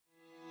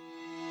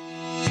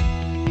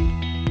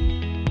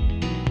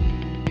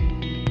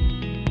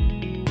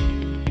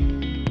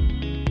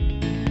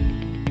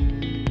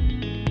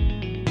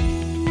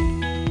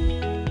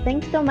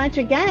so much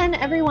again,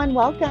 everyone.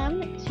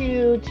 Welcome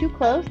to Too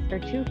Close or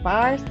Too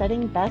Far,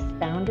 Setting Best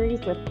Boundaries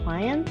with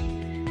Clients.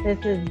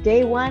 This is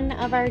day one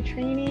of our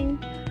training.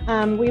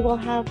 We will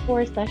have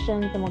 4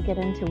 sessions and we'll get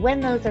into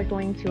when those are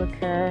going to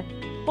occur.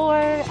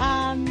 For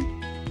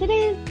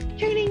today's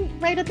training,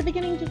 right at the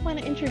beginning, just want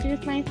to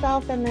introduce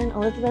myself and then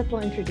Elizabeth will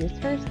introduce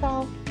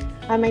herself.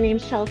 My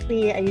name's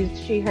Chelsea. I use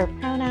she, her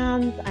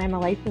pronouns. I'm a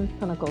licensed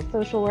clinical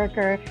social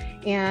worker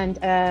and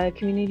a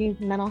community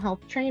mental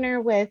health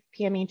trainer with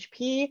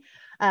PMHP,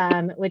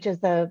 which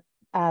is a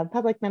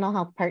public mental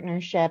health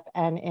partnership,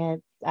 and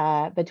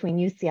it's between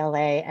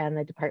UCLA and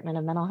the Department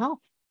of Mental Health.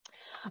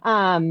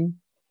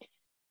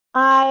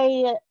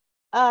 I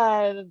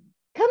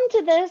come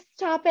to this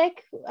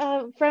topic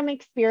from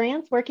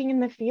experience working in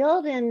the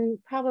field and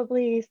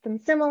probably some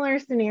similar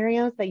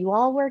scenarios that you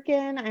all work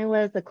in. I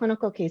was a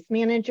clinical case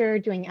manager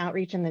doing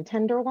outreach in the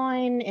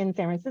Tenderloin in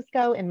San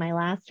Francisco in my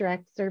last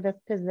direct service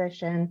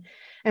position.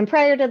 And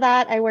prior to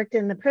that, I worked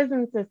in the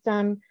prison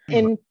system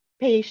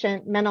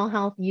inpatient mental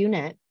health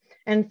unit.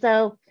 And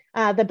so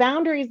the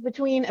boundaries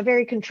between a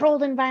very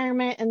controlled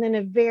environment and then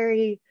a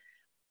very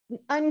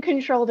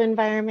uncontrolled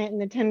environment in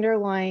the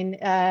Tenderloin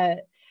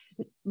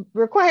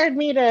required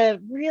me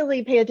to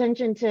really pay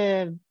attention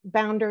to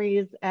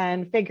boundaries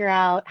and figure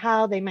out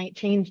how they might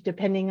change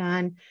depending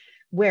on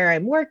where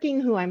I'm working,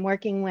 who I'm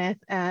working with,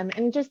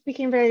 and just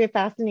became very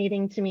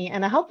fascinating to me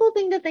and a helpful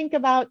thing to think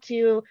about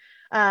to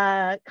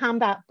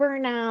combat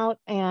burnout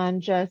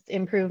and just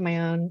improve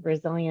my own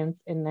resilience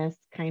in this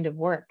kind of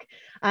work.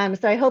 So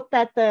I hope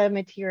that the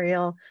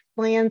material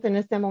lands in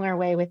a similar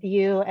way with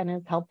you and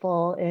is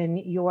helpful in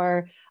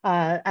your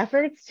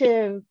efforts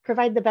to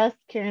provide the best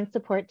care and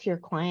support to your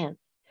clients.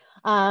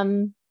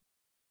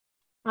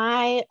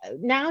 I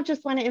now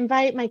just want to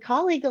invite my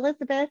colleague,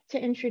 Elizabeth, to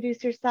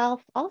introduce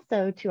yourself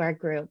also to our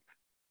group.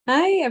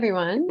 Hi,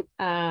 everyone.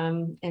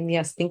 And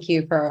yes, thank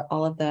you for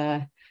all of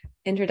the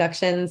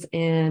introductions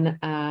in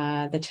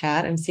the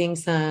chat. I'm seeing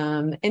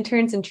some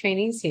interns and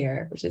trainees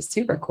here, which is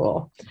super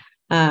cool.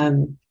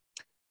 And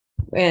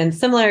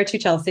similar to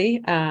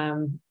Chelsea,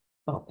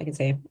 well, I can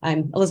say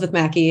I'm Elizabeth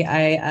Mackey.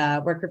 I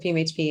work for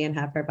PMHP and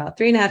have for about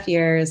 3.5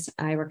 years.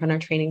 I work on our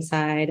training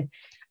side,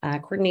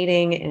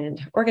 coordinating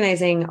and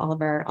organizing all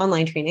of our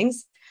online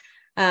trainings.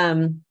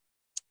 And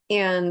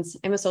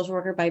I'm a social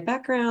worker by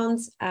background,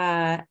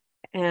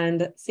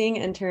 and seeing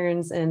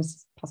interns and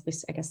possibly,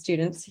 I guess,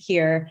 students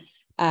here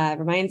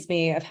reminds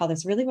me of how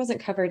this really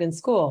wasn't covered in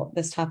school,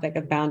 this topic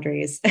of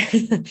boundaries.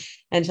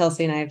 And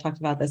Chelsea and I have talked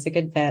about this a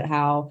good bit,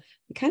 how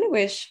we kind of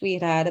wish we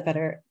had a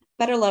better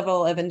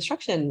level of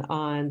instruction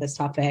on this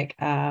topic.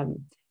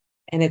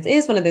 And it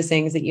is one of those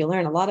things that you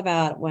learn a lot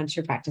about once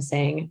you're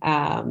practicing,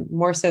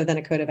 more so than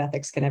a code of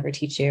ethics can ever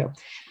teach you.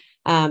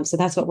 So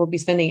that's what we'll be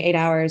spending 8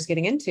 hours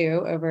getting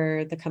into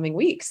over the coming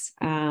weeks,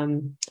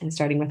 and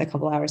starting with a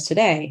couple hours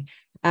today.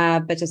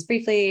 But just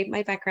briefly,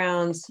 my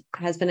background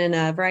has been in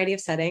a variety of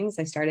settings.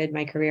 I started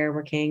my career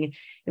working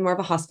in more of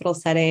a hospital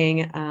setting,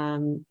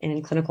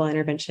 in clinical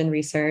intervention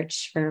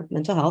research for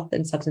mental health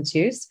and substance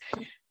use.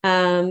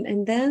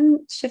 And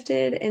then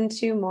shifted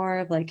into more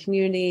of like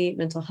community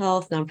mental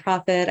health,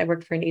 nonprofit. I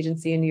worked for an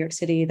agency in New York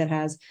City that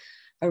has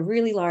a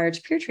really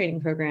large peer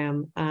training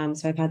program.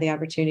 So I've had the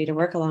opportunity to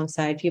work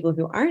alongside people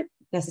who aren't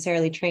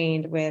necessarily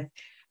trained with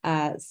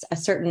a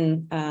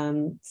certain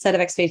set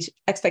of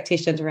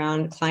expectations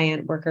around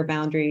client worker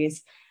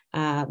boundaries,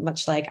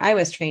 much like I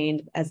was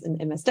trained as an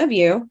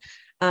MSW.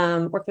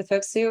 Work with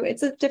folks who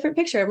it's a different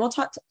picture. And we'll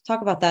talk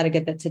about that a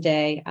good bit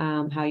today,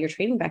 how your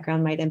training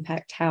background might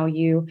impact how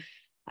you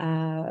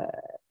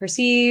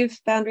perceive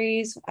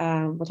boundaries.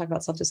 We'll talk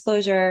about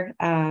self-disclosure.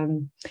 But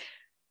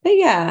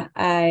yeah,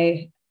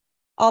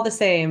 all the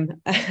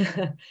same,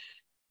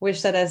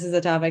 wish that this is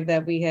a topic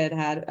that we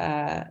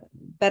had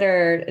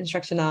better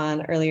instruction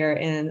on earlier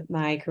in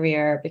my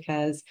career,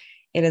 because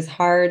it is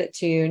hard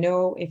to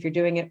know if you're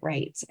doing it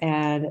right.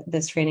 And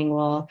this training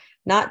will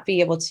not be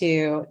able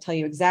to tell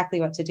you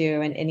exactly what to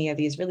do in any of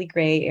these really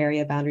gray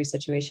area boundary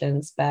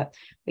situations, but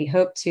we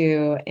hope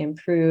to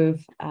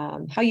improve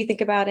how you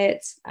think about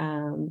it,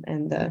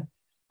 and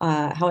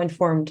how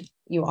informed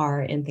you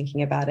are in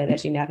thinking about it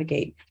as you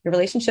navigate your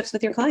relationships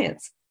with your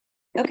clients.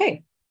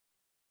 Okay.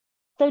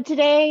 So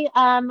today,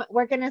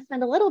 we're going to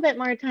spend a little bit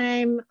more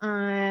time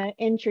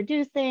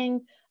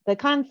introducing the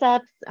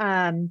concepts,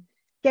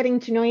 getting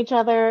to know each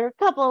other, a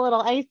couple of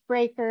little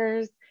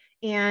icebreakers,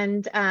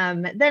 and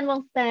then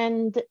we'll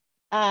spend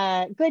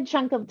a good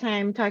chunk of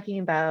time talking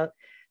about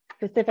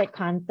specific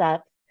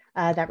concepts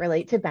that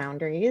relate to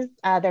boundaries.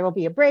 There will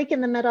be a break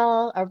in the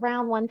middle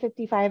around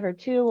 1:55 or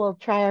 2. We'll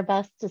try our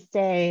best to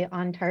stay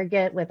on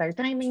target with our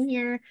timing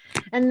here.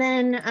 And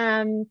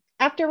then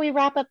after we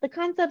wrap up the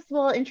concepts,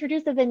 we'll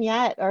introduce a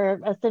vignette or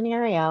a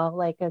scenario,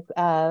 like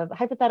a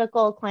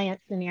hypothetical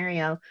client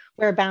scenario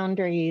where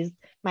boundaries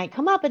might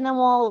come up, and then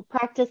we'll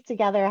practice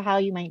together how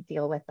you might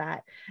deal with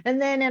that.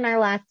 And then in our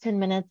last 10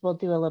 minutes, we'll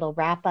do a little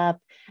wrap up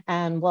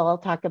and we'll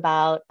talk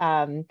about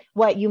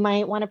what you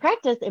might want to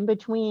practice in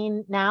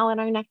between now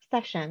and our next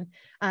session.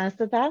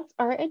 So that's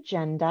our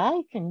agenda.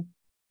 You can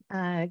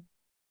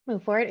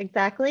Move forward,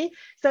 exactly.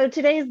 So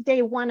today's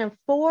day one of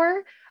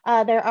four.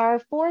 There are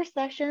four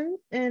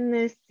sessions in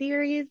this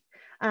series.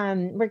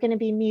 We're going to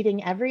be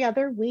meeting every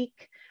other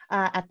week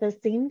at the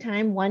same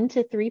time, 1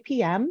 to 3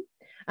 p.m.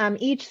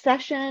 Each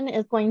session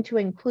is going to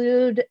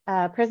include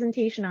a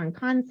presentation on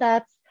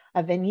concepts,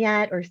 a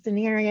vignette or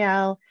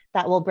scenario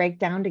that we'll break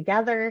down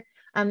together,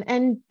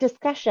 and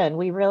discussion.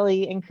 We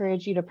really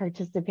encourage you to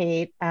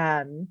participate.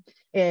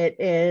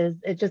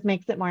 It just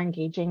makes it more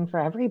engaging for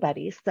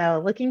everybody.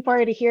 So looking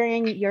forward to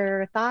hearing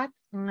your thoughts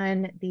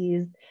on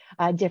these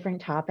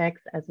different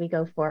topics as we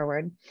go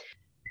forward.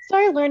 So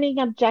our learning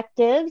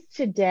objectives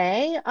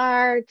today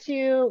are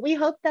we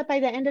hope that by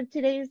the end of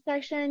today's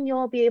session,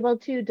 you'll be able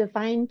to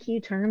define key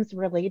terms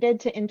related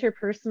to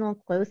interpersonal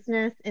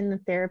closeness in the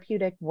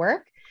therapeutic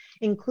work,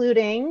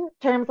 including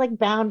terms like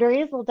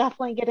boundaries. We'll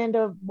definitely get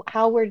into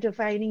how we're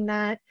defining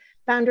that,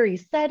 boundary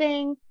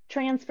setting,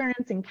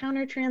 transference and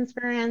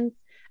countertransference,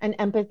 and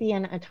empathy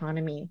and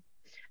autonomy.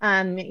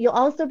 You'll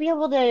also be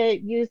able to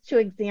use two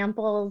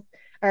examples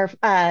or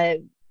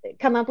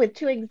come up with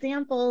two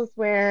examples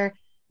where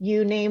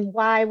you name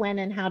why, when,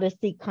 and how to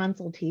seek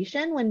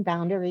consultation when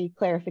boundary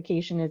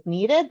clarification is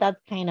needed.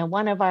 That's kind of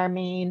one of our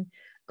main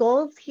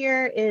goals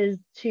here, is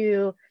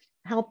to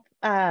help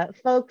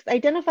folks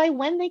identify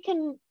when they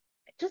can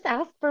just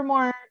ask for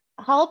more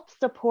help,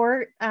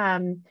 support,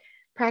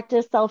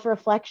 practice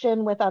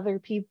self-reflection with other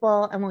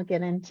people, and we'll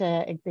get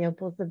into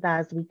examples of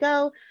that as we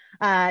go.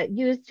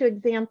 Use two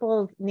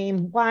examples,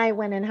 name why,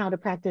 when, and how to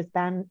practice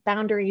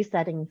boundary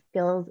setting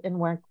skills and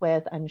work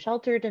with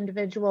unsheltered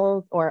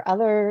individuals or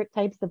other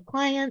types of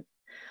clients.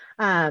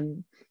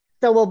 All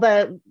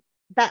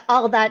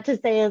that to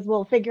say is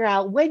we'll figure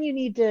out when you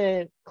need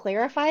to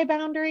clarify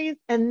boundaries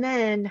and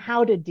then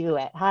how to do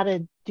it, how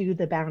to do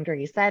the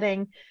boundary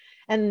setting.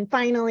 And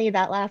finally,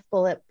 that last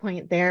bullet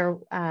point there,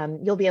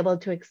 you'll be able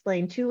to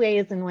explain two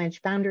ways in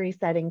which boundary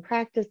setting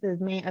practices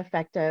may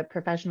affect a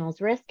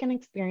professional's risk and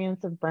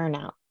experience of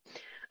burnout.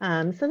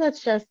 So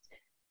that's just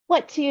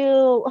what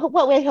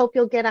we hope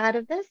you'll get out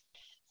of this.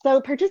 So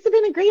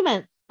participant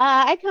agreements.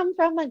 I come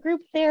from a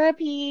group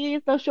therapy,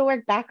 social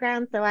work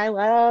background, so I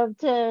love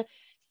to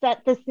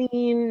set the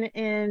scene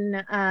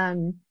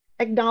in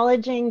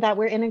acknowledging that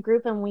we're in a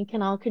group and we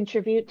can all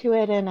contribute to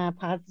it in a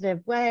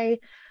positive way.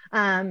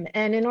 And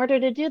in order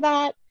to do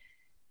that,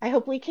 I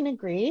hope we can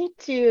agree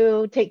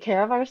to take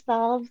care of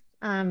ourselves.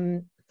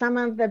 Some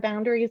of the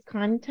boundaries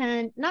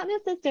content, not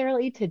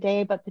necessarily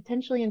today, but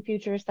potentially in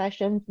future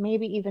sessions,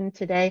 maybe even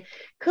today,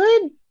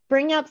 could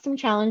bring up some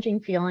challenging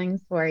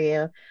feelings for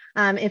you.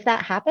 If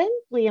that happens,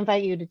 we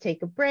invite you to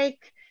take a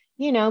break,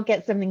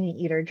 get something to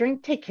eat or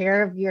drink, take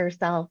care of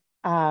yourself,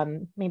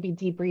 maybe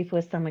debrief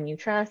with someone you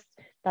trust.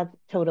 That's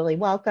totally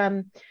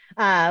welcome.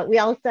 We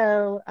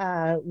also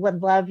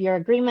would love your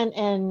agreement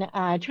in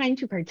trying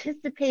to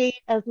participate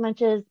as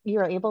much as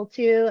you're able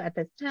to at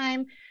this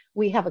time.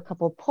 We have a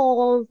couple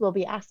polls. We'll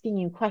be asking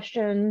you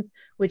questions,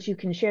 which you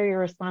can share your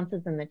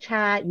responses in the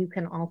chat. You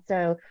can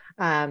also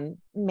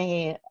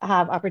may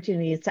have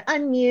opportunities to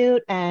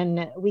unmute,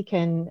 and we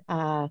can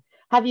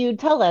have you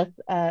tell us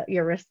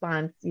your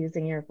response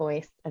using your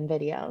voice and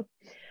video.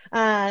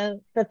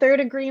 The third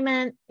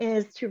agreement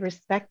is to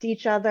respect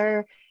each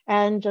other.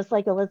 And just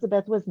like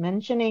Elizabeth was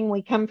mentioning,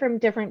 we come from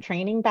different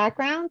training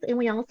backgrounds, and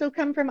we also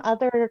come from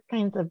other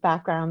kinds of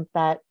backgrounds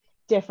that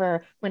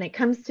differ when it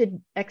comes to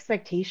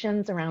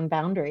expectations around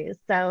boundaries.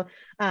 So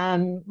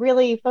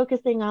really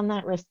focusing on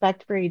that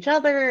respect for each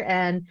other,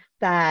 and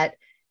that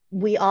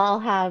we all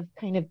have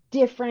kind of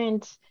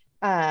different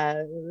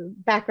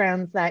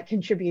backgrounds that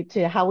contribute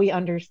to how we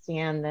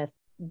understand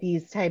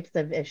these types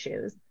of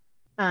issues.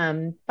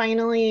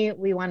 Finally,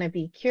 we want to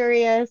be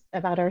curious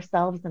about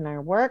ourselves and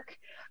our work.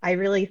 I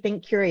really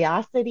think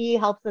curiosity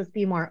helps us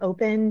be more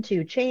open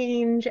to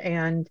change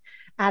and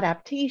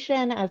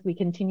adaptation as we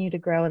continue to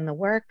grow in the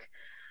work.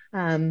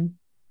 And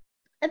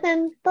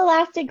then the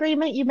last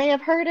agreement, you may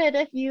have heard it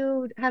if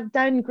you have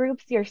done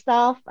groups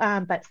yourself,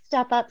 but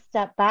step up,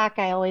 step back.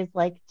 I always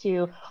like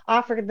to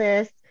offer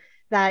this,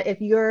 that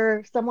if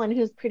you're someone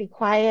who's pretty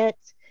quiet,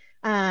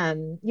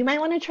 you might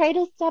want to try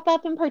to step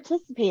up and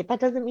participate. That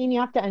doesn't mean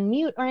you have to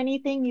unmute or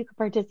anything. You can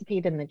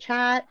participate in the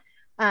chat,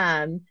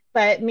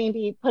 but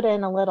maybe put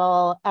in a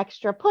little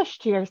extra push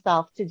to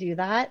yourself to do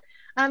that.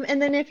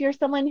 And then if you're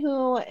someone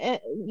who,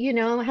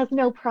 has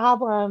no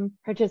problem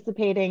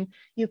participating,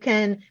 you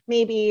can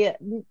maybe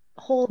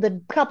hold a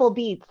couple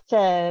beats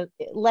to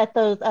let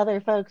those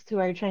other folks who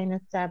are trying to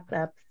step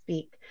up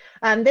speak.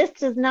 This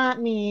does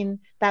not mean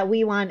that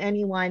we want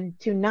anyone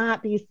to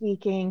not be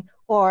speaking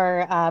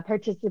or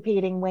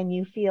participating when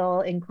you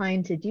feel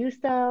inclined to do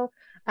so.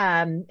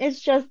 It's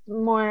just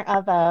more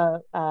of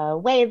a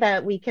way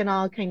that we can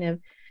all kind of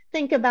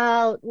think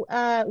about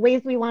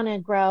ways we want to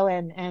grow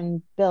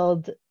and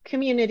build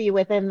community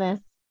within this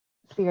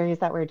series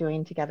that we're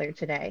doing together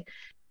today.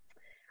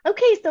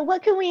 Okay, so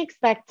what can we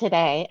expect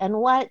today, and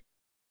what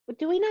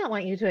do we not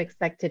want you to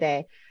expect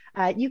today?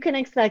 You can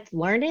expect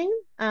learning.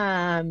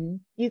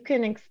 You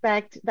can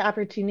expect the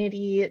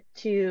opportunity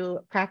to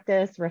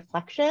practice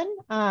reflection.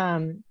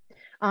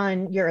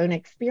 on your own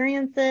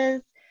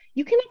experiences,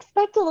 you can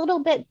expect a little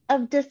bit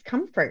of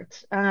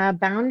discomfort.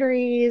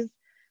 Boundaries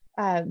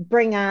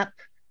bring up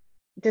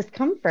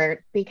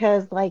discomfort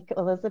because, like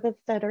Elizabeth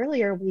said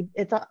earlier,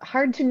 it's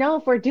hard to know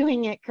if we're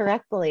doing it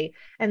correctly.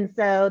 And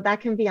so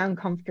that can be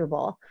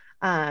uncomfortable.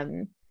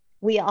 Um,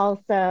 we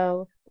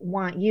also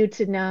want you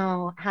to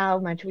know how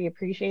much we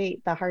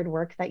appreciate the hard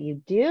work that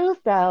you do.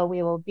 So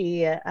we will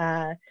be,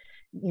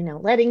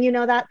 letting you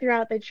know that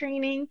throughout the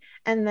training.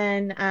 And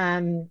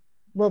then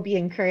we'll be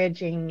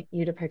encouraging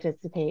you to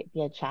participate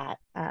via chat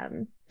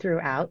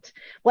throughout.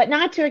 What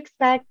not to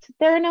expect.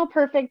 There are no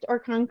perfect or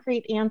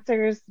concrete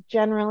answers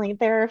generally.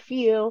 There are a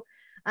few,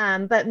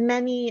 but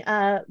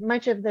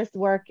much of this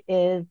work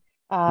is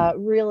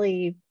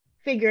really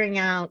figuring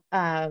out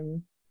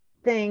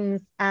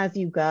things as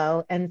you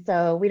go. And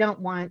so we don't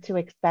want to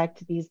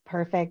expect these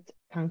perfect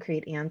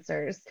concrete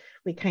answers.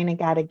 We kind of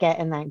got to get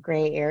in that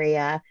gray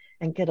area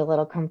and get a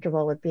little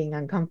comfortable with being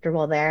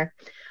uncomfortable there.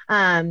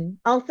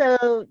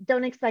 Also,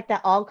 don't expect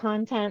that all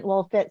content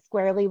will fit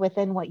squarely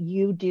within what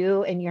you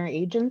do in your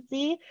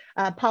agency.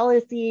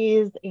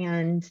 Policies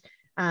and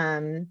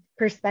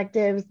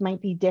perspectives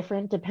might be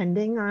different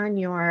depending on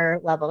your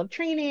level of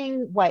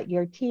training, what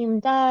your team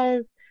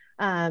does.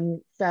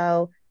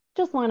 So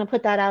just want to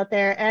put that out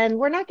there. And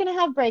we're not going to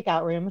have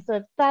breakout rooms. So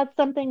if that's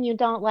something you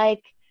don't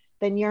like,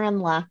 then you're in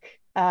luck.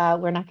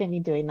 We're not going to be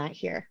doing that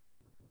here.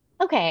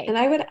 And Okay.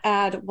 I would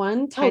add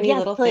one Oh, tiny yes,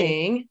 little please.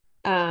 thing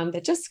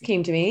that just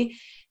came to me.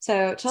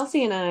 So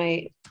Chelsea and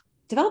I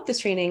developed this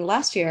training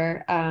last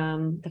year.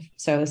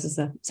 So this is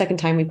the second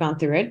time we've gone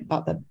through it,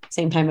 about the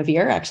same time of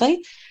year,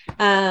 actually.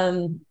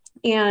 And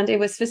it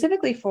was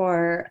specifically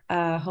for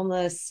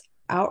homeless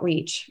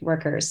outreach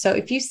workers. So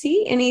if you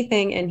see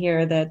anything in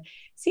here that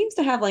seems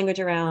to have language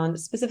around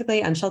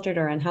specifically unsheltered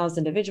or unhoused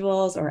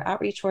individuals or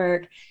outreach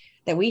work,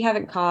 that we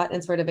haven't caught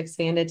and sort of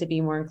expanded to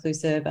be more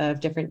inclusive of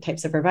different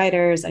types of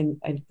providers.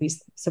 We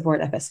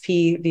support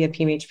FSP via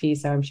PMHP,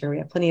 so I'm sure we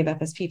have plenty of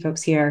FSP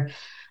folks here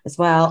as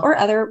well, or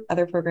other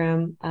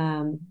programs.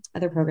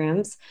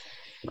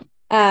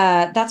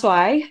 That's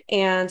why.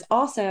 And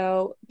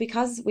also,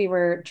 because we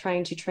were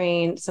trying to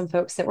train some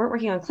folks that weren't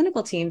working on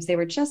clinical teams, they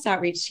were just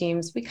outreach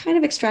teams, we kind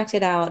of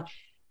extracted out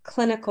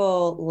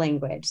clinical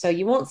language. So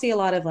you won't see a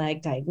lot of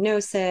like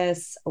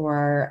diagnosis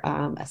or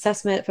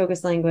assessment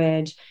focused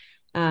language.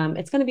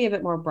 It's going to be a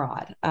bit more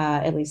broad,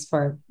 at least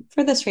for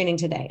this training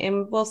today,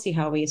 and we'll see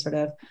how we sort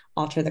of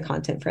alter the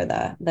content for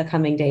the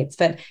coming dates.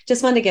 But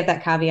just wanted to give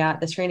that caveat: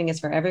 this training is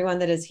for everyone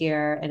that is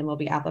here, and will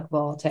be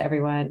applicable to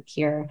everyone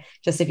here.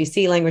 Just if you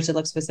see language that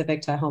looks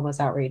specific to homeless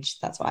outreach,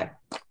 that's why.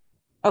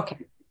 Okay.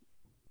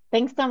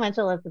 Thanks so much,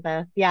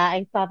 Elizabeth. Yeah,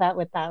 I saw that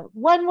with that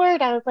one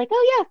word. I was like,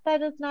 oh, yes,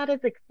 that is not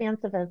as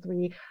expansive as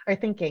we are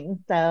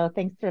thinking. So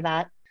thanks for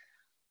that.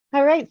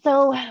 All right.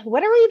 So,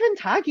 what are we even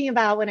talking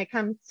about when it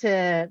comes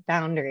to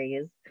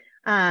boundaries?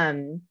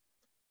 Um,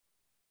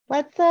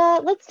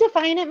 let's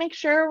define it, make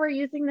sure we're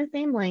using the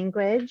same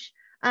language.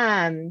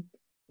 Um,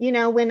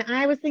 when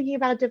I was thinking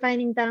about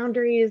defining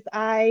boundaries,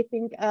 I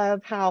think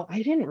of how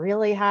I didn't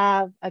really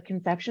have a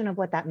conception of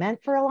what that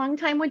meant for a long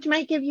time, which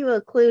might give you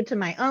a clue to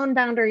my own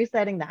boundary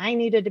setting that I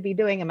needed to be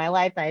doing in my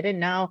life that I didn't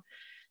know.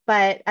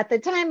 But at the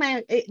time,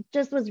 it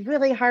just was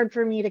really hard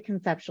for me to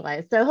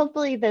conceptualize. So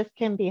hopefully this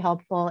can be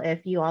helpful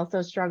if you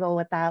also struggle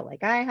with that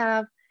like I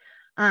have.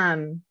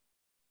 Um,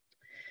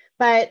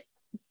 but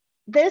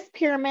this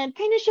pyramid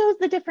kind of shows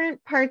the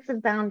different parts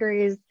of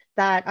boundaries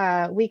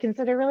that we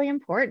consider really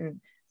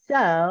important.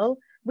 So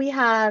we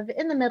have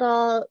in the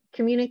middle,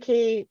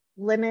 communicate,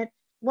 limits.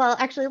 Well,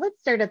 actually, let's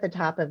start at the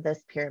top of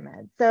this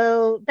pyramid.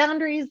 So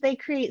boundaries, they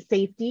create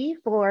safety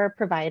for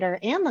provider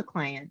and the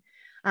client.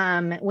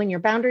 When your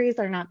boundaries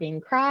are not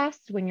being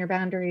crossed, when your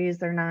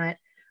boundaries are not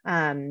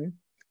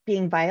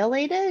being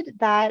violated,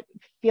 that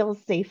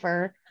feels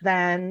safer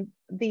than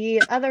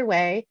the other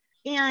way.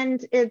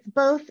 And it's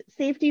both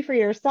safety for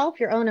yourself,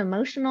 your own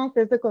emotional,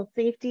 physical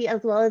safety,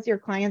 as well as your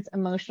client's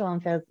emotional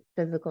and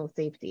physical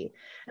safety.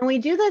 And we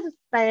do this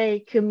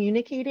by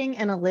communicating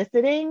and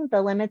eliciting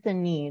the limits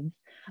and needs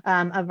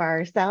of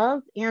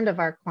ourselves and of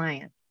our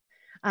clients.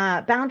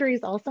 Boundaries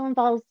also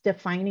involves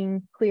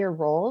defining clear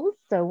roles.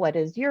 So what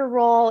is your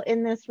role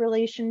in this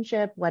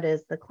relationship? What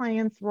is the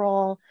client's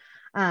role?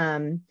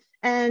 And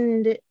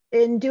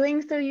in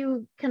doing so,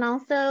 you can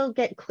also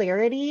get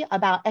clarity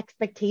about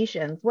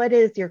expectations. What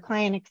is your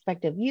client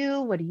expect of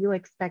you? What do you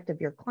expect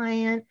of your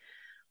client?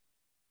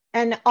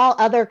 And all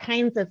other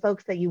kinds of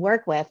folks that you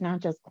work with, not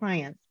just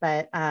clients.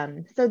 But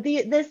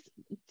this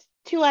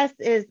to us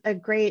is a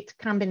great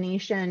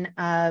combination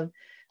of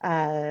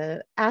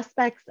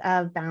aspects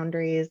of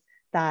boundaries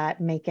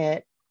that make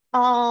it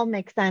all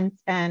make sense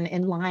and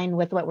in line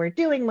with what we're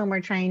doing when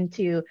we're trying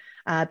to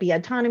be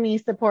autonomy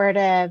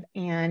supportive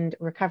and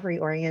recovery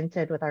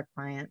oriented with our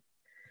clients.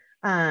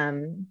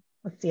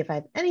 Let's see if I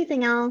have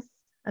anything else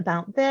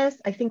about this.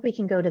 I think we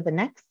can go to the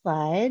next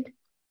slide.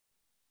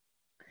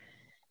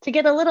 To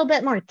get a little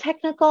bit more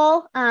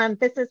technical,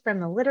 this is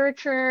from the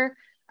literature.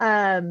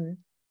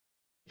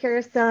 Here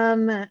are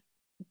some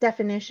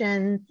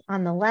definitions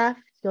on the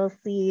left. you'll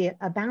see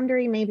a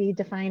boundary may be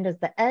defined as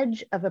the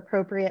edge of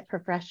appropriate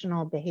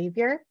professional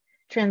behavior,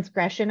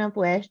 transgression of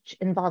which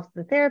involves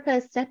the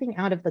therapist stepping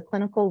out of the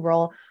clinical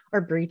role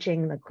or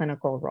breaching the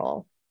clinical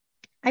role.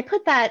 I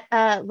put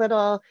that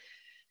little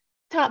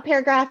top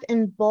paragraph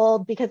in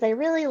bold because I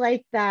really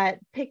like that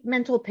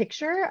mental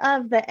picture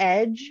of the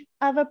edge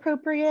of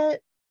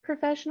appropriate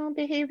professional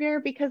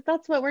behavior, because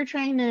that's what we're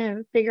trying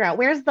to figure out.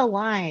 Where's the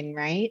line,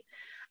 right?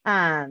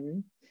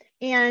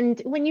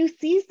 And when you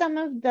see some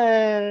of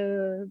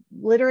the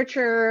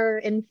literature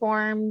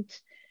informed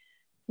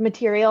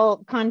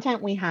material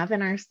content we have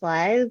in our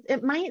slides,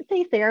 it might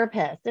say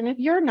therapist. And if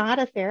you're not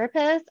a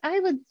therapist, I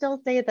would still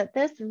say that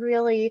this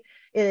really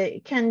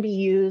can be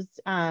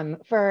used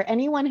for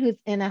anyone who's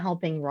in a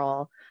helping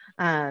role.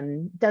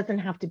 Doesn't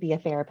have to be a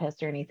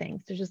therapist or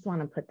anything. So just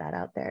want to put that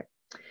out there.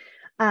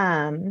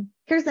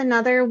 Here's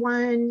another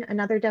one,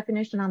 another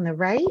definition on the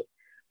right.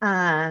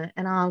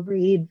 And I'll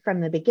read from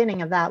the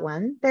beginning of that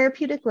one.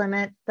 Therapeutic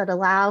limits that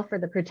allow for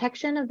the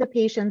protection of the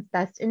patient's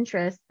best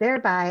interests,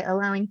 thereby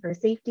allowing for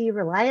safety,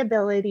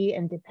 reliability,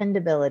 and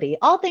dependability.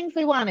 All things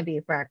we want to be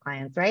for our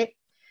clients, right?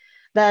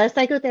 The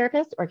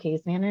psychotherapist or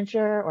case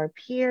manager or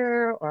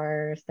peer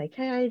or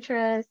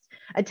psychiatrist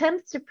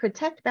attempts to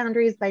protect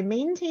boundaries by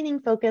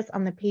maintaining focus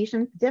on the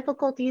patient's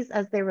difficulties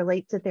as they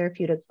relate to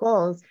therapeutic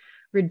goals,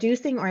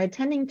 reducing or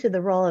attending to the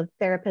role of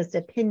therapist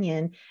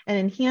opinion, and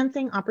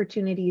enhancing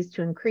opportunities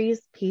to increase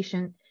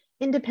patient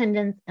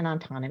independence and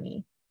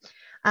autonomy.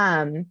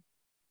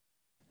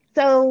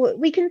 So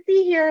we can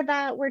see here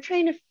that we're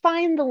trying to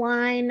find the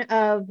line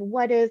of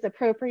what is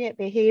appropriate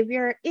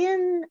behavior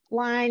in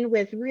line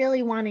with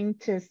really wanting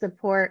to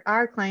support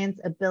our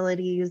clients'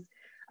 abilities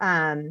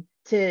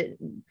to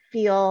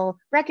feel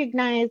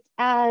recognized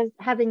as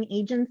having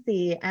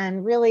agency,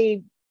 and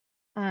really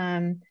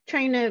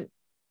trying to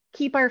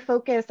keep our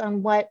focus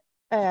on what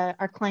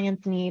our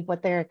clients need,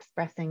 what they're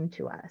expressing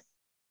to us.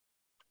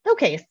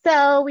 Okay,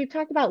 so we've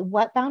talked about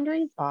what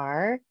boundaries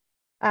are.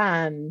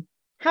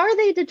 How are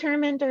they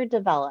determined or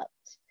developed?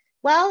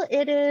 Well,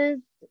 it is,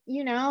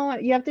 you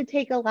have to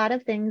take a lot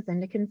of things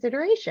into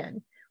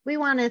consideration. We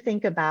want to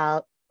think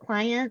about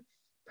clients'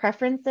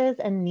 preferences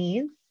and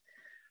needs.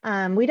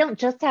 We don't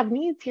just have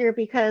needs here,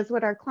 because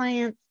what our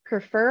clients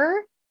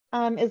prefer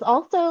is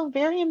also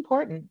very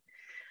important.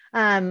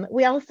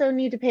 We also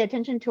need to pay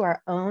attention to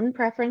our own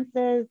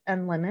preferences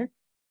and limits.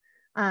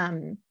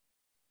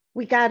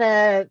 We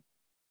gotta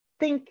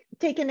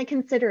take into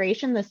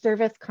consideration the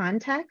service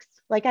context.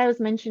 Like I was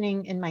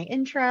mentioning in my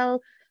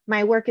intro,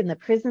 my work in the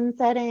prison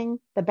setting,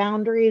 the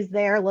boundaries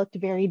there looked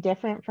very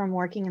different from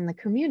working in the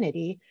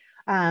community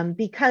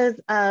because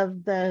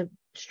of the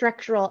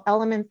structural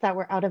elements that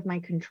were out of my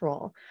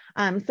control.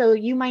 So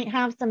you might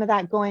have some of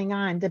that going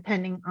on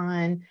depending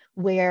on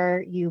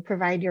where you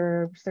provide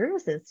your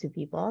services to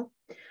people.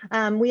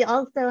 We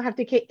also have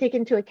to take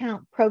into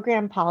account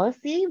program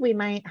policy. We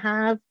might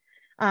have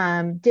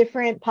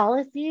different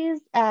policies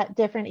at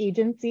different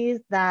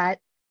agencies that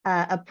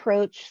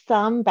approach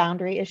some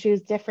boundary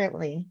issues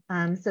differently.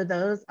 So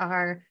those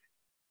are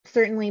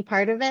certainly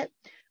part of it.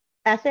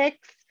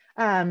 Ethics,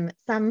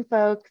 some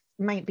folks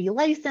might be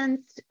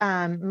licensed,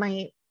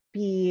 might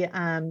be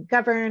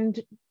governed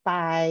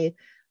by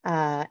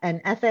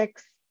an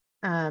ethics,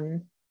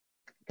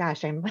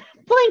 gosh, I'm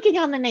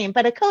blanking on the name,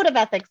 but a code of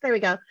ethics, there we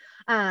go.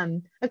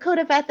 A code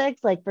of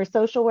ethics, like for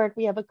social work,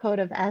 we have a code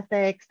of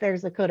ethics.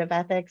 There's a code of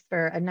ethics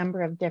for a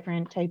number of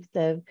different types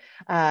of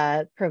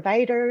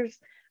providers.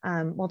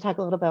 We'll talk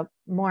a little bit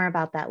more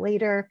about that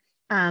later.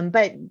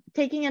 But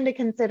taking into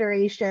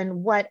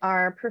consideration what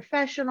our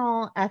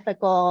professional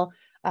ethical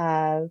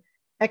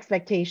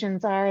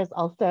expectations are is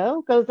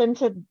also goes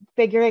into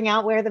figuring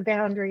out where the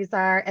boundaries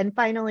are. And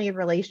finally,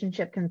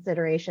 relationship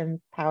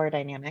considerations, power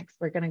dynamics.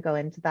 We're going to go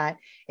into that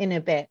in a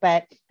bit.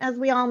 But as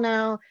we all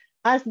know,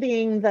 us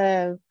being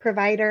the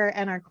provider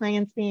and our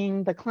clients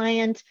being the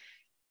client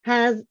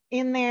has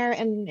in there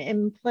an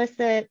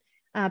implicit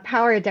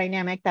power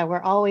dynamic that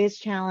we're always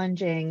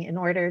challenging in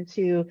order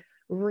to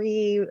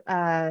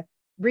refocus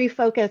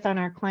on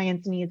our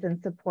clients' needs and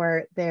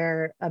support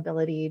their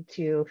ability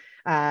to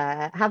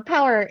have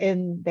power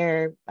in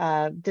their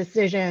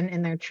decision,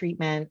 in their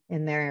treatment,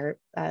 in their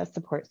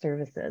support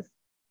services.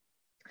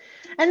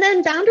 And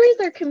then boundaries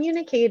are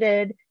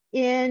communicated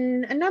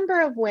in a number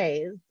of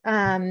ways.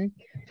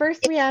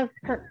 First, we have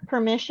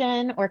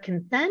permission or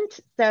consent.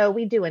 So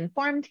we do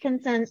informed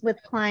consent with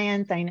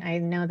clients. I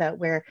know that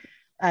we're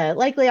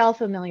likely all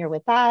familiar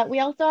with that. We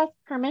also ask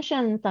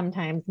permission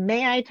sometimes.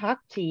 May I talk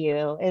to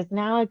you? Is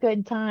now a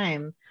good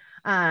time?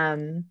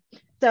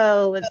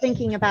 So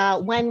thinking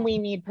about when we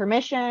need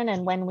permission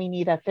and when we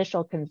need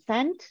official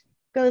consent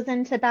goes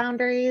into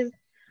boundaries.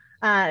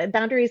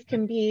 Boundaries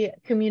can be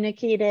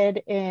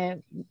communicated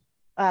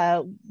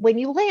when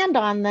you land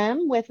on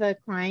them with a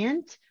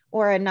client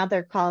or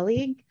another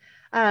colleague.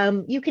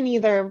 You can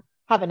either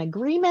have an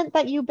agreement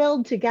that you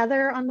build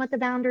together on what the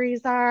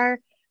boundaries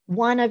are.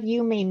 One of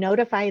you may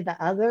notify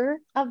the other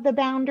of the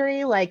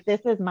boundary, like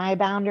this is my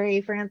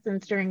boundary, for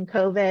instance, during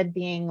COVID,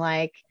 being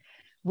like,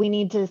 we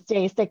need to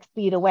stay 6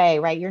 feet away,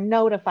 right? You're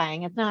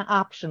notifying, it's not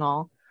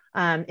optional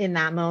in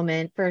that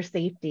moment for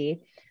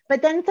safety.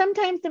 But then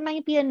sometimes it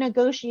might be a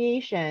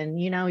negotiation.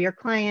 Your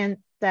client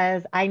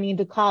says, I need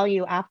to call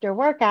you after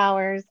work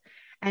hours,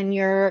 and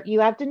you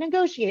have to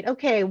negotiate.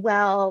 Okay,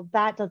 well,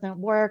 that doesn't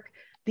work.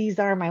 These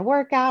are my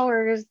work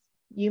hours.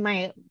 You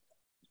might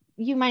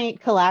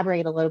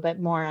collaborate a little bit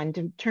more on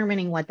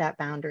determining what that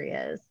boundary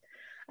is.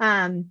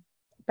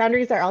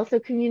 Boundaries are also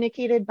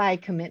communicated by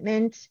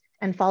commitment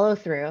and follow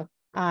through.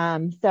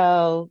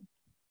 So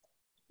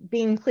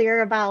being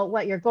clear about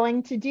what you're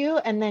going to do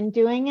and then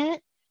doing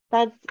it,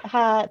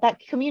 that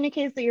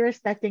communicates that you're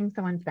respecting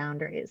someone's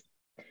boundaries.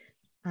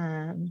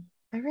 All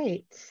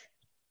right.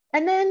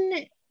 And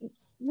then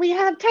we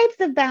have types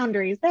of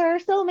boundaries. There are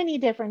so many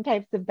different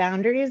types of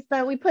boundaries,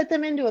 but we put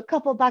them into a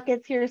couple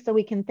buckets here so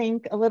we can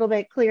think a little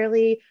bit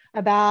clearly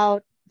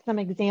about some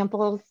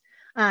examples.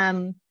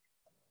 A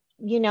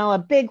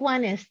big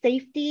one is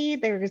safety.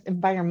 There's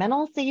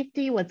environmental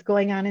safety, what's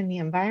going on in the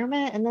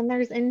environment. And then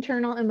there's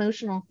internal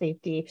emotional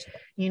safety.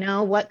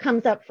 What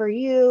comes up for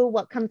you,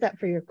 what comes up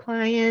for your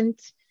client.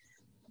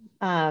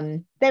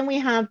 Then we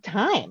have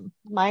time.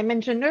 I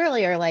mentioned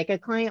earlier, like a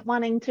client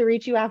wanting to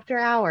reach you after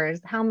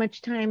hours. How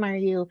much time are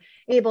you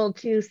able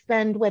to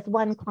spend with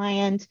one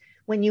client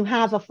when you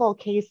have a full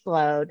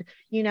caseload?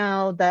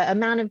 The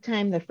amount of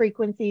time, the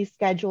frequency,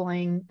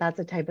 scheduling, that's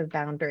a type of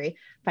boundary.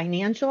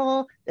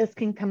 Financial, this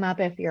can come up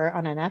if you're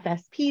on an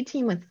FSP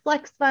team with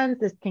flex funds.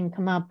 This can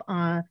come up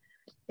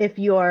if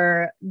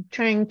you're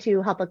trying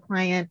to help a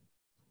client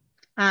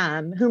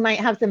who might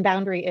have some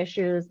boundary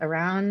issues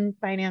around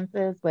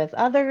finances with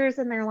others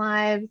in their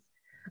lives.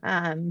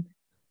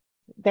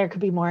 There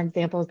could be more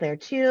examples there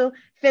too.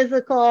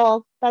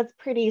 Physical, that's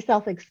pretty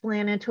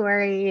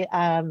self-explanatory.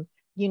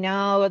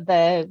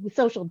 The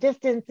social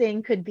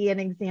distancing could be an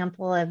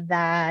example of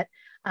that.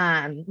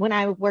 When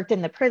I worked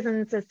in the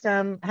prison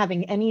system,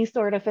 having any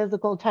sort of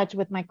physical touch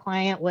with my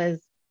client was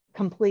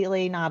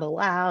completely not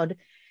allowed.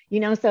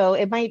 So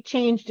it might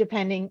change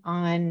depending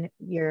on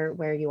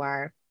where you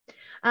are.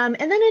 And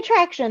then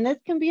attraction. This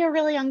can be a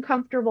really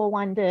uncomfortable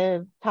one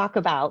to talk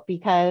about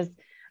because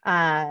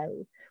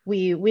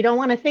we don't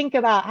want to think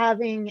about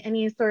having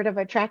any sort of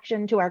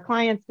attraction to our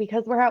clients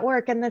because we're at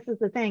work and this is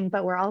the thing,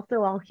 but we're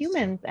also all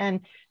humans, and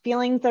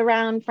feelings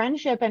around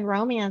friendship and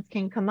romance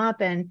can come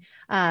up. And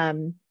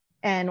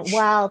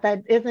while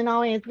that isn't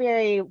always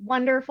very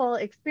wonderful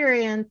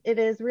experience, it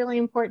is really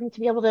important to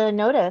be able to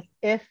notice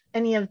if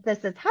any of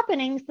this is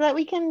happening so that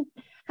we can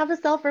have a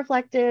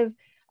self-reflective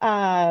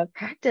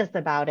practice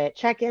about it,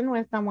 check in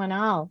with someone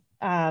else,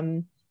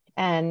 and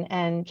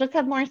just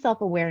have more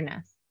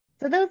self-awareness.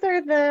 So those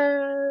are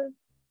the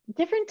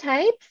different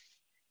types.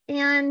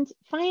 And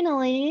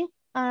finally,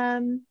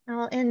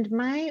 I'll end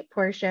my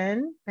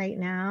portion right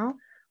now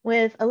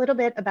with a little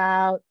bit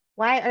about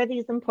why are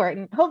these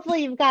important.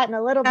 Hopefully you've gotten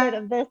a little bit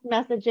of this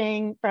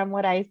messaging from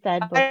what I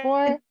said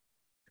before.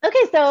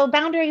 Okay, so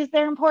boundaries,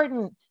 they're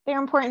important.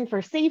 They're important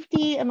for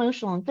safety,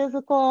 emotional and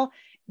physical.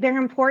 They're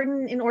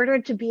important in order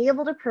to be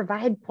able to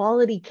provide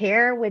quality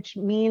care, which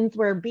means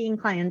we're being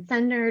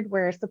client-centered,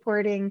 we're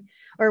supporting,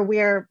 or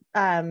we're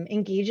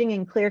engaging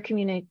in clear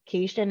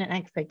communication and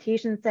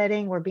expectation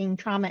setting, we're being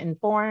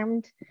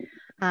trauma-informed.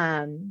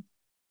 And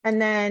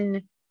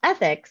then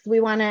ethics, we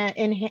want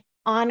to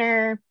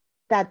honor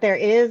that there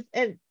is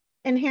an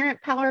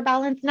inherent power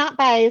balance, not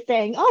by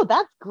saying, oh,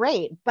 that's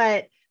great,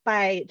 but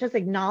by just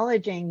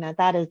acknowledging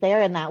that is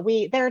there, and that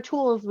there are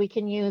tools we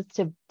can use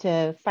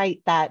to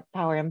fight that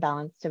power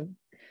imbalance, to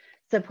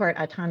support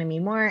autonomy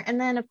more. And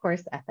then of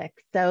course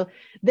ethics. So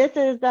this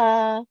is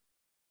I'm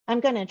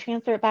going to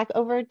transfer it back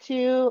over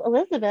to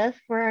Elizabeth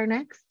for our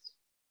next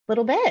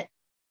little bit.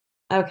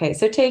 Okay,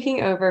 so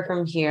taking over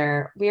from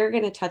here, we are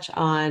going to touch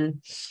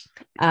on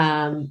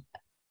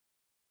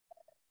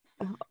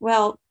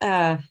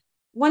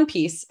one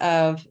piece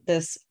of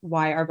this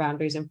why are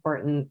boundaries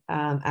important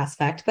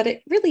aspect, but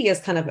it really is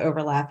kind of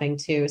overlapping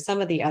to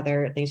some of the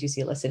other things you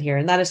see listed here,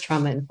 and that is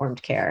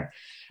trauma-informed care.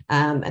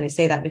 And I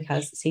say that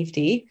because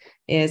safety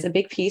is a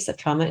big piece of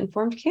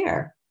trauma-informed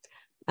care.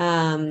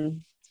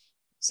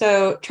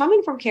 So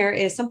trauma-informed care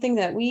is something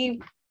that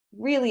we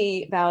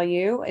really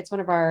value. It's one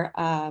of our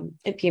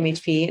at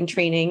PMHP in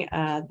training,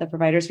 the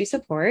providers we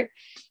support.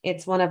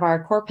 It's one of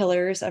our core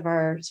pillars of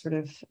our sort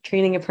of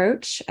training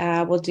approach.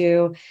 We'll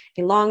do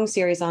a long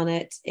series on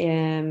it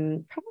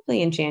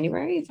probably in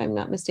January, if I'm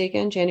not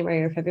mistaken,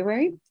 January or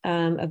February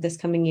of this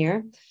coming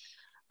year.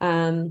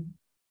 I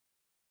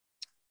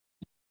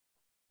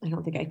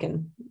don't think I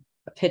can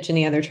pitch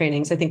any other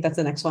trainings. I think that's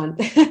the next one.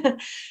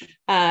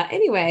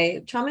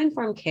 Anyway,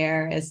 trauma-informed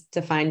care is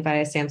defined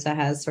by SAMHSA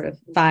has sort of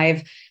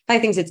five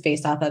things it's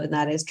based off of, and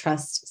that is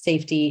trust,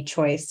 safety,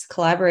 choice,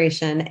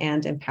 collaboration,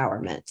 and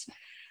empowerment.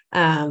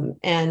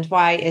 And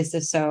why is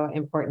this so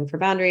important for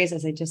boundaries?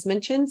 As I just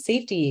mentioned,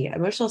 safety,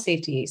 emotional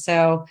safety.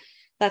 So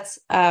that's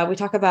we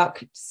talk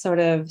about sort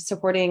of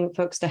supporting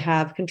folks to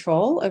have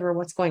control over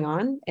what's going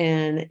on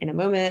in a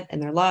moment in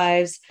their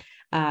lives.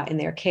 in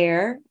their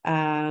care,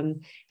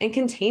 and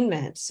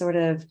containment, sort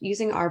of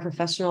using our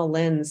professional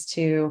lens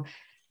to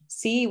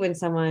see when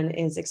someone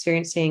is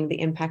experiencing the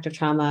impact of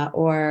trauma,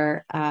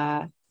 or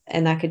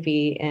and that could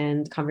be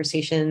in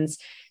conversations,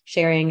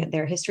 sharing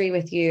their history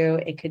with you.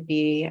 It could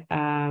be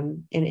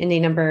in any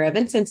number of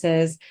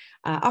instances,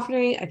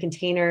 offering a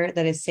container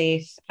that is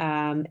safe,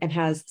 and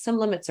has some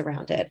limits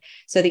around it,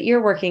 so that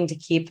you're working to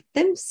keep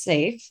them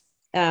safe,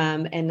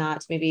 and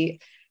not maybe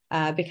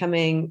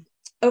becoming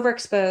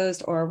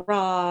overexposed or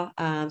raw,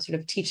 sort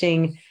of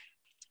teaching.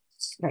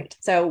 Right.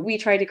 So we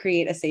try to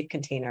create a safe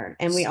container,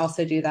 and we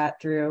also do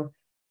that through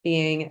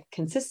being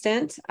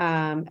consistent,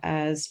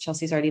 as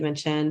Chelsea's already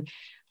mentioned,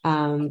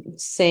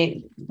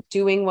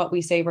 doing what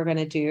we say we're going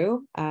to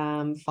do,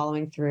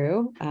 following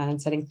through,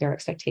 and setting clear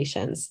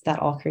expectations. That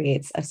all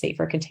creates a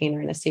safer container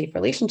and a safe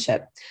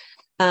relationship.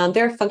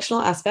 There are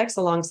functional aspects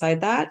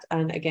alongside that,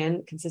 and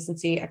again,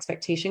 consistency,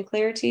 expectation,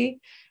 clarity,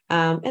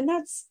 and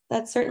that's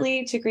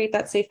certainly to create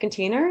that safe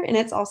container, and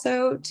it's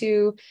also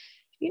to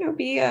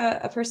be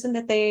a person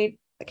that they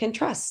can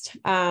trust,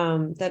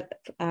 that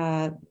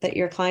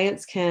your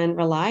clients can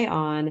rely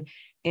on,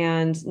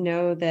 and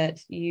know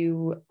that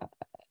you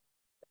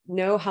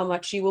know how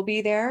much you will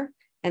be there,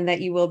 and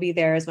that you will be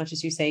there as much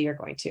as you say you're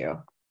going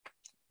to.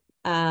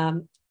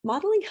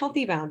 Modeling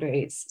healthy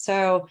boundaries.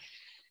 So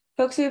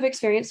folks who have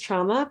experienced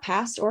trauma,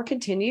 past or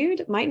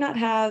continued, might not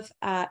have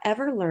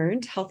ever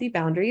learned healthy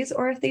boundaries,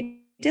 or if they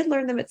did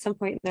learn them at some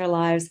point in their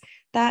lives,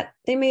 that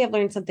they may have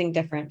learned something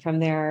different from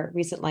their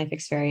recent life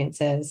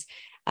experiences.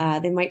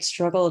 They might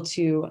struggle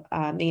to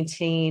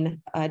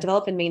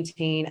develop and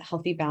maintain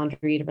healthy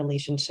boundaried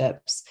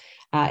relationships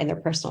in their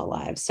personal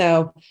lives.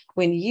 So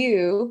when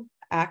you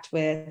act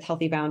with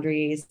healthy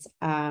boundaries,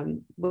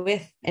 in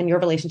your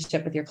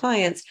relationship with your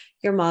clients,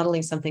 you're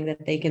modeling something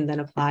that they can then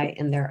apply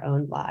in their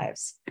own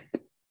lives.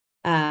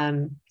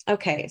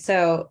 Okay,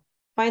 so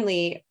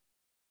finally,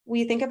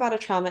 we think about a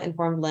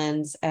trauma-informed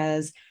lens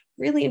as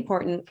really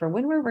important for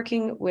when we're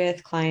working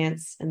with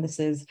clients, and this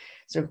is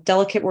sort of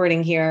delicate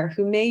wording here,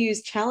 who may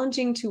use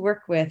challenging to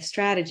work with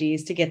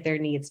strategies to get their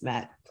needs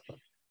met.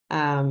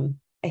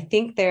 I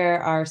think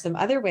there are some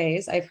other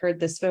ways I've heard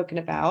this spoken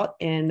about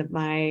in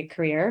my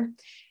career,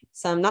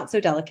 some not so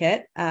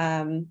delicate.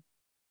 I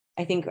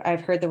think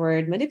I've heard the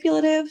word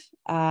manipulative,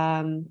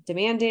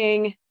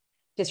 demanding,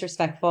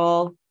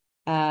 disrespectful,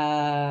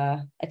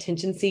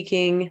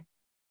 attention-seeking.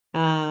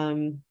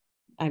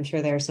 I'm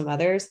sure there are some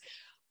others.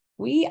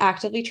 We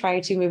actively try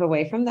to move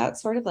away from that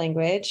sort of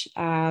language,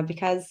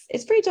 because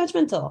it's pretty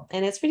judgmental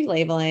and it's pretty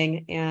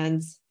labeling.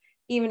 And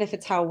even if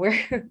it's how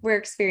we're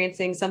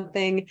experiencing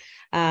something,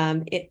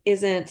 it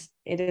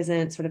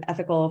isn't sort of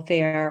ethical,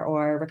 fair,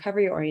 or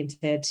recovery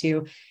oriented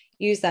to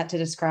use that to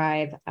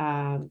describe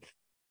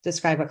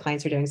what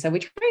clients are doing. So we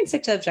try and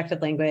stick to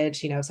objective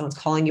language. If someone's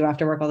calling you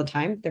after work all the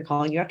time, they're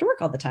calling you after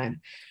work all the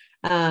time.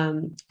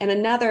 And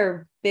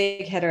another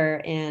big hitter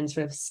in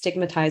sort of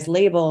stigmatized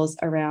labels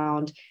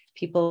around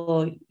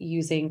people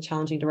using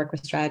challenging to work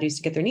with strategies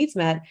to get their needs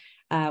met.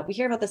 We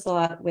hear about this a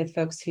lot with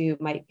folks who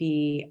might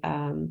be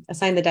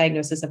assigned the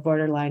diagnosis of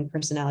borderline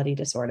personality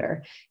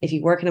disorder. If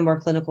you work in a more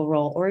clinical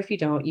role, or if you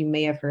don't, you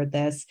may have heard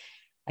this.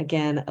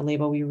 Again, a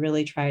label we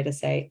really try to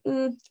say,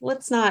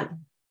 let's not.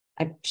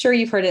 I'm sure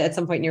you've heard it at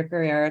some point in your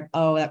career.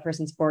 Oh, that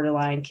person's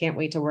borderline. Can't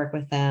wait to work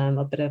with them.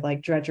 A bit of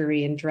like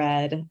drudgery and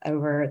dread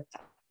over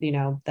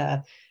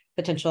the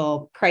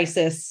potential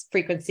crisis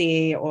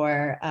frequency,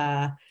 or,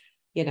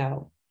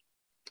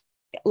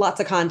 lots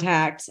of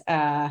contact,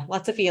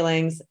 lots of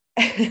feelings.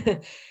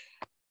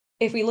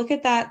 If we look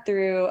at that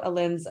through a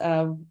lens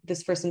of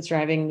this person's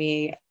driving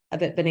me a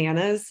bit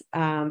bananas,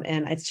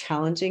 and it's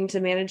challenging to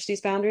manage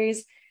these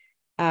boundaries,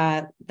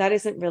 that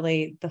isn't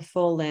really the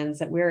full lens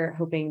that we're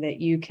hoping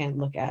that you can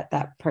look at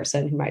that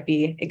person who might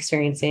be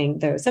experiencing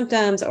those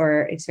symptoms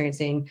or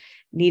experiencing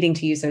needing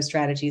to use those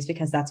strategies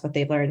because that's what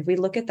they've learned. If we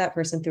look at that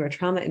person through a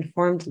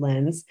trauma-informed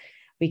lens,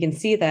 we can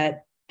see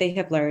that they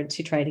have learned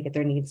to try to get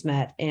their needs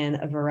met in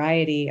a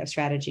variety of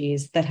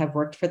strategies that have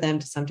worked for them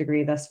to some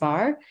degree thus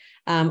far,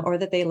 or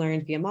that they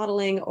learned via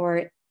modeling,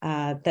 or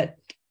that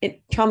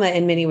trauma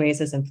in many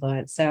ways is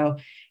influenced. So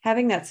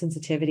having that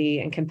sensitivity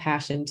and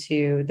compassion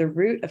to the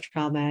root of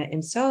trauma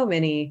in so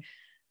many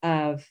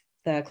of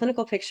the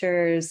clinical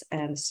pictures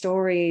and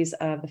stories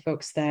of the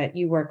folks that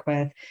you work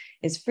with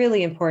is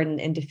really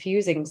important in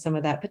diffusing some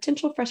of that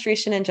potential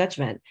frustration and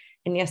judgment.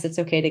 And yes, it's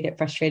okay to get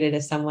frustrated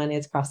if someone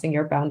is crossing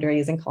your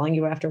boundaries and calling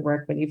you after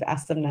work when you've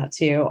asked them not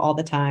to all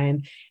the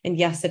time. And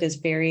yes, it is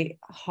very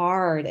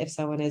hard if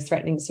someone is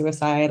threatening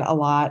suicide a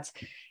lot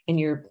and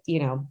you're,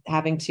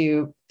 having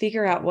to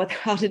figure out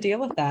how to deal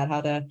with that,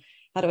 how to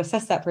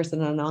assess that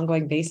person on an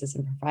ongoing basis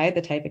and provide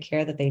the type of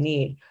care that they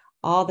need.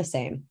 All the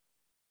same,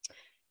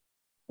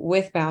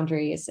 with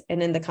boundaries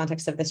and in the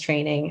context of this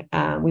training,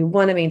 we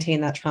want to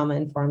maintain that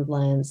trauma-informed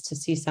lens to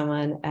see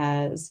someone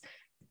as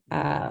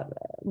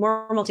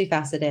more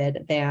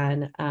multifaceted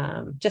than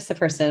just the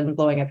person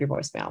blowing up your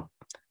voicemail.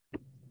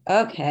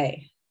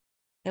 Okay.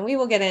 And we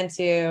will get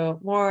into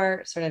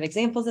more sort of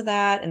examples of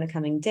that in the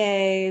coming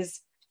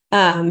days.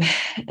 um,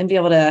 and be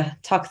able to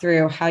talk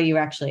through how you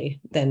actually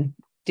then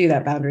do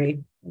that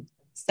boundary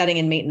setting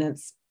and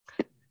maintenance.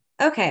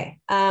 Okay,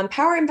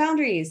 power and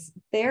boundaries.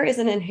 There is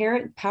an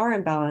inherent power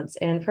imbalance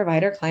in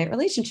provider-client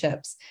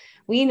relationships.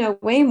 We know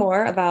way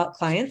more about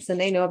clients than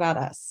they know about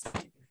us.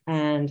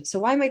 And so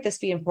why might this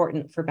be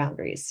important for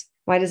boundaries?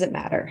 Why does it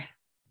matter?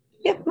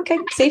 Yeah, okay,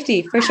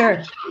 safety for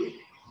sure.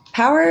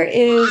 Power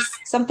is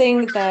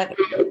something that,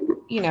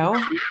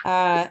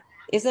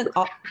 isn't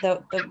all,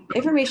 the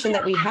information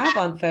that we have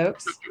on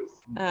folks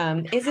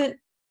isn't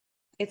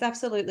it's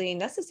absolutely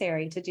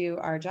necessary to do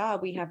our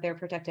job. We have their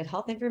protected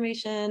health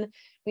information.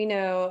 We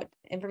know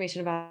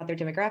information about their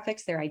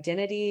demographics, their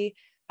identity,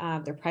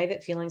 their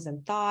private feelings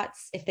and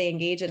thoughts. If they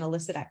engage in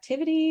illicit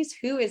activities,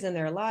 who is in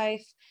their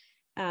life.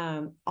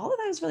 All of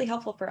that is really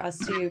helpful for us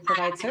to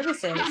provide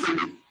services.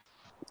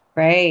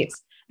 Right.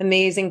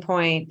 Amazing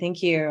point.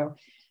 Thank you.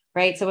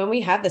 Right. So when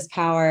we have this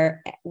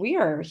power, we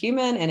are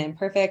human and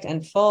imperfect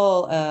and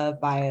full of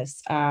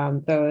bias,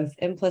 both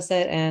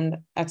implicit and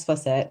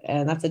explicit.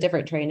 And that's a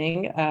different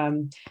training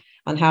on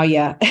how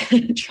you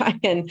try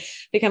and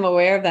become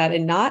aware of that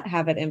and not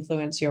have it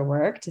influence your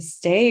work, to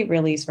stay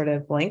really sort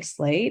of blank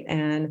slate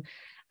and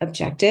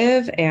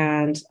objective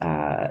and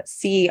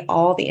see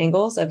all the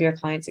angles of your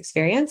client's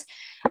experience.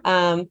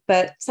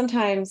 But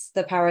sometimes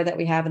the power that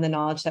we have and the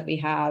knowledge that we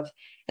have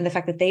and the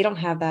fact that they don't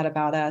have that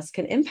about us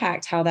can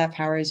impact how that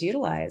power is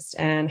utilized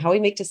and how we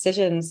make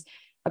decisions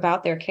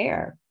about their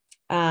care.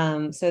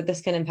 So this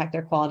can impact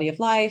their quality of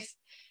life.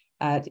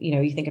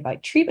 You think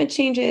about treatment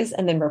changes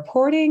and then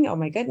reporting. Oh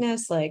my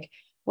goodness, like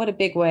what a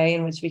big way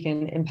in which we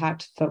can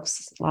impact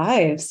folks'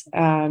 lives.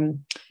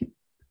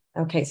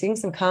 Okay, seeing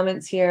some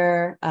comments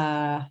here.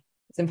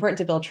 It's important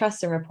to build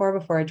trust and rapport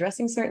before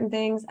addressing certain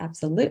things.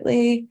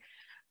 Absolutely.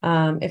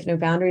 If no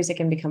boundaries, it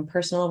can become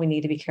personal. We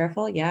need to be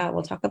careful. Yeah,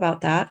 we'll talk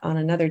about that on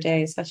another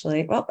day,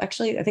 especially. Well,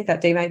 actually, I think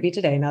that day might be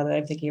today now that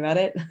I'm thinking about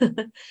it.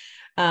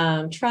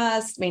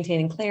 Trust,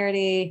 maintaining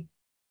clarity.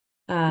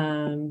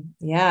 Doing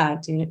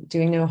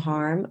no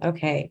harm.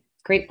 Okay,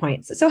 great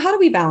points. So how do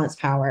we balance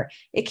power?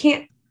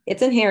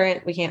 It's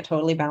inherent. We can't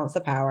totally balance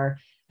the power.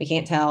 We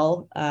can't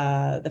tell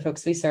the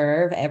folks we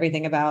serve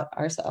everything about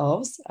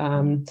ourselves.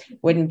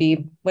 Wouldn't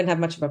have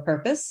much of a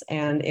purpose,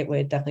 and it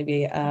would definitely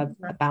be a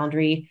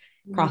boundary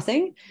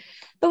crossing.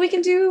 But we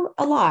can do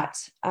a lot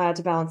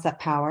to balance that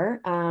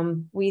power.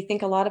 We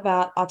think a lot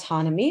about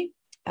autonomy,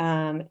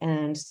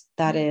 and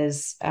that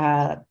is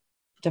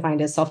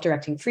defined as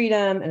self-directing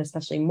freedom, and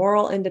especially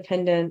moral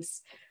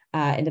independence,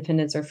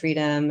 independence or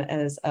freedom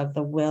as of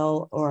the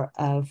will or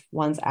of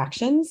one's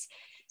actions.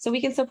 So we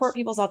can support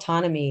people's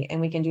autonomy, and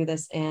we can do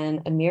this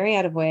in a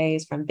myriad of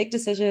ways, from big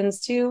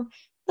decisions to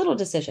little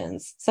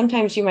decisions.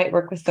 Sometimes you might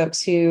work with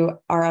folks who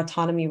are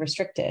autonomy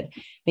restricted.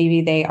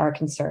 Maybe they are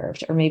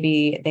conserved, or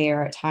maybe they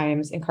are at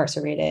times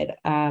incarcerated,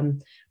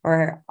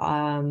 or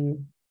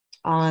on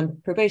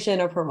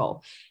probation or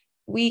parole.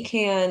 We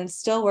can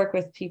still work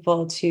with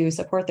people to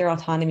support their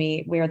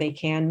autonomy where they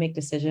can make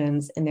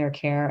decisions in their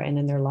care and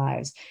in their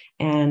lives.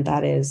 And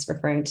that is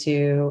referring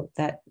to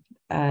that,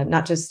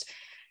 not just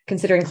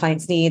considering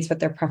clients' needs, but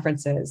their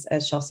preferences,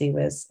 as Chelsea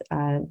was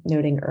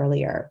noting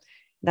earlier.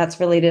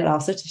 That's related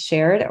also to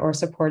shared or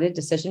supported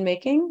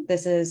decision-making.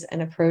 This is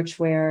an approach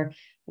where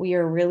we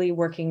are really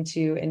working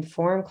to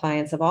inform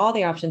clients of all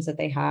the options that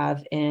they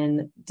have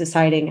in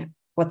deciding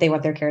what they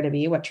want their care to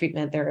be, what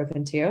treatment they're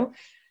open to.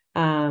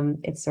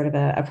 It's sort of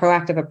a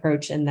proactive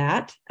approach in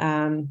that.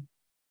 And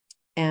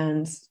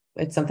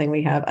it's something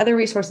we have other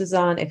resources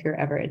on if you're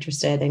ever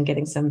interested in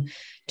getting some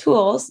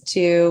tools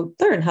to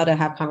learn how to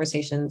have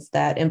conversations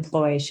that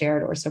employ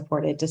shared or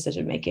supported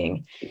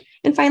decision-making.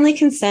 And finally,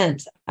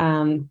 consent.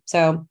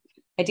 So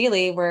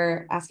ideally,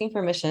 we're asking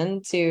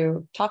permission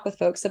to talk with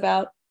folks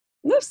about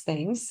most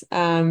things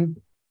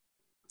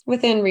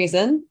within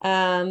reason.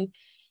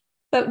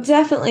 But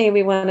definitely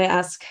we want to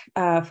ask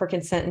for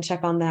consent and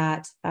check on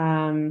that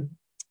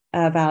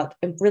about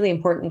really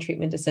important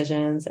treatment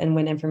decisions and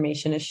when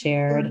information is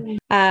shared.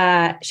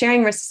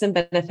 Sharing risks and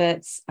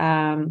benefits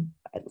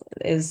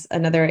is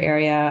another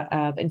area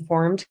of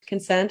informed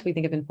consent. We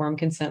think of informed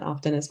consent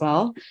often as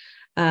well.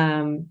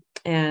 And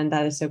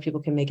that is so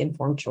people can make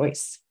informed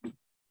choice.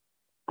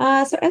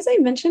 So as I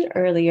mentioned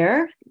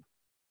earlier,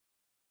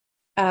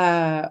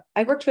 I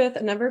worked with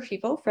a number of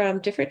people from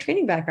different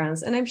training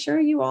backgrounds, and I'm sure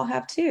you all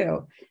have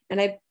too.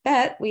 And I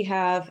bet we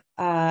have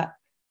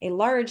a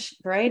large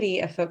variety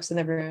of folks in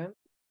the room.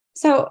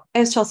 So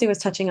as Chelsea was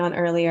touching on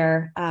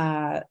earlier,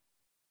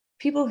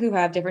 people who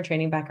have different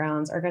training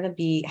backgrounds are going to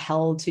be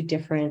held to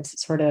different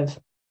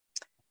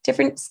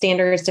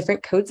standards,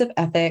 different codes of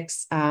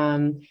ethics.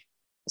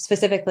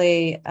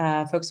 Specifically,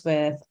 folks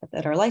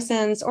that are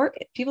licensed, or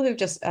people who've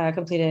just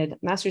completed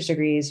master's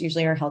degrees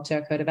usually are held to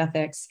a code of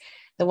ethics.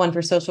 The one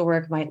for social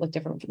work might look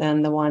different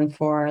than the one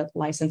for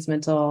licensed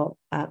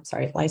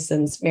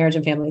licensed marriage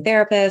and family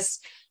therapists,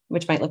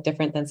 which might look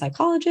different than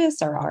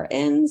psychologists or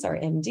RNs or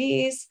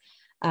MDs,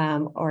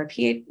 or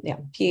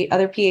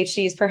other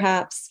PhDs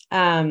perhaps.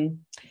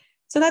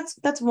 So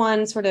that's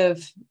one sort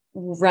of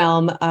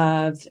realm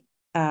of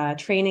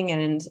training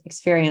and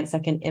experience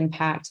that can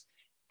impact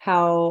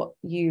how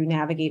you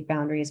navigate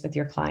boundaries with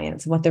your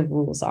clients, what the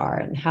rules are,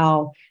 and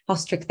how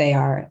strict they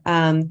are.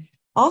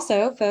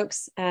 Also,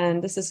 folks,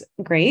 and this is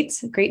great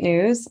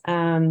news.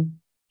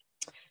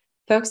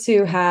 Folks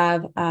who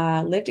have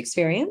lived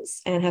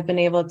experience and have been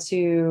able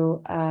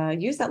to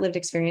use that lived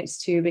experience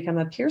to become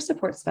a peer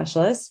support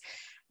specialist.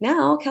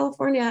 Now,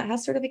 California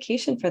has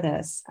certification for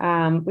this,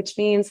 which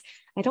means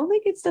I don't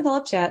think it's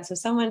developed yet. So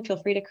someone feel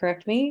free to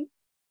correct me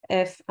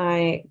if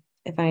I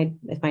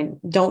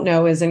don't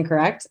know is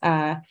incorrect.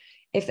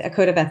 If a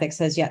code of ethics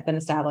has yet been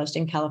established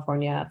in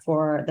California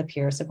for the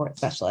peer support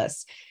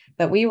specialists.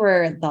 But we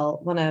were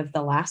one of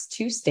the last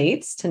 2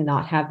 states to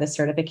not have this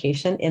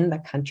certification in the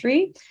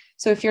country.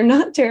 So if you're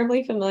not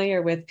terribly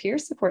familiar with peer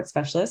support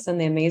specialists and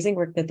the amazing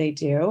work that they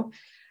do,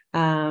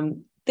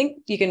 think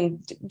you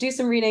can do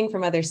some reading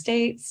from other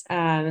states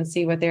and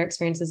see what their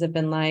experiences have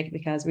been like,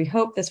 because we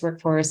hope this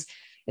workforce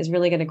is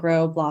really going to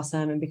grow,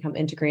 blossom, and become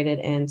integrated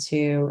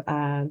into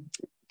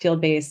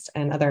field-based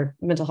and other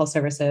mental health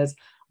services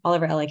all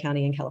over LA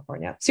County and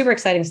California. Super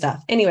exciting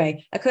stuff.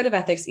 Anyway, a code of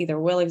ethics either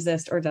will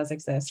exist or does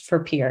exist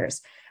for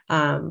peers,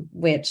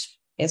 which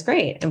is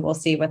great. And we'll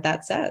see what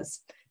that says.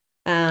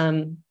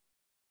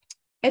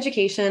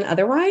 Education,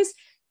 otherwise,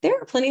 there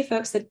are plenty of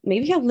folks that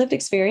maybe have lived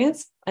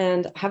experience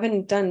and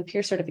haven't done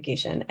peer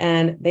certification,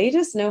 and they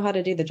just know how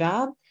to do the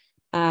job.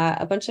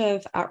 A bunch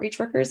of outreach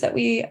workers that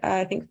we,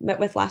 I think, met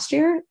with last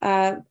year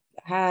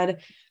had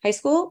high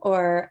school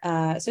or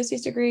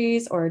associate's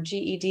degrees or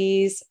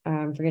GEDs,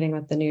 forgetting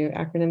what the new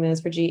acronym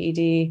is for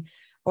GED,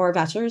 or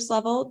bachelor's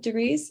level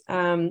degrees,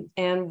 and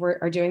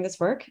are doing this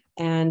work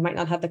and might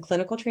not have the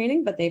clinical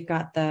training, but they've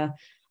got the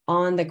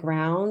on the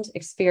ground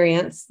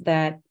experience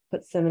that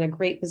puts them in a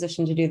great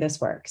position to do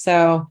this work.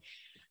 So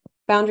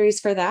boundaries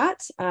for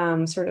that,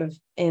 sort of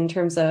in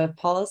terms of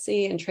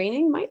policy and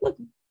training,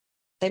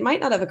 they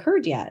might not have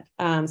occurred yet.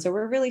 So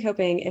we're really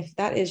hoping, if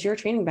that is your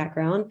training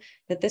background,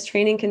 that this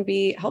training can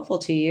be helpful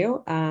to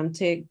you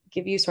to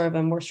give you sort of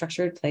a more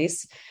structured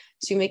place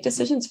to make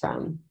decisions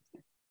from.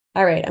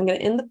 All right, I'm going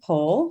to end the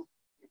poll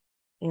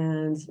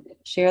and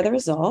share the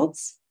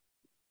results.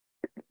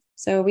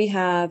 So we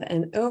have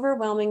an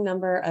overwhelming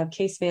number of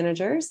case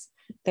managers.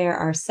 There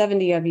are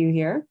 70 of you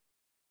here.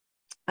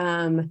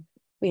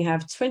 We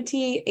have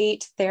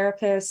 28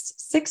 therapists,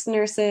 6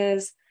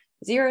 nurses,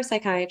 0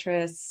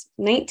 psychiatrists,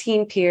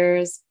 19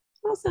 peers,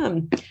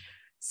 awesome,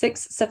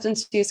 6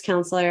 substance use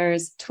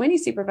counselors, 20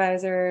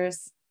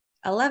 supervisors,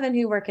 11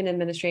 who work in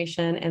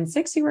administration, and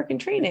 6 who work in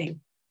training.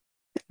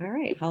 All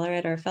right, holler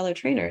at our fellow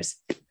trainers.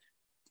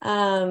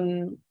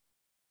 This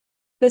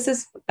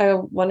is a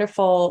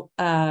wonderful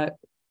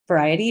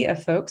variety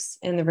of folks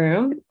in the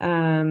room.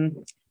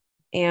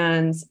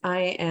 And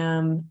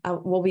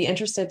will be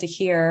interested to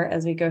hear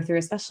as we go through,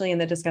 especially in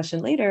the discussion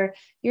later,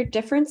 your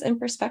difference in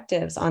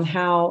perspectives on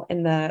how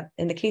in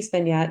the case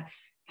vignette,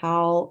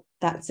 how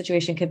that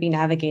situation could be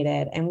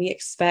navigated. And we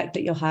expect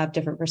that you'll have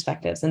different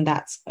perspectives, and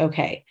that's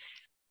okay.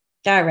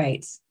 All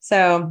right.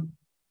 So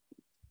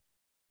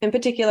in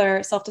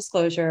particular,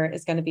 self-disclosure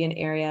is going to be an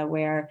area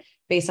where,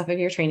 based off of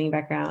your training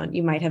background,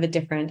 you might have a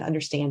different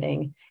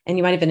understanding, and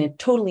you might have been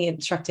totally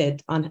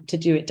instructed on to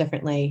do it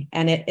differently.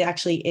 And it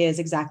actually is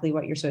exactly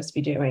what you're supposed to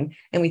be doing.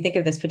 And we think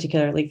of this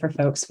particularly for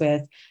folks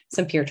with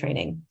some peer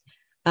training.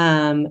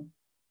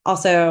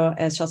 Also,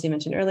 as Chelsea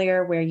mentioned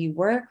earlier, where you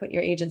work, what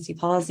your agency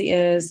policy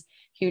is,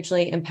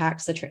 hugely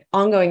impacts the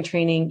ongoing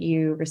training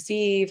you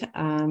receive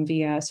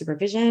via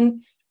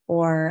supervision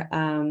or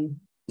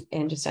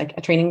in just like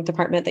a training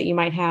department that you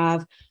might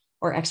have,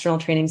 or external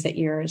trainings that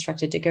you're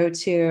instructed to go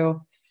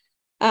to.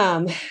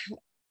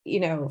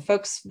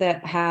 Folks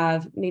that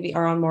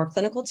are on more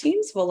clinical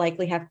teams will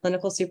likely have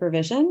clinical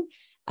supervision.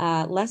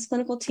 Less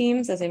clinical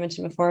teams, as I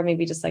mentioned before,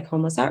 maybe just like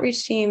homeless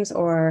outreach teams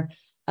or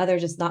other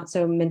just not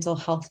so mental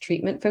health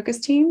treatment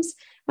focused teams,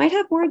 might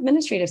have more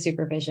administrative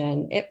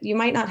supervision. You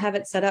might not have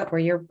it set up where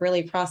you're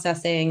really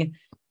processing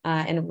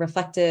and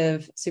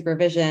reflective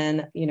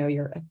supervision,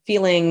 your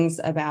feelings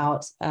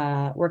about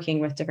working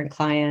with different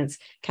clients,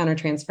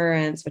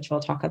 countertransference, which we'll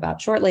talk about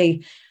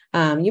shortly.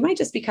 You might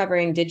just be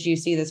covering, did you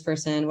see this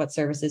person? What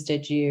services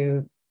did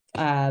you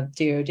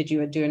do? Did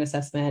you do an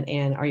assessment?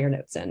 And are your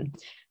notes in?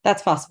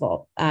 That's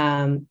possible.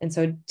 And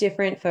so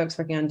different folks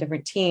working on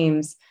different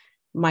teams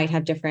might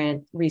have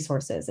different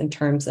resources in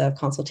terms of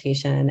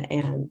consultation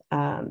and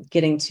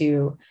getting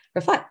to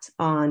reflect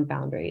on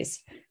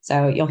boundaries.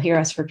 So you'll hear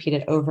us repeat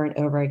it over and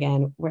over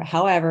again.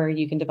 However,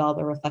 you can develop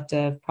a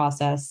reflective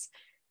process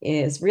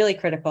is really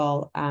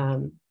critical.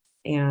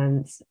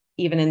 And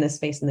even in this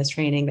space, in this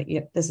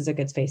training, this is a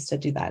good space to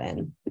do that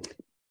in.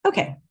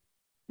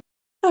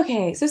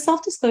 Okay, so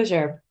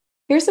self-disclosure.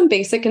 Here's some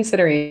basic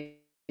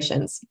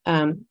considerations.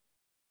 The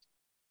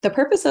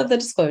purpose of the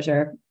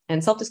disclosure,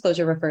 and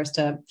self-disclosure refers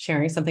to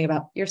sharing something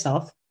about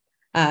yourself,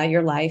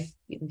 your life,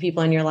 the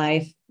people in your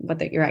life,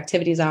 what your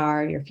activities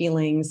are, your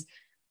feelings,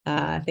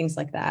 things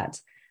like that.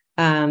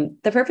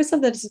 The purpose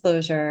of the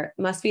disclosure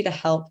must be to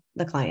help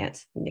the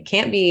client. It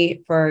can't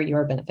be for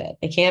your benefit.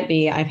 It can't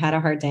be, I've had a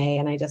hard day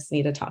and I just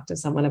need to talk to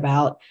someone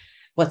about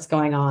what's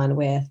going on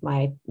with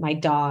my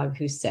dog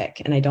who's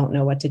sick and I don't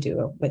know what to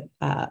do with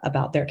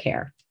about their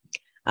care.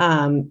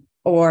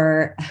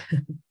 Or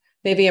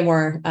maybe a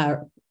more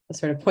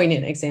sort of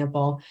poignant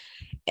example.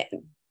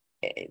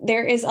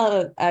 There is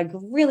a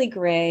really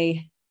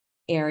gray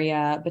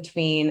area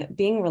between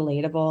being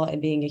relatable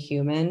and being a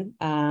human,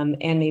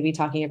 and maybe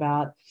talking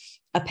about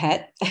a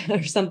pet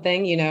or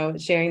something,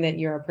 sharing that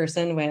you're a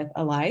person with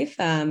a life,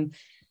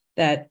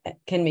 that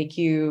can make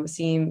you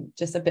seem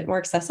just a bit more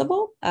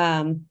accessible.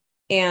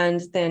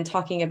 And then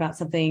talking about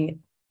something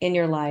in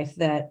your life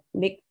that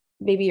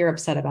maybe you're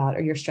upset about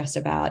or you're stressed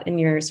about, and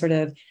you're sort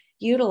of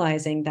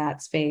utilizing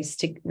that space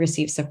to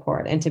receive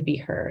support and to be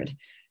heard.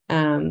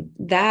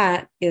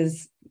 That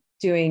is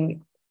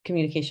doing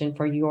communication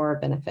for your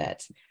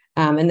benefit.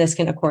 And this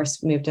can, of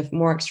course, move to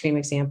more extreme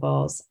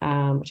examples,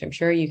 which I'm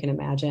sure you can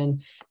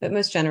imagine. But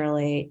most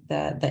generally,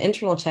 the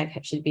internal check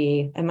should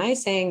be, am I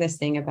saying this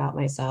thing about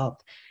myself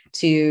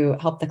to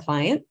help the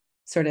client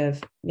sort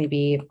of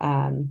maybe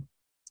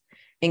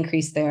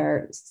increase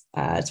their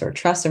sort of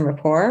trust and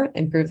rapport,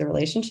 improve the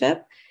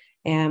relationship?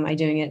 Am I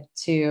doing it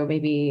to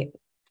maybe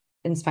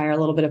inspire a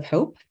little bit of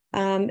hope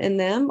in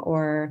them,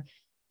 or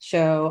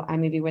show I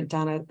maybe went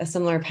down a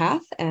similar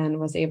path and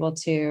was able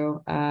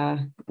to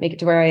make it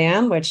to where I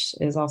am, which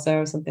is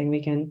also something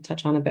we can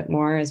touch on a bit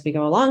more as we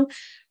go along,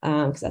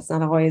 because that's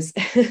not always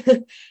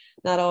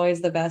not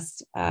always the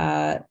best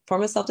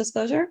form of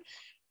self-disclosure.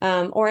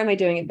 Or am I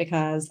doing it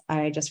because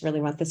I just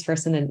really want this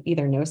person to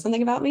either know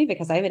something about me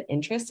because I have an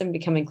interest in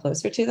becoming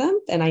closer to them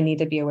and I need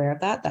to be aware of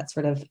that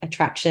sort of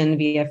attraction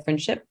via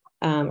friendship,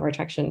 or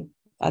attraction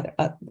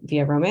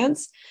via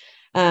romance,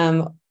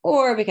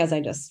 or because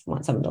I just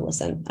want someone to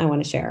listen. I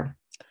want to share.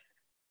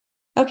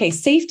 Okay,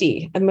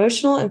 safety,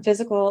 emotional and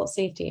physical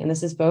safety. And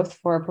this is both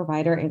for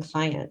provider and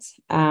client.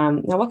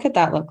 Now, what could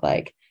that look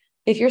like?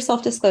 If you're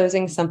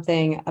self-disclosing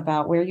something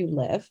about where you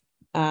live,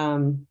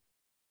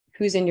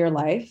 who's in your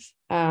life,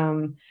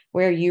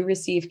 where you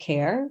receive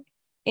care,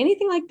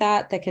 anything like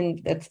that's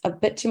a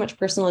bit too much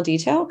personal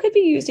detail could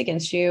be used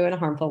against you in a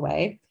harmful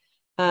way.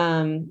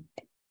 Not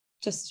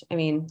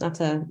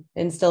to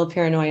instill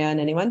paranoia in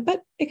anyone,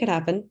 but it could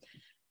happen.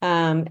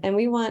 And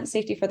we want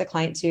safety for the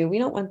client too. We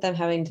don't want them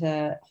having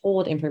to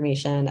hold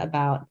information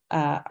about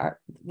our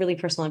really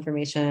personal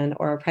information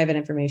or private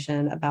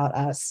information about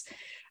us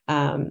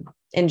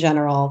in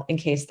general, in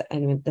case,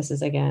 this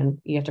is,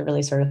 again, you have to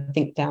really sort of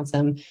think down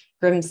some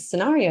grim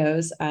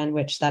scenarios in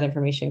which that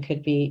information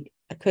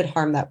could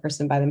harm that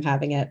person by them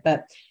having it.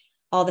 But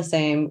all the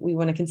same, we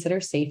want to consider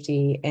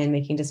safety in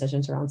making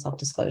decisions around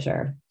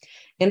self-disclosure.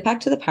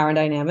 Impact to the power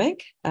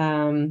dynamic.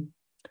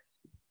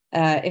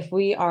 If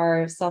we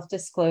are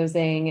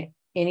self-disclosing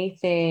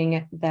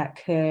anything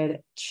that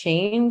could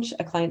change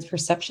a client's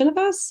perception of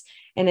us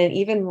in an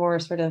even more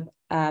sort of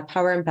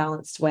power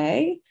imbalanced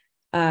way,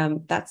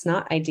 that's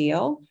not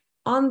ideal.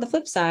 On the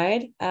flip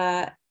side,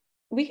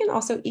 we can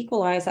also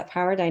equalize that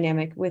power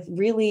dynamic with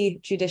really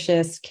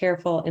judicious,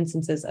 careful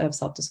instances of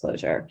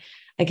self-disclosure.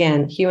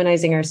 Again,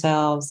 humanizing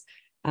ourselves,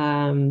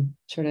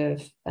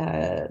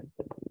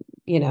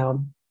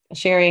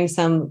 sharing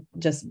some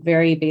just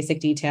very basic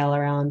detail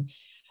around,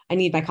 I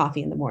need my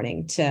coffee in the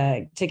morning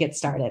to get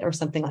started, or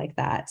something like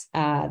that.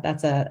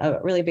 That's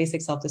a really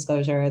basic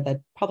self-disclosure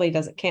that probably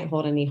can't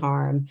hold any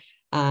harm,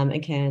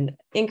 and can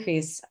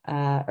increase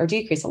or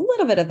decrease a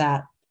little bit of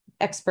that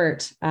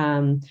expert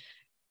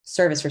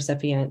service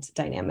recipient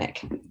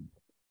dynamic.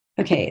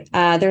 Okay,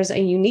 there's a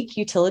unique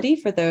utility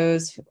for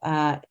those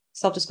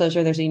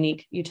self-disclosure. There's a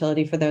unique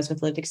utility for those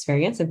with lived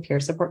experience and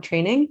peer support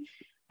training.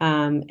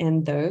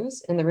 And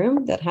those in the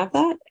room that have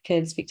that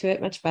could speak to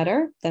it much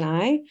better than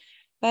I.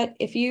 But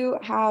if you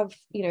have,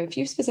 if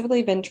you've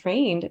specifically been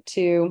trained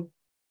to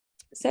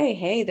say,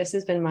 hey, this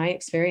has been my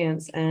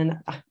experience, and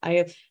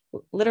I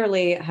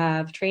literally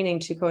have training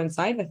to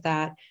coincide with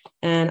that,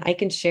 and I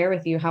can share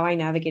with you how I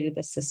navigated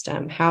this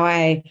system, how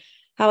I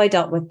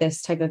dealt with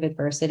this type of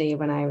adversity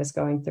when I was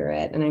going through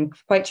it. And I'm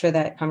quite sure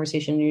that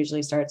conversation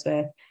usually starts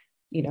with,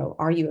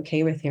 are you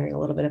okay with hearing a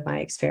little bit of my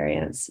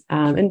experience?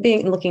 And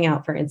looking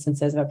out for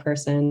instances of a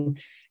person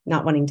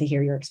not wanting to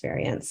hear your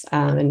experience,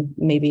 and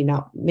maybe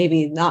not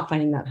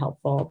finding that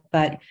helpful.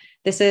 But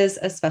this is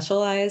a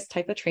specialized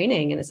type of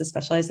training, and it's a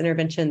specialized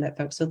intervention that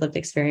folks with lived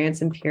experience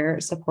and peer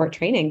support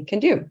training can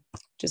do,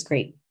 which is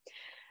great.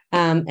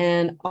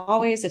 And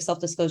always, if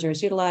self-disclosure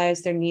is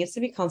utilized, there needs to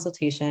be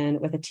consultation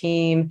with a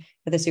team,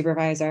 with a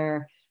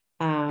supervisor,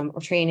 or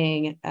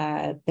training.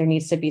 There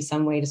needs to be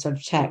some way to sort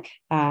of check,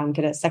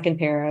 get a second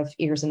pair of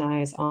ears and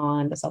eyes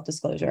on the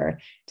self-disclosure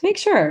to make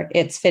sure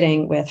it's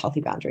fitting with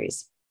healthy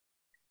boundaries.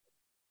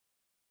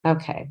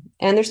 Okay.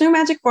 And there's no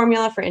magic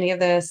formula for any of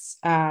this.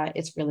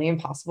 It's really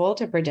impossible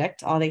to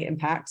predict all the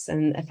impacts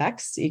and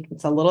effects.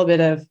 It's a little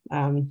bit of,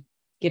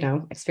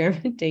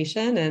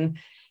 experimentation and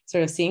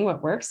sort of seeing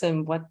what works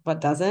and what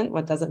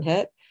doesn't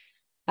hit.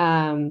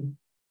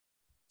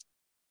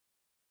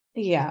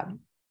 Yeah.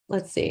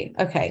 let's see.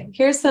 Okay,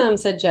 here's some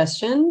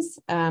suggestions.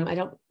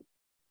 I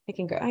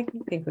can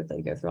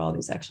quickly go through all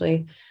these actually,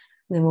 and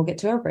then we'll get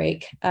to our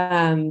break.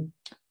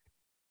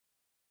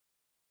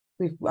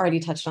 We've already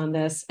touched on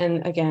this.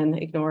 And again,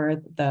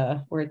 ignore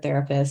the word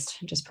therapist,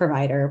 just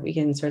provider. We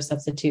can sort of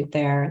substitute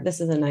there. This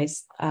is a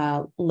nice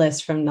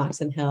list from Knox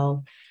and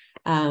Hill.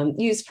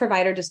 Use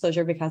provider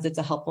disclosure because it's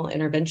a helpful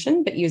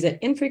intervention, but use it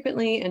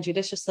infrequently and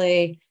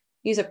judiciously.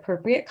 Use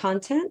appropriate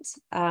content,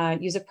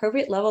 use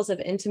appropriate levels of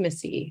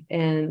intimacy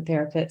in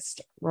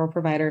therapist or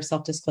provider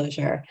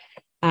self-disclosure.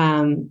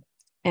 And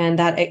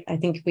that I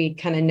think we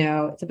kind of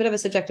know, it's a bit of a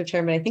subjective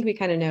term, but I think we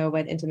kind of know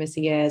what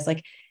intimacy is,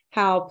 like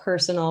how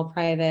personal,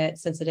 private,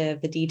 sensitive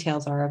the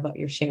details are of what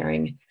you're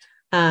sharing.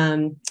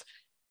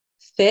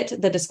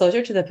 Fit the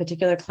disclosure to the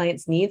particular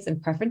client's needs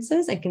and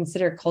preferences, and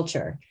consider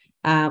culture.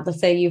 Let's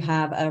say you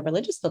have a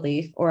religious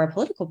belief or a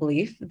political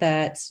belief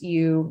that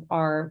you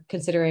are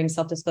considering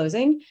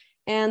self-disclosing,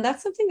 and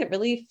that's something that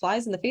really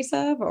flies in the face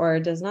of or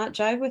does not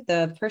jive with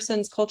the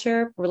person's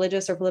culture,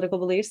 religious or political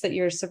beliefs that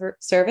you're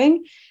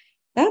serving.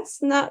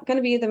 That's not going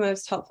to be the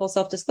most helpful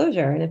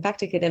self-disclosure. And in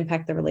fact, it could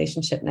impact the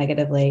relationship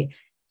negatively,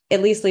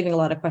 at least leaving a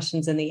lot of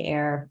questions in the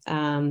air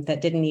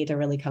that didn't need to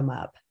really come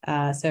up.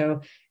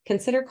 So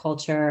consider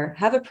culture,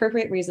 have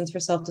appropriate reasons for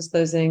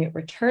self-disclosing,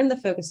 return the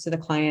focus to the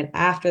client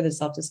after the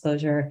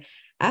self-disclosure,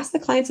 ask the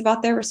clients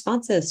about their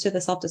responses to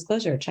the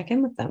self-disclosure, check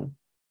in with them,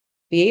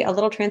 be a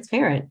little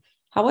transparent.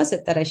 How was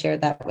it that I shared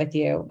that with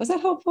you? Was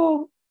that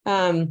helpful?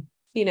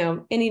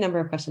 Any number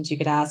of questions you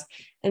could ask.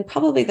 And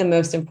probably the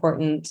most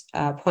important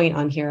point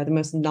on here, the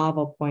most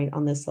novel point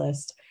on this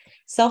list,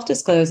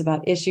 self-disclose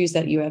about issues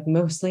that you have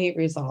mostly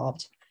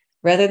resolved,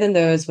 rather than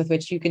those with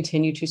which you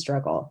continue to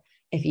struggle.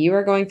 If you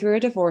are going through a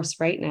divorce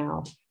right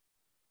now,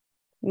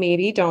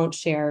 maybe don't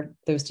share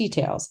those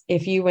details.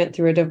 If you went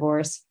through a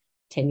divorce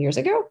 10 years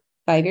ago,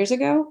 5 years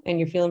ago, and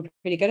you're feeling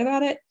pretty good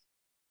about it,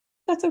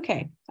 that's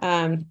okay.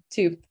 And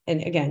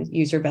again,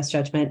 use your best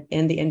judgment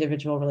in the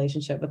individual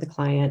relationship with the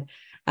client.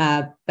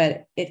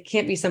 But it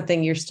can't be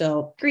something you're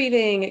still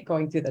grieving,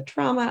 going through the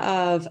trauma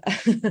of,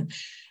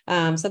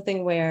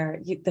 something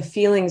where the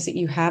feelings that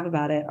you have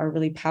about it are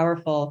really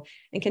powerful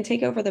and can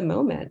take over the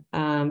moment.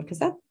 Because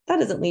that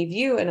doesn't leave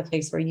you in a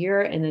place where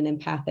you're in an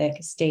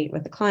empathic state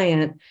with the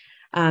client.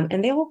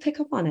 And they will pick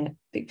up on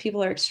it.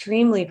 People are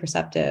extremely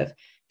perceptive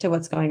to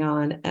what's going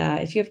on.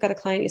 If you've got a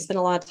client you spend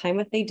a lot of time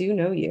with, they do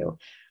know you.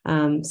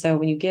 So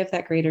when you give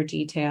that greater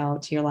detail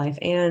to your life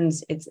and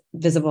it's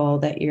visible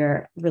that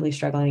you're really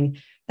struggling,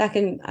 that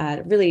can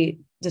really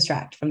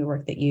distract from the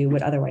work that you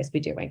would otherwise be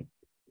doing.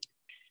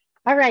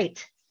 All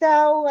right.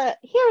 So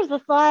here's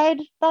a slide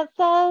that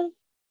says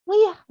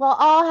we will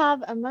all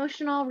have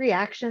emotional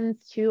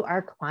reactions to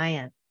our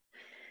clients.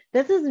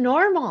 This is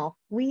normal.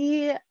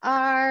 We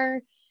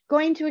are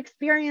going to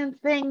experience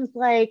things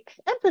like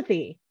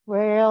empathy,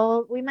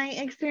 where we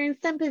might experience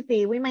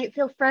sympathy. We might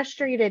feel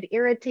frustrated,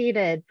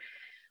 irritated.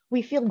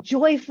 We feel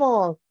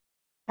joyful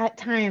at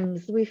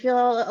times. We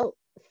feel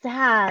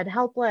sad,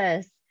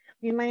 helpless.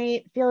 We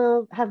might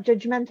have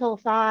judgmental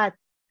thoughts.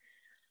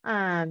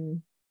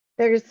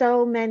 There's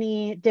so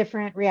many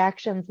different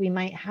reactions we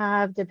might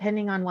have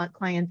depending on what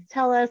clients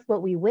tell us,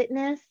 what we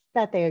witness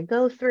that they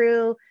go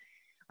through.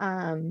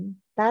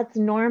 That's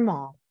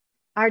normal.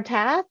 Our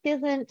task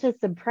isn't to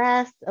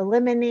suppress,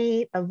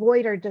 eliminate,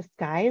 avoid, or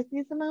disguise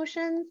these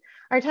emotions.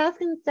 Our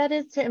task instead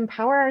is to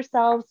empower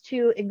ourselves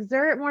to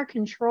exert more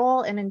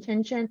control and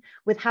intention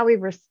with how we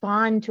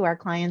respond to our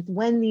clients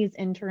when these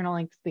internal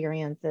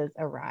experiences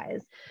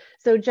arise.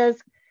 So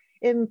just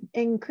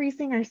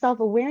increasing our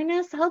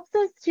self-awareness helps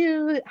us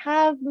to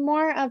have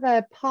more of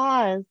a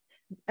pause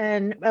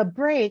and a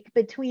break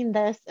between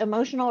this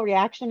emotional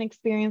reaction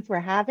experience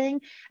we're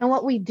having and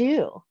what we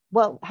do,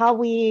 how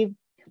we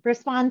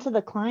respond to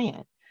the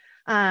client.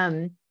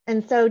 And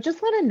so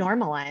just want to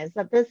normalize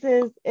that this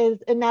is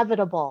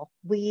inevitable.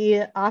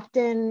 We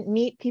often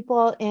meet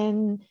people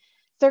in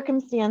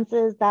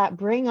circumstances that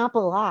bring up a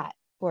lot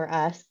for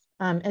us,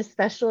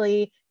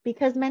 especially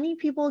because many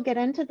people get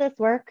into this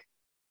work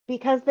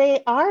because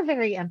they are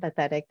very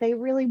empathetic. They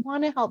really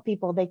want to help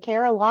people. They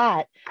care a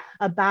lot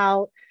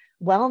about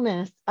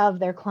wellness of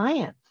their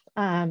clients.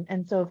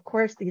 And so, of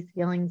course, these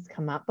feelings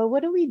come up, but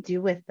what do we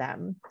do with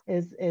them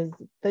is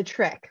the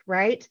trick,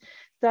 right?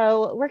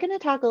 So we're going to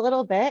talk a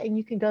little bit, and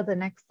you can go to the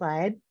next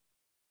slide,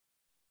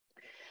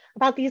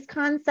 about these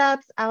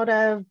concepts out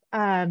of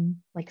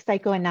like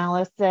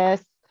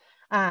psychoanalysis,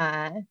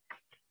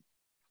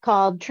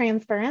 called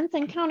transference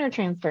and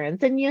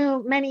countertransference.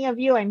 And many of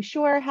you, I'm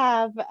sure,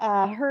 have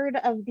heard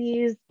of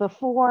these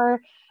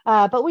before,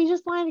 but we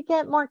just wanted to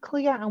get more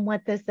clear on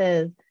what this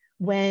is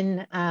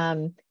when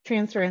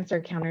transference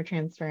or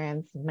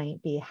countertransference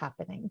might be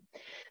happening.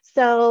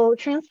 So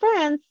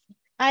transference,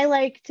 I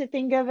like to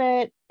think of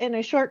it in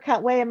a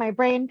shortcut way in my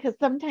brain because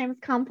sometimes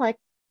complex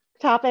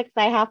topics,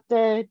 I have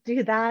to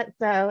do that.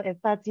 So if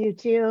that's you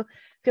too,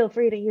 feel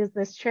free to use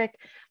this trick.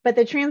 But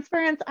the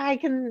transference I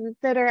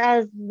consider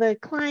as the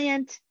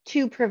client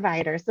to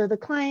provider. So the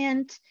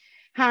client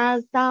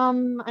has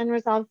some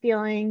unresolved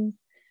feelings.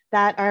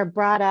 that are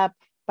brought up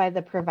by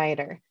the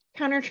provider.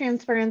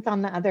 Countertransference,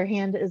 on the other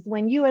hand, is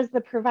when you as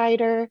the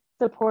provider,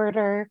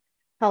 supporter,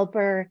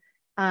 helper,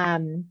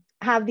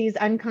 have these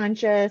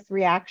unconscious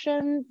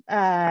reactions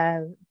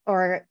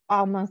or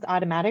almost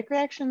automatic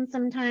reactions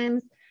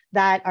sometimes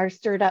that are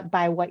stirred up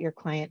by what your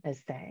client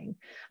is saying.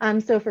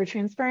 So for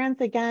transference,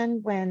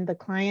 again, when the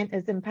client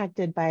is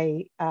impacted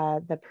by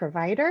the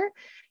provider,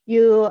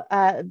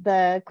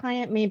 the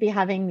client may be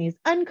having these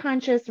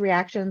unconscious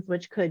reactions,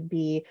 which could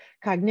be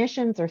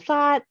cognitions or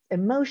thoughts,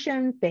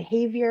 emotions,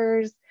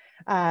 behaviors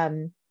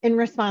in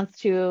response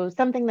to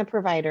something the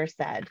provider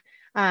said.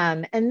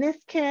 And this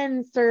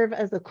can serve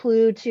as a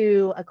clue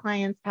to a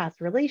client's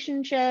past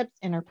relationships,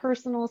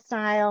 interpersonal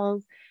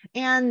styles,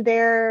 and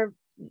their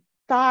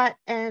thought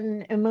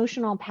and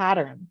emotional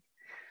patterns.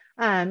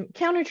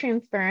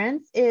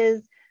 Countertransference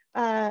is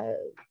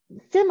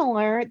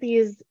similar,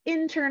 these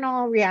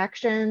internal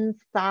reactions,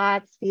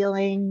 thoughts,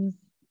 feelings,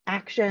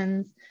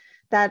 actions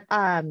that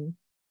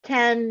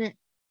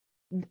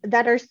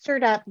that are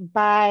stirred up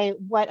by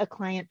what a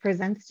client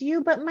presents to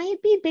you, but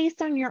might be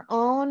based on your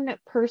own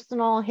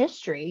personal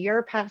history,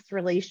 your past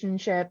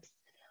relationships,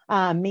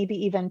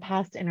 maybe even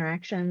past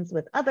interactions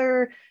with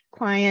other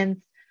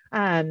clients.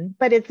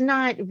 But it's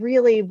not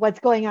really what's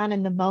going on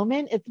in the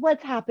moment. It's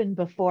what's happened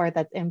before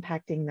that's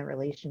impacting the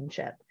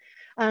relationship.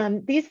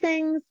 These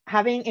things,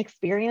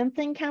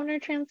 experiencing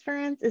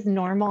countertransference is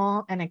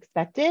normal and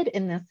expected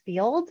in this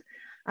field.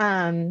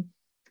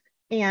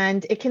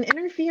 And it can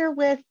interfere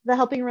with the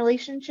helping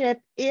relationship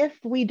if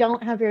we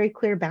don't have very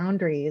clear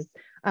boundaries.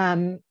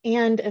 And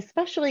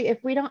especially if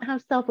we don't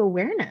have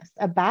self-awareness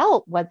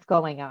about what's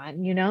going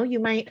on. You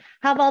might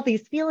have all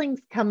these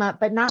feelings come up,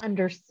 but not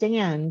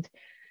understand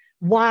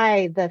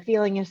why the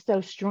feeling is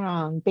so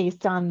strong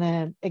based on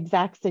the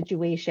exact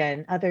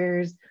situation.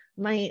 Others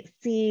might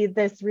see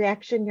this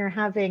reaction you're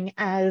having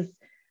as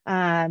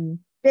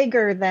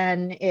bigger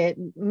than it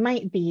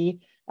might be,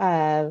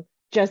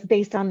 just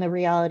based on the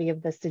reality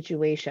of the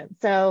situation.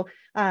 So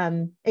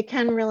it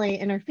can really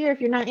interfere if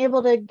you're not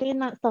able to gain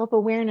that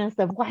self-awareness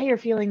of why you're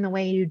feeling the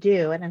way you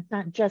do. And it's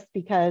not just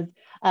because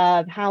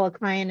of how a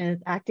client is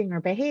acting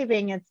or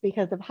behaving, it's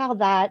because of how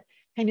that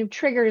kind of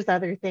triggers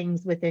other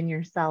things within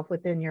yourself,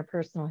 within your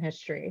personal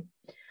history.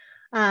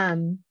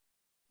 The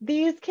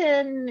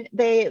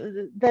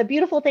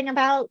beautiful thing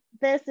about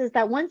this is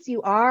that once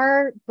you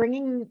are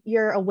bringing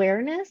your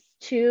awareness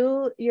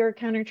to your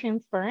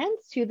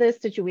countertransference, to this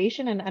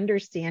situation, and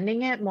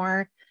understanding it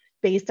more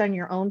based on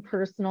your own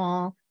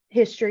personal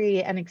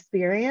history and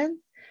experience,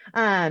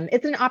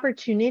 it's an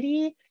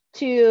opportunity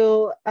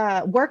to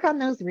work on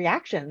those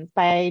reactions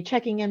by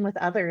checking in with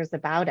others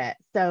about it.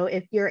 So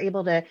if you're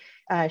able to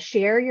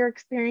share your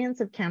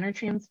experience of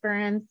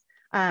countertransference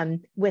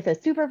with a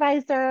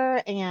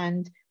supervisor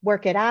and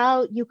work it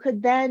out, you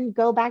could then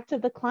go back to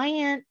the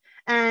client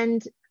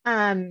and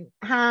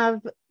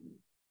have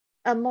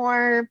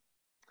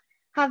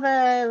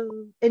a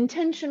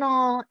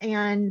intentional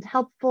and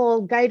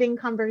helpful guiding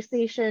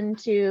conversation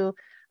to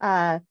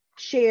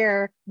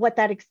share what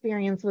that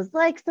experience was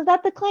like, so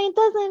that the client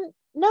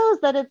knows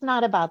that it's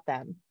not about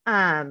them.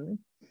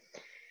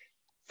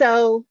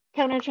 So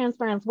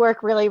countertransference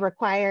work really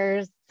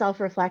requires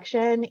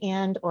self-reflection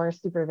and or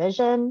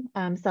supervision.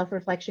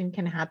 Self-reflection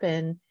can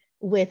happen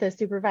with a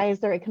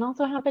supervisor. It can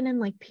also happen in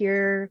like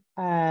peer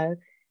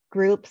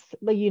groups,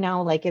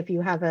 like if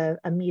you have a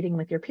meeting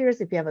with your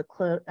peers, if you have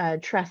a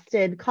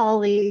trusted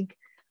colleague.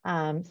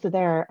 So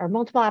there are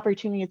multiple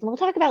opportunities, and we'll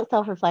talk about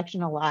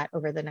self-reflection a lot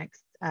over the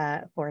next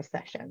 4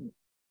 sessions.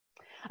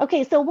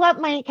 Okay, so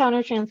what might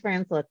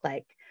countertransference look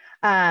like?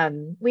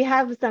 We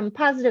have some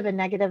positive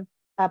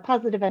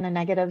and a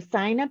negative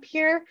sign up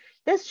here.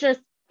 This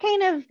just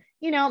kind of,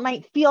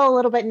 might feel a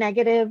little bit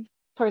negative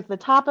towards the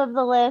top of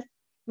the list,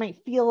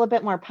 might feel a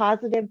bit more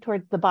positive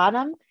towards the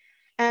bottom.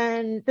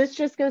 And this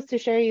just goes to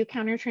show you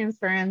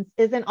countertransference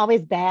isn't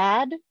always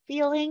bad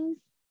feelings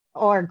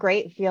or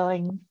great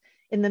feelings.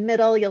 In the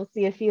middle, you'll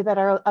see a few that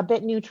are a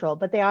bit neutral,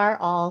 but they are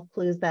all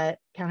clues that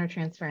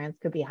countertransference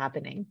could be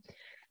happening.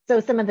 So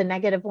some of the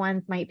negative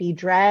ones might be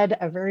dread,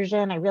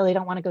 aversion. I really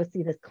don't want to go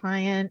see this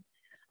client.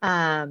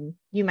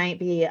 You might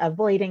be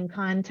avoiding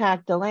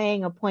contact,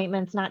 delaying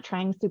appointments, not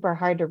trying super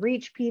hard to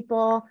reach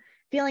people,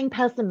 feeling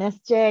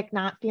pessimistic,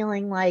 not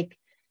feeling like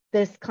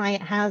this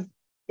client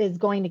is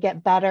going to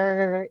get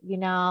better,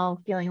 feeling a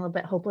little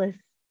bit hopeless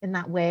in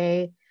that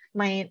way.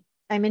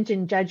 I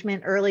mentioned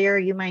judgment earlier.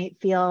 You might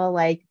feel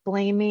like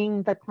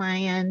blaming the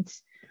client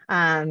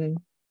and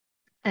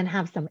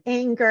have some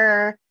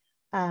anger.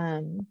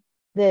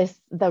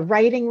 The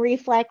writing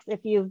reflex,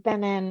 if you've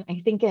been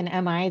I think in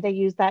MI, they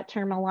use that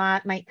term a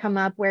lot, might come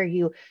up where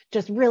you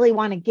just really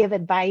want to give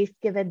advice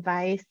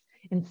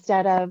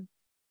instead of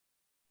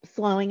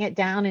slowing it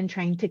down and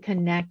trying to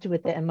connect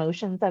with the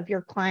emotions of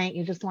your client.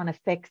 You just want to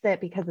fix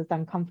it because it's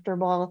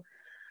uncomfortable.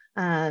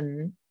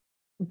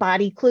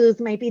 Body clues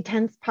might be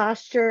tense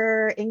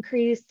posture,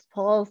 increased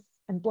pulse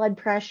and blood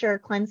pressure,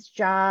 clenched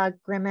jaw,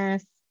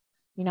 grimace.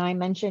 I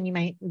mentioned you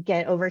might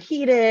get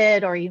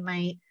overheated, or you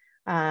might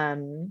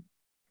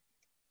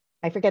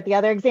I forget the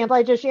other example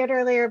I just shared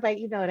earlier, but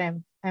you know what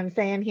I'm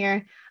saying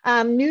here.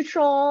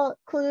 Neutral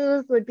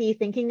clues would be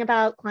thinking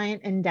about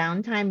client and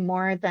downtime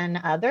more than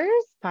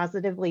others,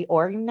 positively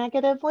or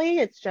negatively.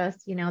 It's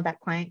just, you know, that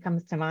client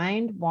comes to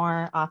mind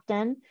more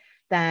often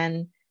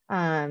than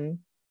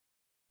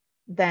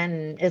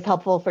is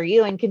helpful for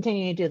you and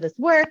continue to do this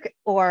work,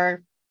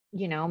 or,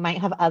 you know, might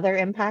have other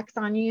impacts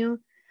on you.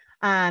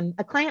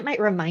 A client might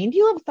remind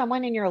you of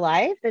someone in your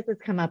life. This has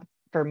come up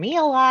for me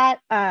a lot,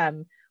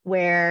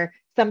 where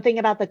something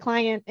about the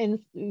client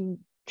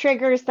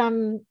triggers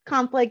some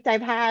conflict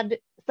I've had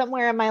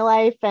somewhere in my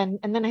life, and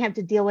then I have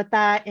to deal with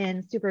that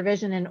in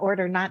supervision in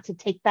order not to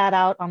take that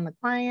out on the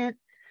client.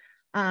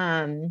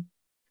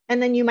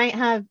 And then you might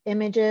have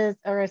images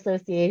or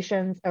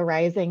associations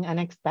arising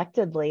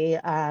unexpectedly.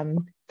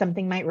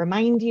 Something might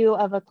remind you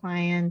of a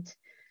client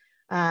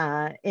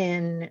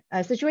in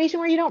a situation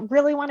where you don't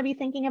really want to be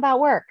thinking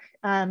about work.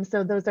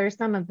 So those are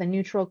some of the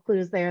neutral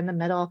clues there in the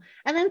middle.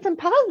 And then some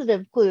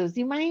positive clues.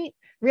 You might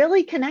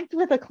really connect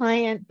with a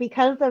client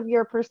because of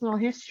your personal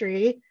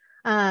history,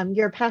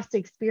 your past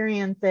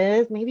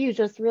experiences. Maybe you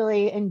just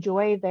really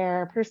enjoy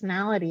their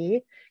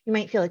personality. You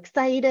might feel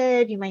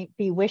excited. You might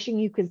be wishing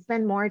you could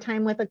spend more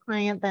time with a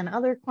client than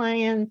other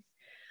clients.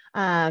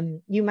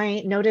 You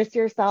might notice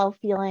yourself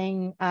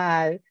feeling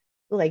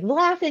like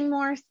laughing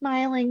more,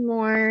 smiling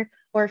more,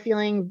 or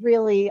feeling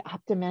really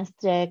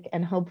optimistic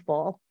and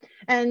hopeful.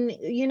 And,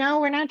 you know,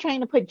 we're not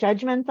trying to put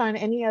judgments on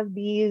any of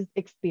these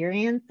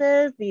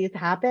experiences. These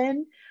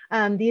happen.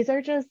 These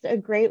are just a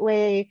great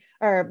way,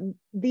 or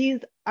these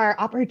are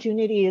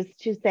opportunities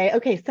to say,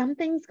 okay,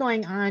 something's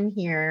going on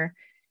here.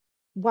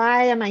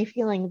 Why am I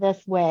feeling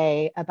this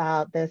way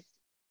about this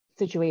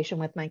situation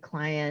with my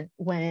client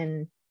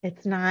when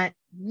it's not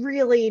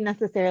really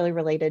necessarily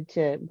related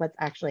to what's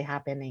actually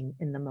happening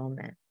in the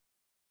moment?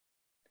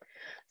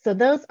 So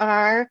those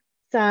are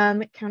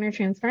some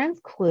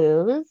countertransference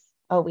clues.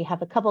 Oh, we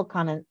have a couple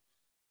comments.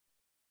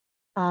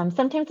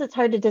 Sometimes it's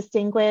hard to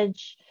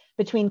distinguish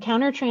between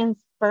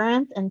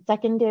countertransference and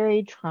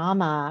secondary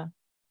trauma.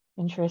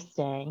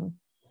 Interesting.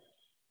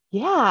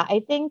 Yeah,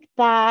 I think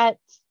that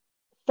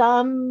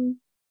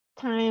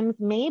sometimes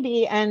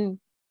maybe, and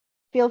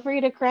feel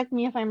free to correct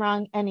me if I'm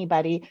wrong,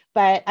 anybody,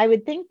 but I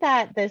would think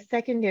that the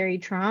secondary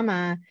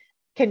trauma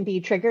can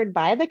be triggered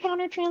by the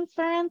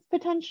countertransference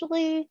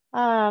potentially.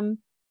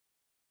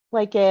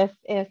 Like if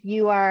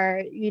you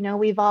are, you know,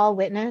 we've all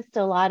witnessed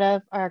a lot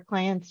of our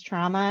clients'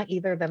 trauma,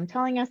 either them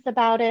telling us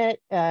about it,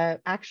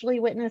 actually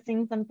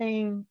witnessing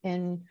something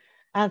in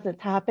as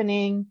it's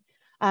happening.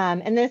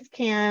 And this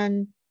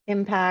can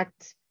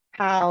impact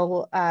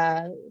how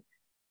I'm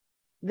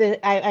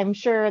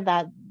sure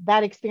that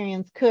that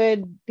experience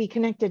could be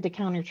connected to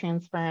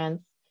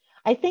countertransference.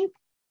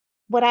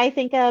 What I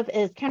think of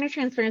is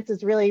countertransference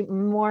is really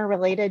more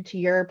related to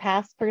your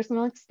past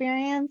personal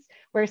experience,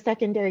 where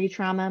secondary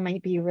trauma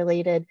might be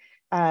related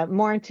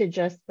more to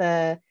just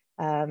the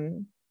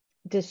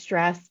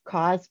distress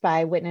caused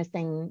by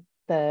witnessing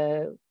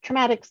the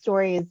traumatic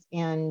stories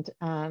and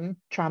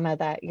trauma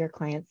that your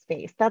clients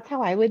face. That's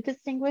how I would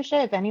distinguish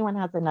it. If anyone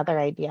has another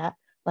idea,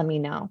 let me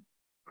know.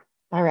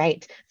 All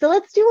right, so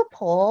let's do a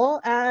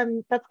poll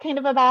that's kind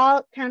of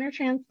about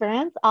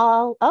countertransference.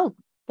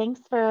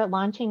 Thanks for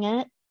launching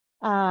it,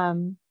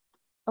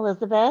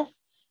 Elizabeth.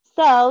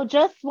 So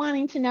just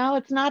wanting to know,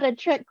 it's not a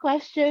trick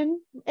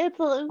question. It's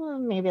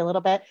maybe a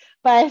little bit,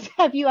 but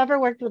have you ever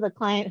worked with a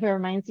client who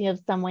reminds you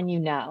of someone you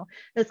know?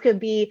 This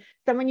could be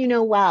someone you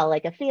know well,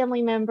 like a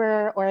family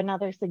member or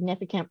another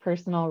significant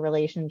personal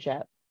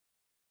relationship.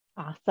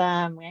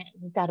 Awesome.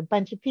 We've got a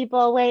bunch of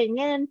people weighing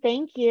in.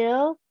 Thank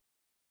you.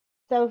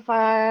 So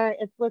far,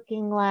 it's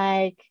looking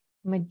like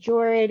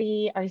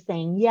majority are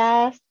saying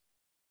yes.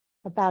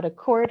 About a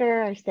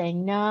quarter are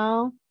saying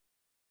no.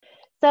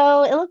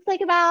 So it looks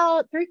like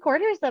about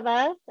 3/4 of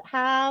us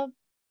have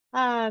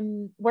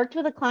worked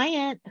with a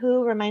client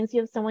who reminds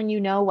you of someone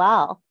you know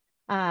well.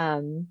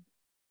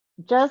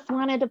 Just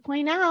wanted to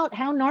point out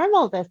how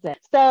normal this is.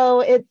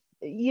 So it's,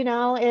 you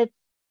know, it's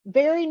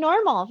very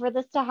normal for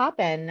this to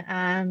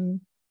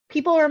happen.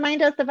 People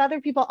remind us of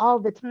other people all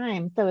the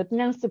time. So it's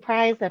no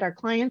surprise that our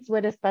clients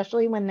would,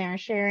 especially when they're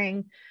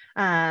sharing,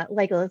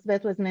 like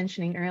Elizabeth was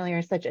mentioning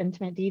earlier, such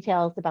intimate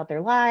details about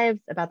their lives,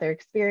 about their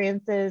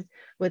experiences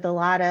with a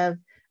lot of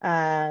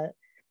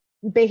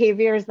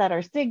behaviors that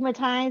are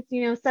stigmatized,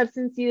 you know,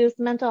 substance use,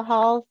 mental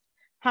health,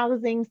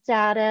 housing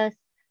status.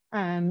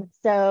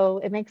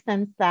 So it makes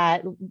sense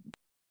that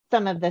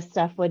some of this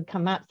stuff would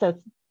come up.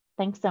 So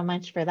thanks so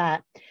much for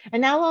that. And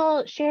now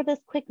I'll share this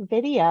quick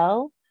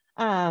video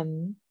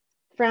from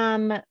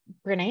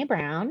Brene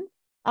Brown.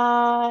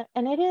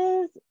 And it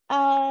is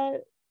a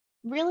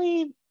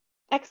really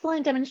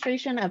excellent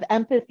demonstration of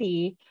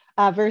empathy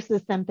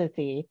versus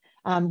sympathy,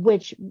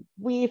 which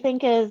we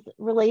think is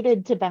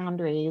related to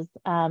boundaries.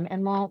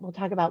 And we'll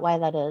talk about why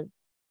that is.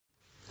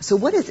 So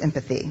what is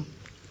empathy,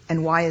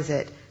 and why is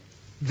it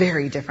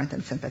very different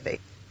than sympathy?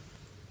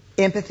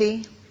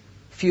 Empathy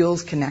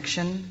fuels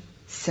connection.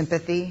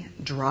 Sympathy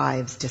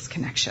drives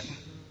disconnection.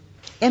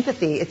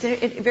 Empathy, it's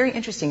very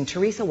interesting.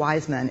 Teresa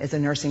Wiseman is a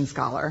nursing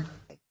scholar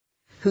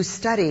who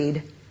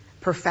studied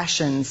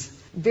professions,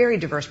 very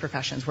diverse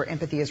professions where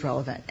empathy is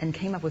relevant, and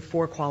came up with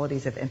 4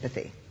 qualities of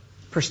empathy.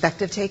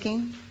 Perspective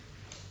taking,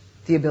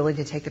 the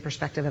ability to take the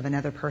perspective of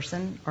another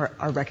person or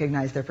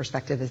recognize their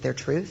perspective as their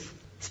truth.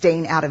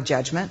 Staying out of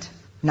judgment,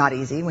 not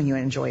easy when you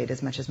enjoy it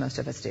as much as most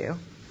of us do.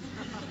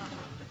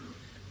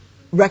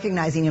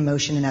 Recognizing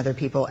emotion in other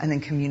people and then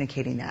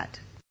communicating that.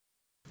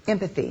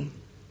 Empathy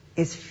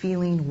is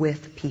feeling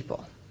with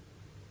people.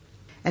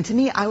 And to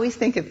me, I always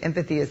think of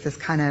empathy as this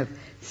kind of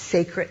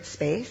sacred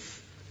space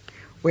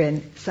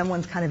when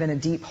someone's kind of in a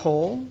deep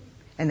hole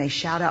and they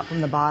shout out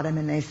from the bottom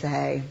and they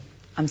say,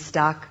 I'm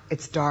stuck,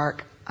 it's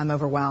dark, I'm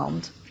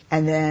overwhelmed.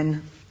 And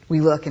then we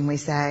look and we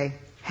say,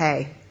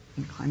 hey,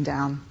 you climb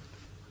down.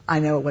 I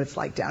know what it's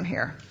like down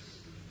here.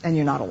 And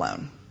you're not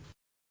alone.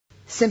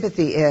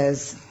 Sympathy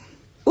is,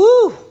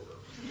 ooh,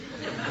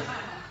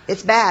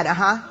 it's bad,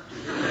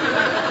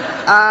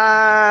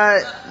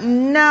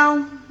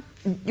 no.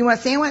 You want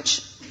a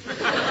sandwich?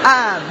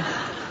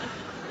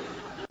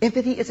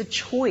 Empathy is a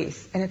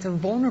choice, and it's a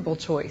vulnerable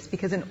choice,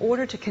 because in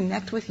order to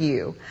connect with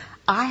you,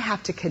 I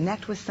have to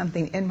connect with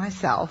something in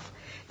myself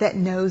that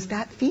knows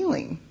that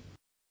feeling.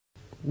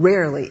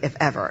 Rarely, if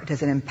ever,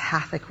 does an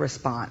empathic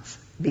response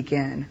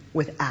begin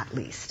with at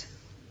least.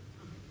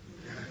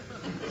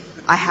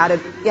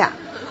 Yeah.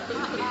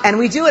 And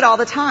we do it all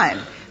the time.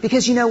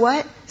 Because you know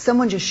what?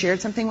 Someone just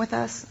shared something with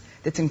us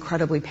that's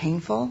incredibly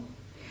painful,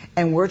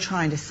 and we're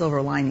trying to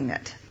silver lining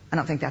it. I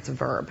don't think that's a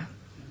verb,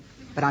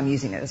 but I'm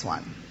using it as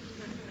one.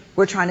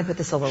 We're trying to put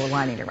the silver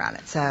lining around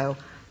it. So,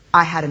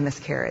 I had a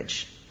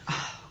miscarriage.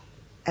 Oh,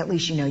 at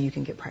least you know you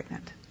can get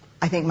pregnant.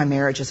 I think my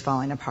marriage is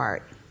falling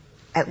apart.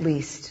 At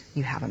least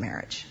you have a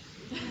marriage.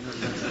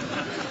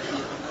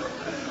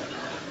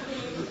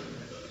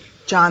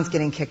 John's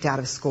getting kicked out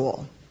of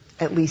school.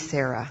 At least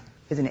Sarah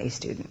is an A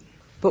student.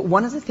 But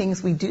one of the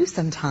things we do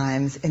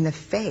sometimes in the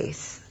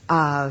face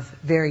of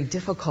very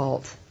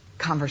difficult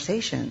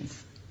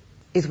conversations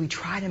is we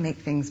try to make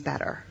things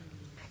better.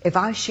 If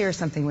I share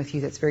something with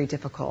you that's very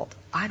difficult,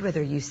 I'd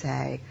rather you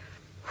say,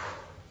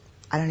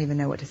 I don't even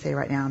know what to say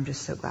right now, I'm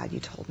just so glad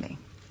you told me.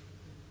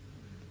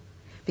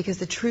 Because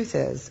the truth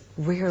is,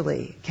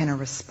 rarely can a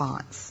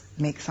response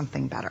make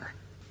something better.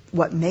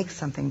 What makes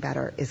something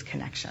better is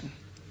connection.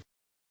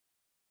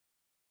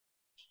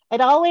 It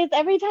always,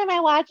 every time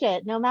I watch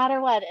it, no matter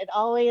what, it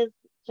always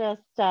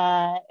just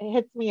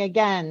hits me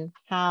again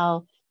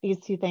how these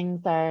two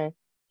things are,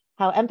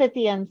 how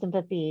empathy and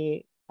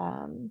sympathy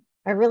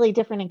are really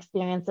different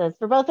experiences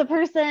for both the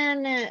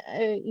person,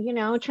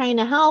 trying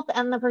to help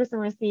and the person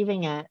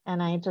receiving it.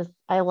 And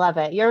I love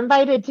it. You're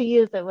invited to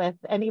use it with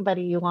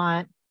anybody you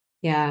want.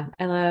 Yeah,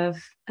 I love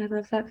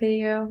that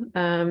video.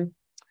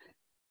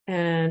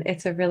 And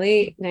it's a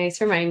really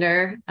nice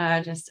reminder,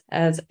 just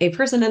as a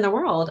person in the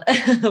world,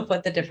 of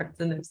what the difference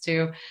in those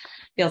two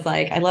feels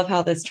like. I love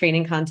how this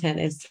training content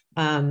is,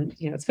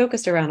 it's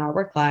focused around our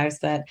work lives,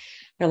 but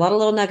there are a lot of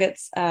little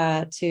nuggets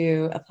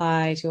to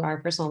apply to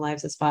our personal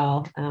lives as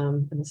well.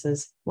 And this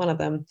is one of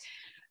them.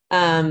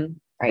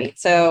 Right.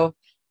 So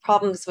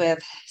problems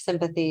with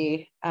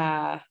sympathy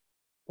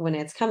when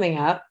it's coming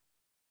up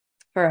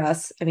for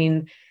us, I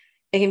mean,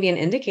 it can be an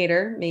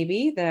indicator,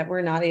 maybe, that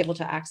we're not able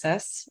to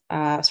access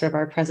sort of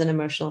our present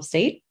emotional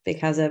state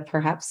because of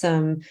perhaps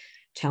some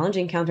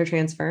challenging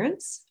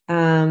countertransference.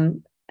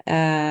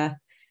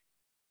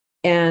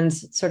 And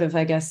sort of,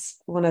 I guess,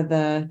 one of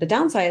the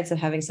downsides of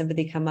having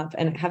sympathy come up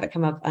and have it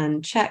come up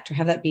unchecked, or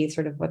have that be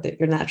sort of what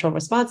your natural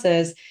response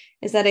is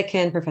that it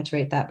can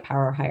perpetuate that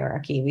power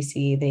hierarchy. We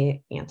see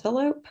the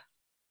antelope,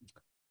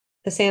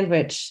 the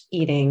sandwich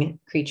eating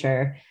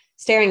creature,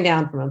 staring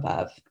down from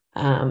above.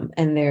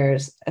 And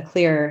there's a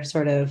clear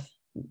sort of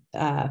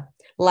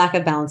lack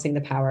of balancing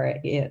the power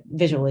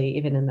visually,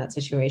 even in that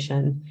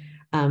situation.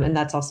 And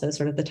that's also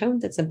sort of the tone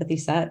that sympathy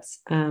sets.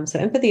 So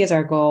empathy is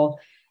our goal.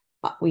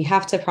 We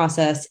have to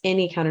process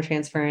any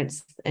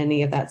countertransference,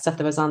 any of that stuff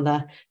that was on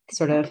the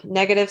sort of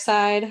negative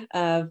side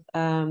of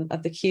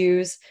the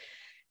cues,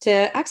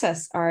 to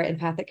access our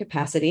empathic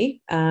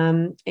capacity.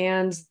 And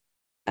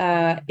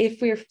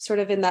if we're sort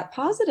of in that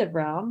positive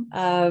realm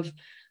of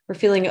we're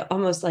feeling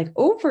almost like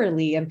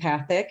overly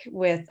empathic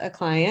with a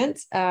client,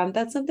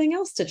 that's something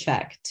else to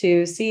check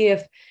to see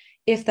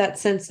if that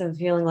sense of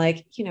feeling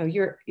like,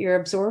 you're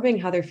absorbing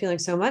how they're feeling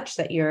so much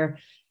that you're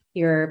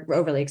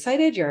overly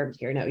excited, you're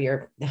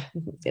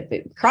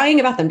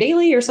crying about them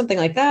daily or something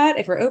like that.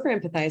 If we're over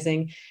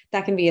empathizing,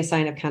 that can be a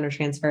sign of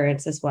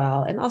countertransference as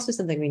well. And also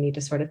something we need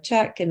to sort of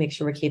check and make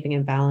sure we're keeping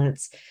in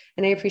balance.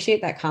 And I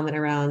appreciate that comment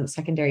around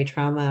secondary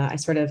trauma. I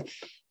sort of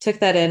took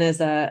that in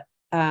as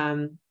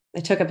I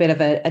took a bit of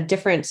a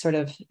different sort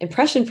of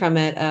impression from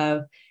it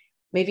of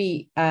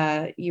maybe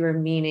you were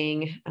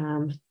meaning,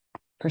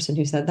 person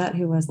who said that,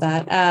 who was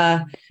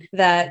that?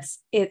 That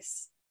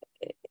it's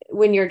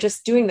when you're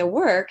just doing the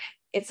work,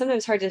 it's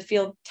sometimes hard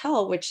to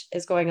tell which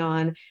is going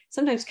on.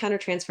 Sometimes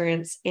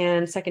countertransference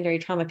and secondary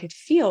trauma could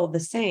feel the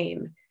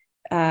same.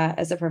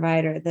 as a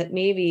provider that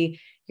maybe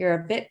you're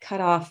a bit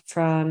cut off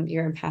from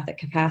your empathic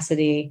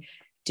capacity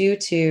due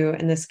to,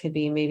 and this could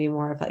be maybe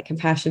more of like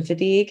compassion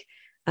fatigue,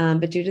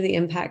 but due to the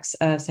impacts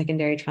of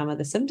secondary trauma,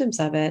 the symptoms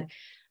of it,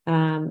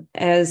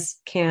 as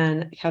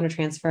can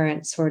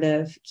countertransference sort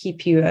of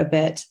keep you a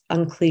bit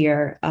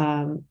unclear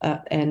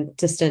and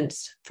distant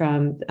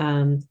from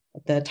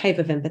the type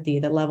of empathy,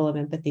 the level of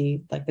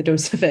empathy, like the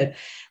dose of it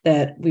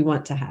that we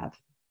want to have.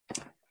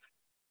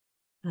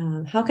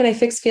 How can I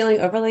fix feeling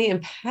overly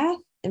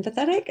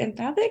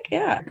empathic?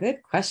 Yeah,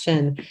 good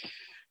question.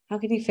 How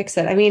can you fix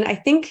it? I mean, I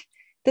think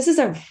this is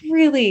a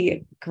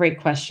really great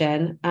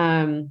question.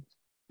 And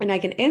I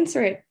can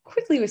answer it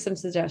quickly with some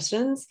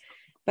suggestions,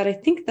 but I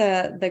think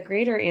the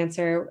greater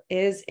answer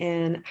is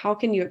in how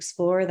can you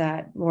explore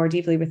that more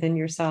deeply within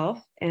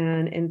yourself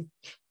and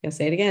I'll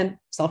say it again,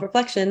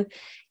 self-reflection,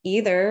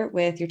 either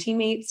with your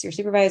teammates, your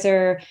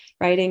supervisor,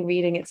 writing,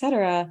 reading,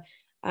 etc.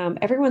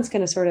 Everyone's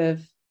going to sort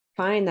of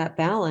find that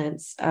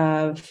balance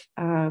of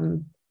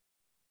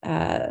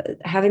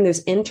having those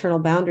internal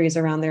boundaries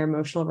around their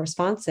emotional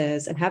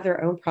responses and have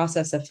their own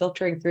process of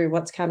filtering through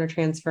what's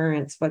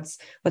countertransference,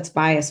 what's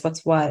bias,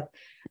 what's what.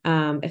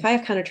 If I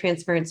have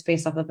countertransference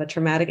based off of a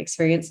traumatic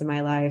experience in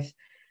my life,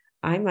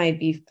 I might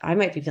be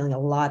feeling a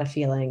lot of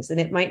feelings, and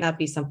it might not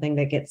be something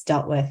that gets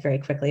dealt with very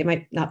quickly. It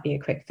might not be a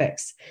quick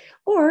fix,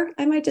 or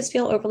I might just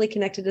feel overly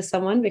connected to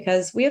someone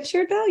because we have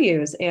shared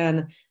values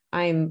and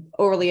I'm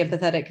overly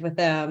empathetic with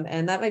them.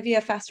 And that might be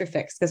a faster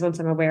fix because once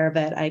I'm aware of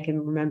it, I can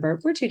remember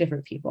we're two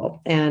different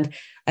people and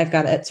I've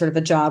got a sort of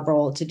a job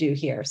role to do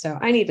here. So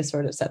I need to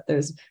sort of set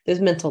those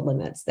mental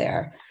limits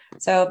there.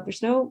 So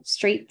there's no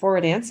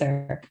straightforward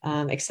answer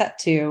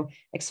except to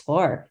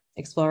explore.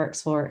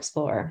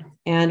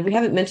 And we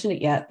haven't mentioned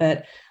it yet,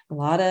 but a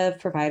lot of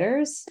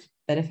providers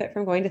benefit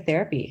from going to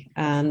therapy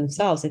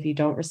themselves. If you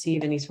don't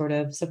receive any sort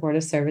of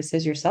supportive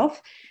services yourself,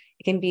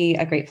 it can be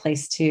a great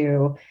place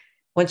to,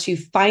 once you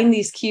find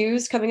these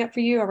cues coming up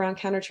for you around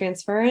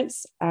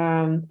countertransference,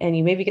 and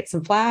you maybe get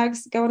some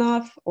flags going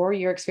off, or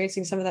you're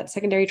experiencing some of that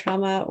secondary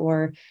trauma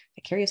or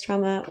vicarious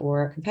trauma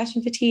or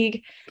compassion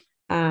fatigue,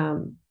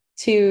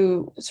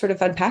 to sort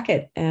of unpack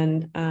it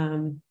and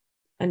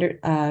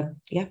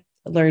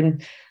learn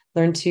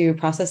to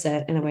process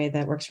it in a way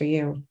that works for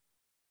you.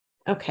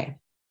 Okay.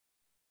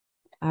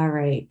 All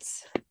right.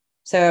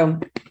 So I'm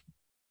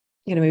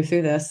going to move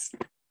through this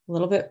a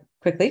little bit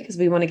quickly because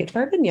we want to get to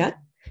our vignette,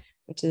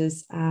 which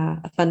is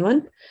a fun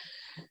one.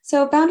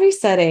 So boundary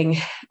setting,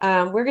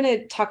 we're going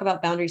to talk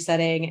about boundary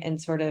setting and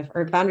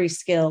or boundary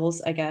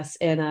skills, I guess,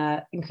 in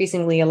a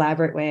increasingly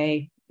elaborate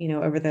way,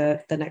 over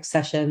the next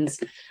sessions.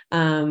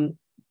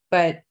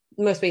 But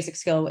the most basic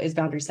skill is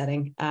boundary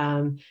setting.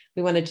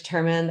 We want to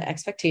determine the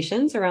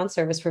expectations around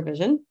service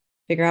provision,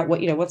 figure out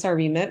what's our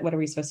remit, what are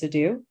we supposed to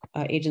do,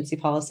 agency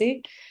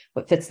policy,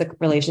 what fits the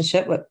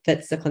relationship, what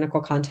fits the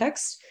clinical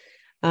context.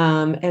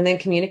 And then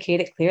communicate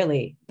it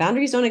clearly.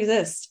 Boundaries don't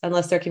exist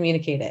unless they're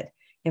communicated.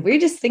 If we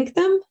just think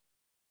them,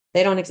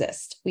 they don't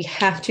exist. We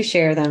have to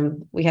share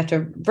them. We have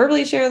to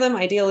verbally share them,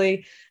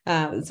 ideally.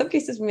 In some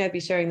cases, we might be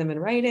sharing them in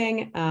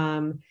writing.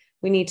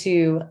 We need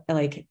to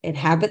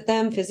inhabit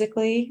them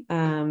physically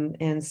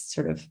and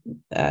sort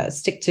of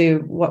stick to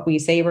what we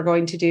say we're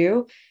going to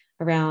do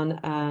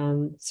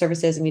around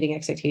services and meeting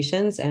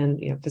expectations and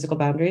physical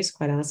boundaries,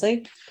 quite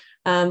honestly.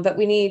 But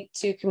we need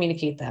to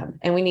communicate them,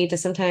 and we need to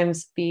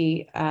sometimes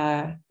be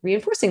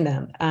reinforcing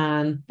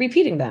them,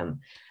 repeating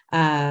them.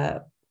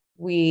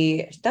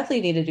 We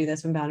definitely need to do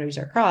this when boundaries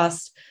are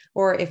crossed,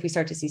 or if we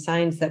start to see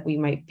signs that we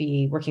might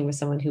be working with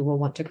someone who will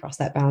want to cross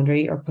that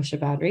boundary or push a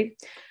boundary.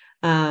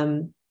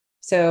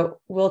 So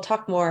we'll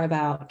talk more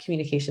about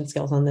communication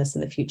skills on this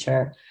in the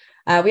future.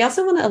 We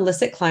also want to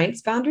elicit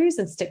clients' boundaries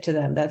and stick to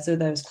them. That's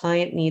those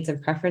client needs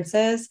and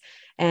preferences.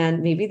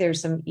 And maybe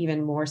there's some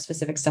even more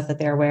specific stuff that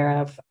they're aware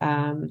of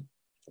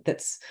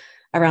that's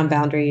around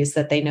boundaries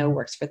that they know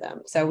works for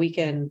them. So we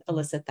can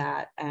elicit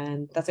that.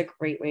 And that's a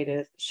great way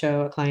to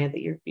show a client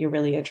that you're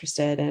really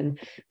interested in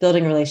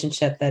building a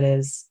relationship that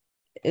is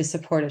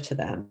supportive to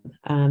them,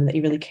 that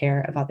you really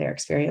care about their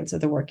experience of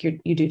the work you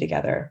do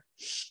together.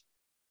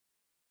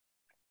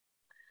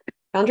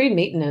 Boundary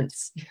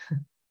maintenance.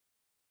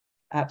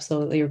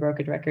 Absolutely a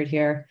broken record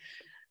here.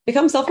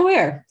 Become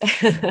self-aware.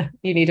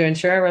 You need to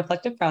ensure a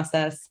reflective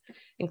process,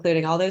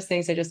 including all those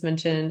things I just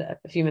mentioned a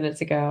few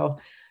minutes ago.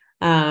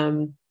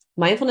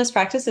 Mindfulness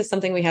practice is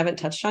something we haven't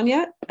touched on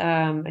yet.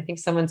 I think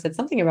someone said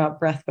something about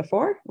breath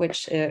before,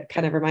 which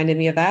kind of reminded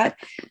me of that.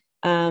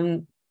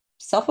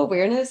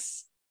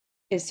 Self-awareness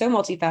is so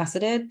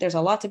multifaceted. There's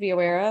a lot to be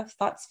aware of: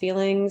 thoughts,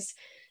 feelings,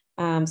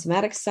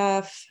 somatic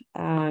stuff,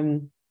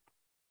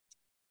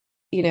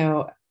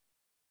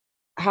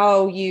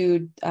 how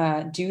you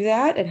do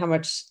that and how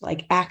much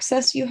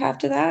access you have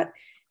to that.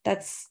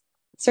 That's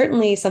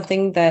certainly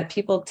something that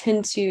people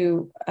tend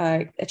to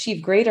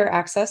achieve greater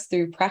access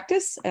through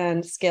practice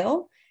and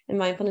skill. And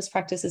mindfulness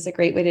practice is a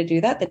great way to do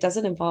that. That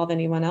doesn't involve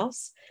anyone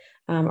else,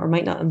 or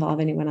might not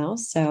involve anyone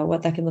else. So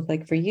what that can look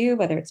like for you,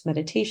 whether it's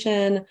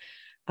meditation,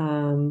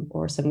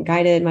 or some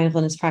guided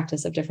mindfulness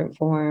practice of different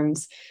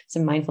forms,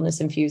 some mindfulness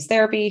infused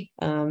therapy,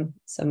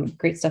 some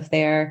great stuff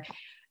there.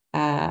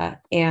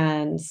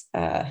 And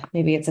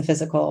maybe it's a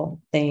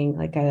physical thing,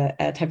 like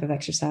a type of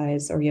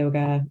exercise or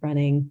yoga,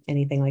 running,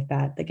 anything like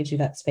that, that gives you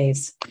that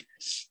space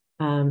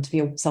to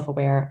be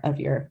self-aware of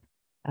your,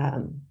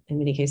 in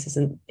many cases,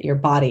 in your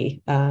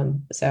body.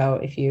 So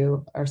if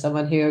you are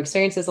someone who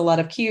experiences a lot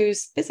of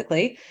cues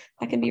physically,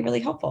 that can be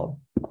really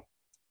helpful.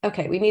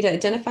 Okay, we need to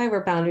identify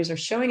where boundaries are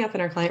showing up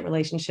in our client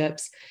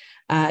relationships,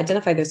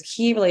 identify those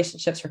key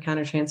relationships for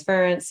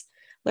countertransference,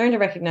 learn to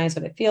recognize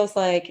what it feels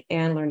like,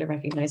 and learn to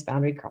recognize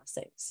boundary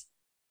crossings.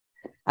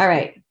 All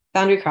right,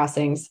 boundary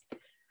crossings.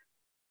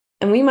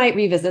 And we might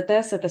revisit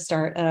this at the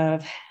start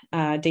of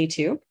day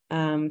 2.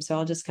 So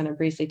I'll just kind of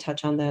briefly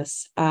touch on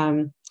this.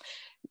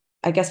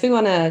 I guess we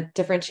want to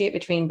differentiate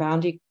between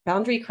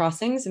boundary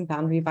crossings and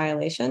boundary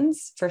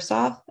violations. First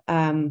off,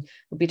 we'll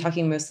be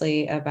talking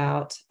mostly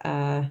about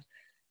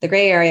the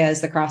gray area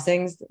is the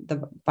crossings,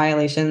 the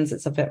violations.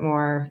 It's a bit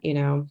more,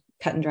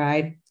 cut and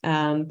dried.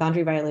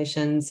 Boundary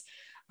violations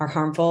are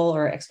harmful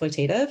or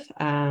exploitative,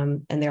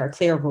 and there are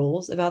clear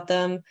rules about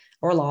them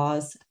or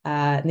laws.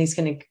 And these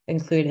can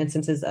include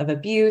instances of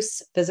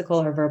abuse,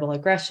 physical or verbal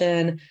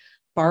aggression,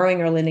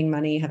 borrowing or lending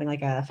money, having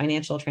like a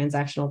financial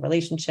transactional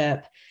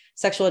relationship,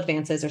 sexual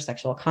advances or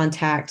sexual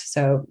contact.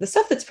 So the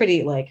stuff that's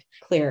pretty like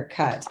clear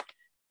cut.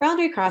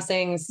 Boundary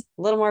crossings,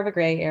 a little more of a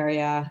gray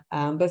area.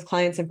 Both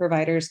clients and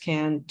providers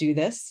can do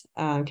this,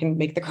 can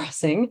make the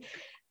crossing.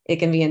 It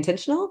can be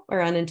intentional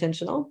or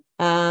unintentional.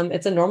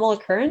 It's a normal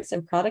occurrence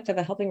and product of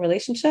a helping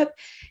relationship.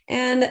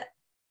 And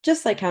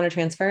just like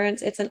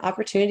countertransference, it's an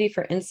opportunity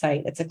for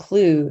insight. It's a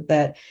clue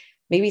that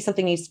maybe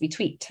something needs to be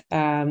tweaked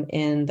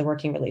in the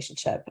working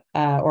relationship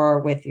or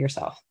with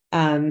yourself.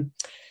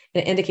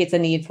 It indicates a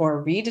need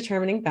for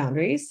redetermining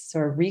boundaries,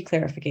 so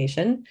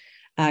re-clarification,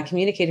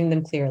 communicating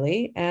them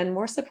clearly, and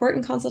more support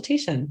and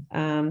consultation.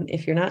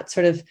 If you're not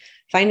sort of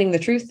finding the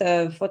truth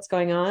of what's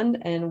going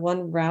on in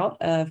one route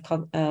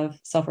of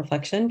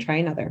self-reflection, try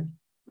another.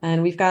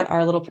 And we've got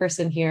our little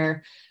person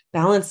here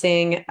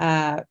balancing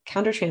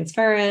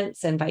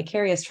countertransference and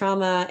vicarious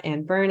trauma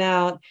and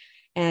burnout.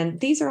 And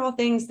these are all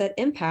things that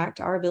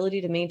impact our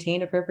ability to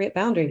maintain appropriate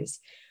boundaries.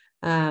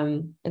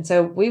 And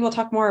so we will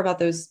talk more about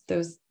those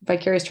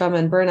vicarious trauma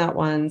and burnout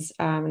ones.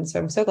 And so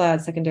I'm so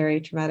glad secondary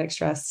traumatic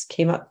stress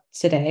came up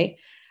today,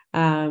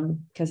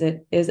 because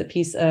it is a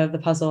piece of the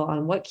puzzle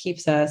on what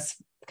keeps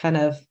us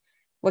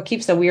what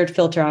keeps a weird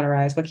filter on our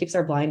eyes, what keeps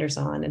our blinders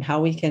on, and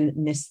how we can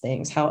miss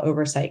things, how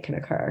oversight can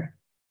occur.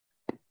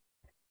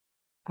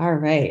 All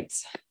right.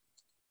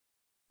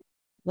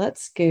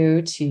 Let's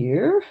go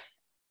to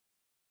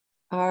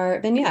our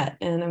vignette,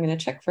 and I'm going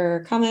to check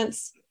for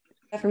comments.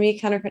 For me,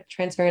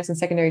 countertransference and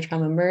secondary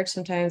trauma merge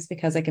sometimes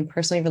because I can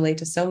personally relate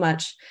to so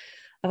much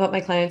of what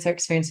my clients are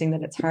experiencing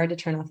that it's hard to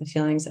turn off the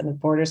feelings and the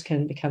borders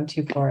can become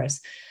too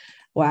porous.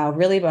 Wow,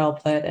 really well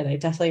put. And I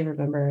definitely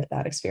remember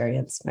that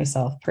experience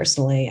myself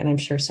personally. And I'm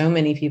sure so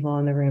many people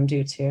in the room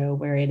do too,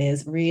 where it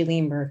is really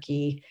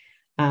murky.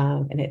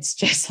 And it's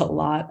just a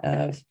lot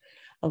of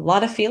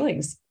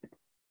feelings.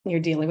 You're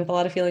dealing with a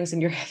lot of feelings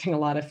and you're having a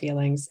lot of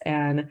feelings.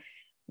 And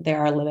there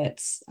are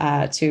limits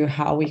to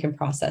how we can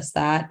process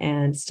that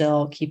and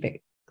still keep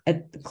it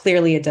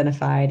clearly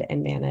identified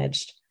and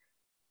managed.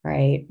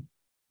 Right.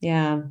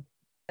 Yeah.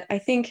 I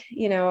think,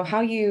 how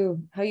you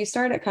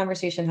start a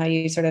conversation, how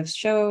you sort of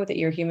show that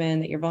you're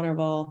human, that you're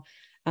vulnerable.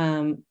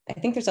 I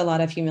think there's a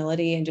lot of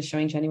humility in just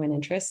showing genuine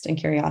interest and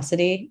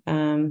curiosity.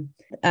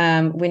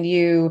 When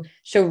you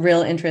show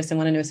real interest and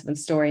want to know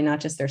someone's story, not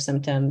just their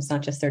symptoms,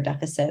 not just their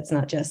deficits,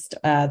 not just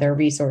their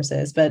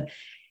resources, but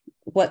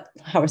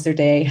how was their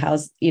day?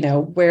 How's,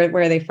 where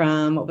are they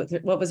from?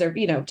 What was their,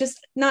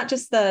 just not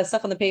just the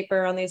stuff on the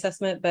paper on the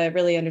assessment, but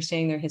really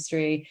understanding their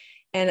history.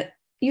 And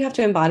you have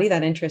to embody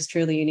that interest.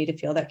 Truly, you need to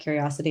feel that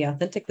curiosity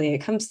authentically. It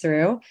comes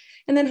through.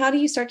 And then how do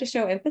you start to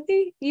show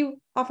empathy?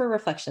 You offer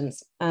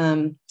reflections.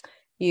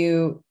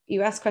 You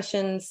ask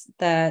questions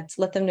that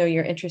let them know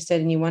you're interested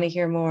and you want to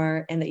hear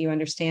more and that you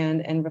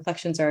understand. And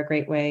reflections are a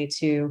great way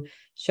to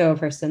show a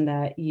person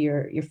that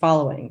you're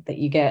following, that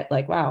you get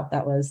like, wow,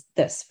 that was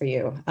this for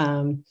you.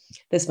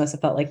 This must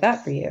have felt like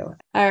that for you.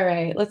 All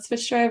right, let's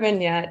switch to our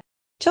vignette.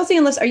 Chelsea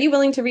and Liz, are you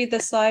willing to read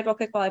this slide real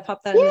quick while I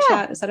pop that in the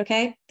chat? Is that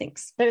okay?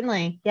 Thanks.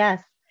 Certainly.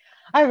 Yes.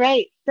 All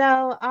right. So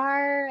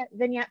our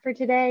vignette for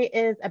today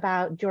is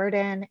about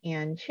Jordan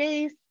and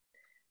Chase.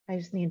 I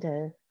just need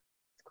to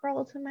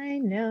scroll to my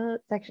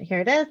notes section. Here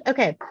it is.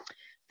 Okay.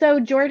 So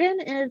Jordan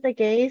is a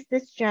gay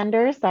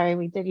cisgender. Sorry,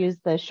 we did use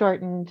the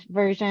shortened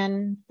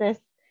version. Cis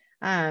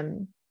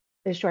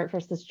is short for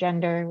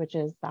cisgender, which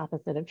is the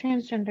opposite of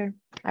transgender.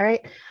 All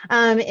right.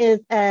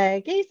 Is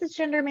a gay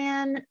cisgender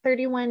man,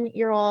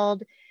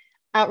 31-year-old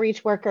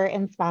outreach worker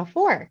in SPA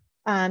 4.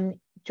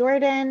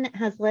 Jordan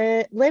has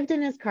lived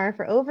in his car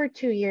for over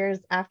 2 years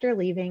after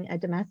leaving a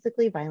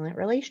domestically violent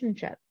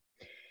relationship.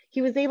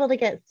 He was able to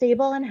get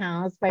stable and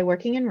housed by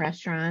working in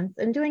restaurants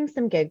and doing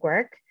some gig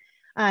work.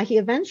 He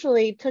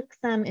eventually took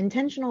some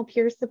intentional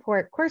peer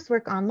support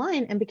coursework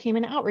online and became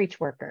an outreach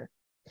worker.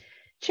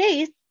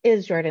 Chase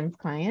is Jordan's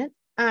client.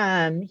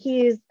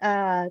 He's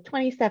a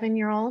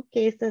 27-year-old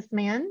gay cis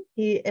man.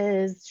 He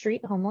is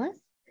street homeless.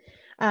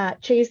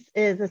 Chase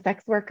is a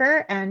sex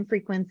worker and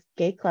frequents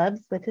gay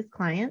clubs with his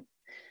clients.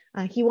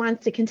 He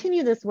wants to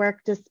continue this work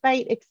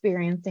despite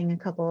experiencing a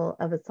couple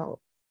of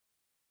assaults.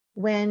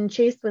 When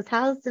Chase was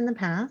housed in the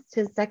past,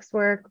 his sex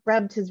work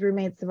rubbed his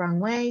roommates the wrong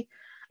way,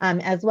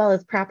 as well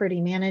as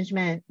property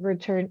management,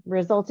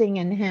 resulting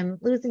in him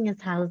losing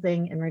his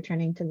housing and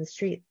returning to the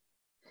streets.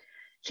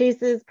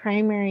 Chase's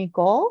primary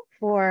goal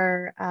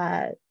for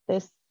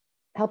this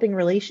helping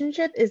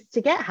relationship is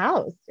to get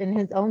housed in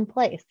his own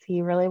place.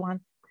 He really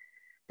wants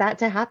that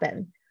to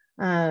happen.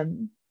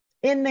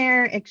 In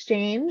their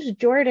exchange,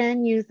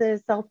 Jordan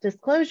uses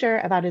self-disclosure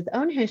about his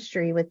own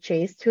history with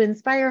Chase to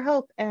inspire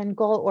hope and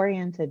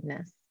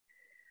goal-orientedness.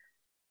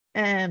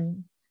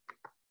 And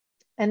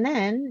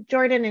then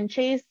Jordan and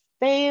Chase,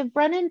 they've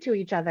run into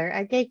each other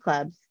at gay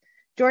clubs.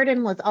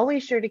 Jordan was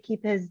always sure to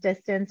keep his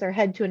distance or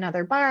head to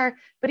another bar,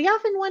 but he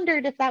often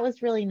wondered if that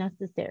was really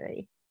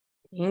necessary.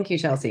 Thank you,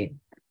 Chelsea.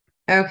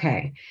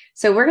 Okay,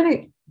 so we're going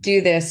to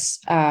do this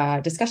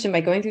discussion by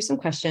going through some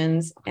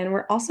questions, and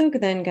we're also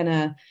then going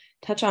to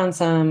touch on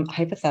some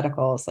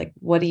hypotheticals, like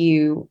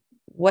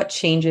what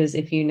changes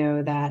if you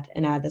know that,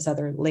 and add this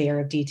other layer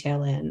of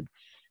detail in.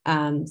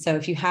 So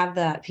if you have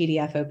that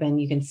PDF open,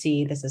 you can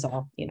see this is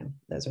all,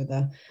 those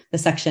are the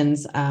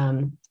sections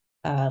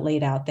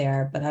laid out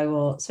there, but I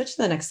will switch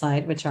to the next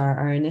slide, which are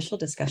our initial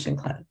discussion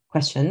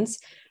questions,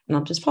 and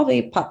I'll just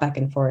probably pop back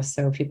and forth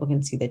so people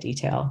can see the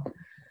detail.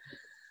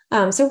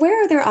 So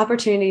where are there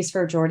opportunities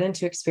for Jordan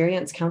to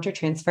experience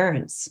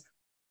countertransference?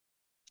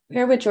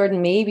 Where would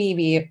Jordan maybe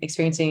be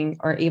experiencing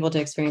or able to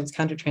experience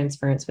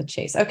countertransference with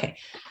Chase? Okay.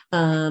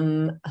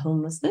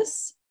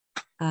 Homelessness,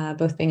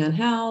 both being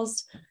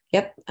unhoused.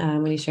 Yep.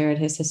 When he shared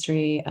his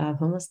history of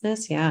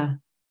homelessness. Yeah.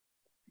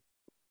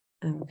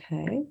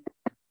 Okay.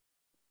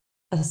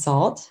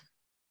 Assault.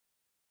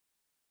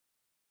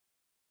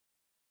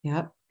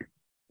 Yep.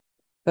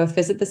 Both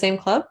visit the same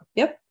club.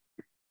 Yep.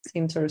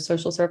 Same sort of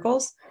social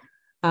circles.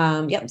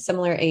 Yep,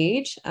 similar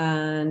age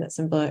and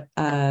similar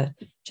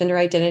gender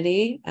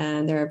identity,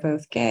 and they're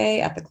both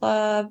gay at the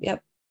club.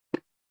 Yep,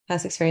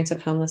 past experience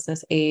of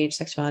homelessness, age,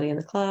 sexuality in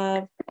the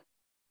club.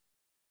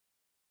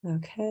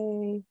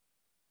 Okay.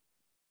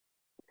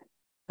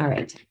 All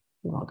right,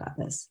 you all got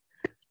this.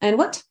 And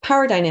what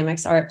power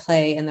dynamics are at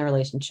play in the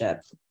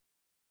relationship?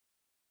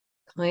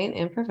 Client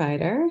and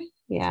provider,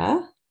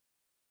 yeah.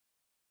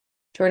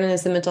 Jordan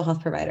is the mental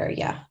health provider,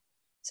 yeah.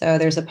 So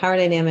there's a power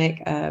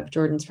dynamic of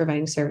Jordan's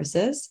providing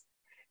services.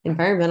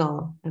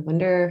 Environmental, I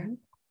wonder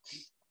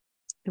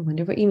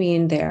what you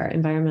mean there.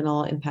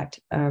 Environmental impact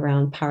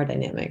around power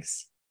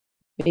dynamics.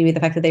 Maybe the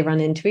fact that they run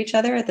into each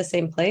other at the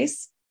same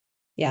place.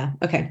 Yeah,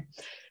 okay.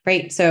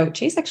 Right, so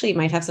Chase actually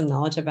might have some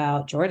knowledge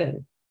about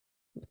Jordan,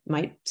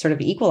 might sort of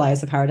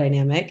equalize the power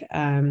dynamic,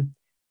 and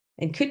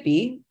could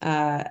be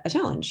a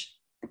challenge.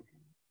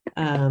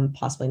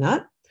 Possibly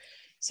not.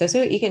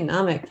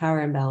 Socioeconomic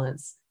power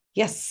imbalance.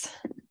 Yes,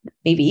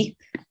 maybe.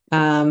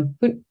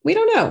 We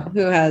don't know who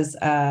has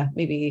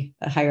maybe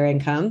a higher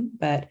income,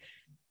 but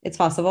it's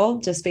possible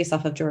just based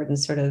off of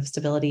Jordan's sort of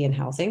stability in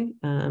housing,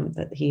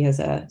 that he has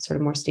a sort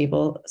of more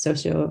stable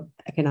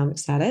socioeconomic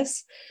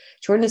status.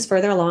 Jordan is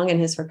further along in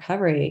his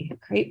recovery.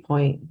 Great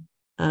point.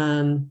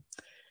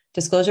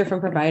 Disclosure from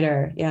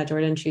provider. Yeah,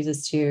 Jordan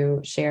chooses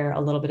to share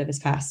a little bit of his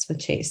past with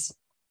Chase.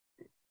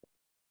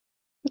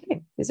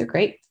 Okay, these are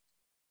great.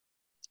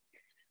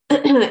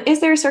 Is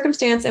there a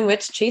circumstance in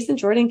which Chase and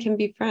Jordan can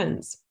be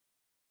friends?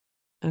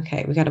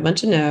 Okay, we got a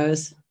bunch of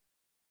no's.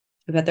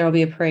 I bet there will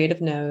be a parade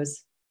of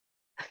no's.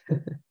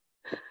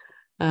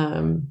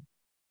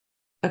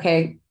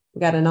 Okay, we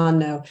got a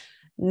non-no.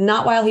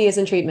 Not while he is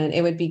in treatment.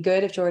 It would be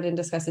good if Jordan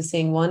discusses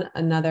seeing one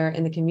another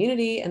in the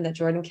community and that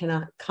Jordan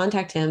cannot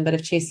contact him. But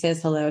if Chase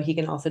says hello, he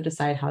can also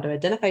decide how to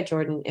identify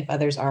Jordan if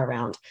others are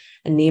around.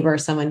 A neighbor,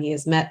 someone he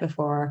has met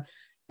before,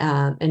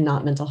 and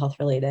not mental health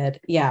related.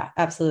 Yeah,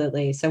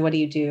 absolutely. So what do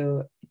you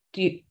do?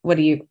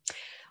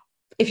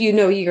 If you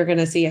know you're going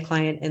to see a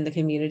client in the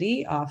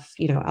community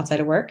outside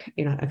of work,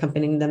 you're not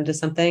accompanying them to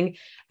something,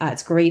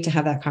 it's great to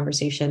have that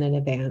conversation in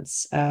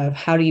advance of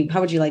how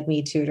would you like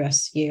me to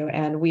address you?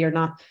 And we are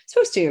not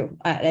supposed to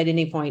at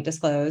any point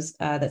disclose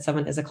that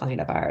someone is a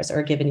client of ours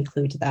or give any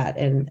clue to that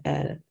in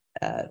a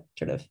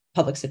sort of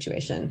public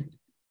situation.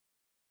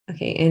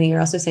 Okay, Annie,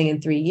 you're also saying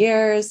in 3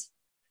 years,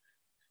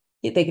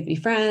 they could be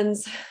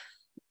friends.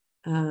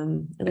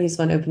 At least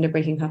one open to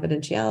breaking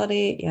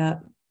confidentiality. Yeah.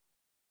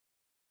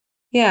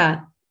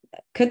 Yeah.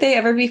 Could they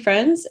ever be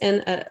friends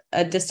in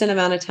a distant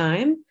amount of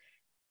time?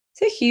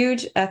 It's a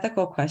huge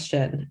ethical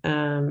question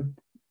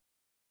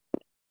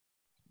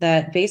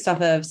that based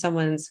off of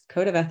someone's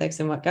code of ethics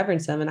and what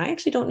governs them. And I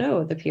actually don't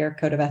know the peer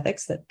code of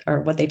ethics that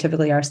are what they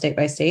typically are state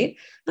by state.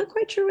 I'm not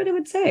quite sure what it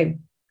would say.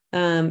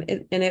 And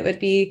it would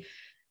be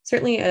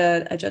certainly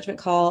a judgment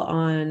call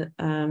on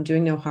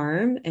doing no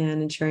harm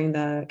and ensuring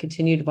the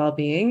continued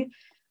well-being.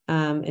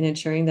 and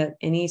ensuring that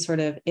any sort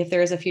of, if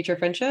there is a future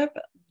friendship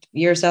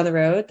years down the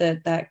road,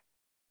 that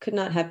could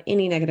not have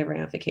any negative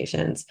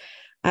ramifications.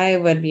 I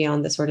would be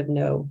on the sort of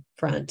no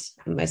front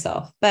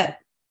myself, but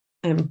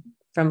I'm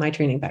from my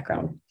training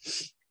background.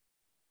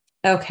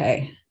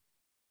 Okay.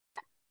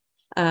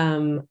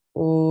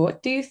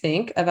 What do you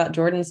think about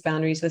Jordan's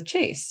boundaries with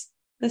Chase?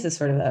 This is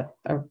sort of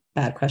a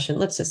bad question.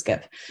 Let's just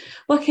skip.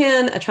 What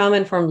can a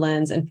trauma-informed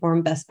lens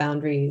inform best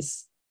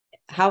boundaries?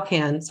 How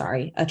can,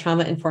 a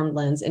trauma-informed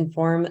lens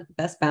inform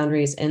best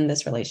boundaries in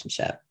this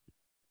relationship?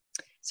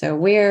 So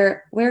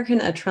where can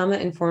a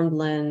trauma-informed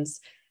lens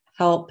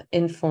help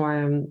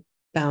inform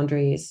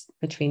boundaries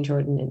between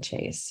Jordan and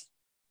Chase?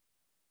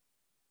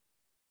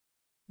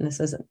 And this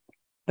is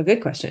a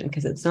good question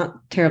because it's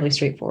not terribly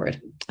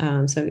straightforward.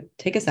 So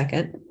take a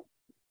second.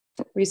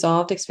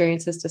 Resolved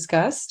experiences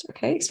discussed.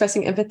 Okay.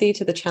 Expressing empathy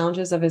to the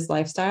challenges of his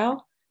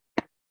lifestyle.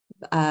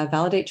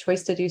 Validate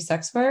choice to do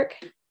sex work.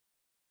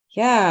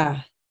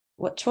 Yeah.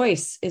 What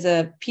choice is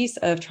a piece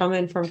of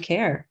trauma-informed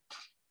care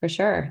for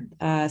sure.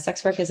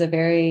 Sex work is a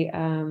very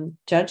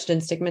judged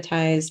and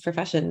stigmatized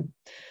profession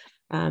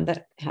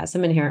that has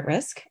some inherent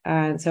risk.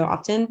 And so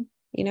often,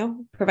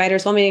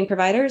 providers, well-meaning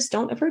providers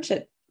don't approach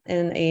it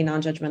in a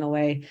non-judgmental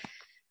way.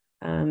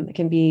 It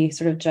can be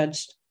sort of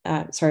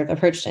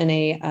approached in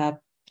a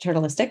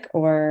paternalistic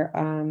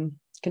or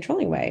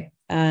controlling way.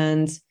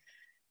 And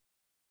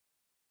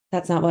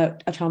that's not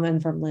what a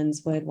trauma-informed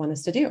lens would want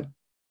us to do.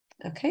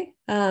 Okay.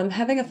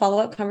 Having a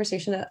follow-up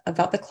conversation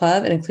about the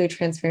club and include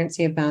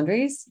transparency of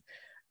boundaries.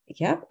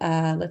 Yep.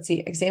 Let's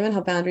see. Examine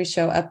how boundaries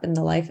show up in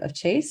the life of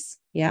Chase.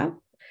 Yeah.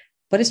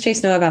 What does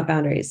Chase know about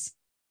boundaries?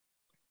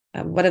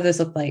 What do those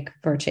look like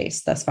for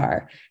Chase thus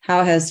far?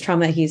 How has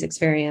trauma he's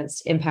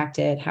experienced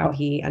impacted how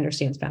he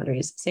understands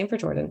boundaries? Same for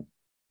Jordan.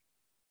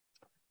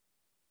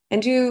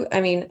 And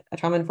a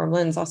trauma-informed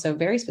lens also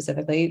very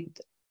specifically,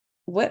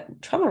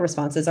 what trauma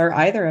responses are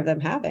either of them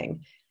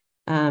having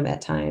at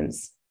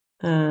times?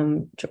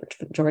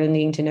 Jordan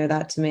needing to know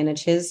that to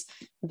manage his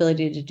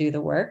ability to do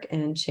the work,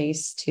 and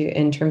Chase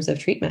in terms of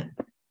treatment.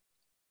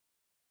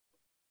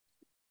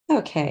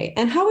 Okay.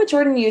 And how would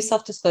Jordan use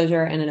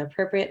self-disclosure in an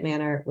appropriate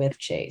manner with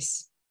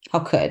Chase? How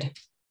could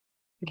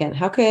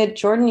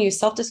Jordan use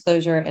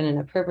self-disclosure in an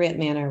appropriate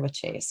manner with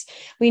Chase?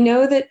 We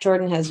know that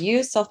Jordan has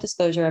used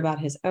self-disclosure about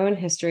his own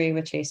history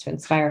with Chase to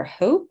inspire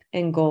hope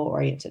and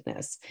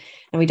goal-orientedness.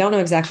 And we don't know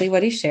exactly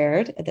what he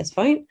shared at this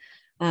point.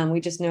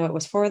 We just know it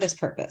was for this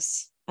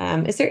purpose.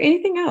 Is there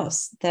anything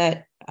else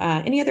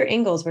any other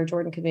angles where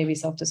Jordan could maybe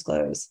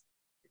self-disclose?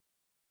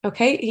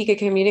 Okay, he could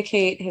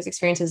communicate his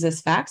experiences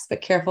as facts,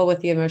 but careful with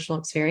the emotional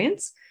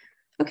experience.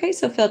 Okay,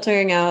 so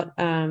filtering out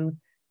the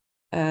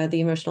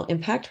emotional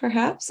impact,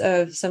 perhaps,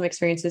 of some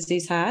experiences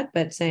he's had,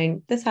 but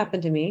saying, this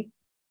happened to me.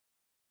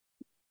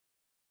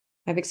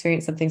 I've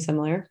experienced something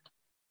similar.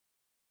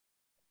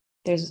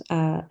 There's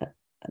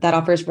that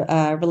offers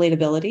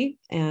relatability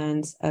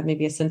and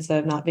maybe a sense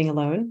of not being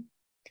alone.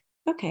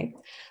 Okay,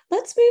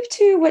 let's move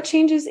to what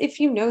changes if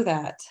you know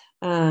that.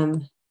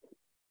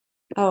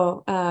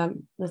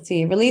 Let's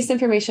see. Release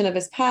information of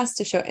his past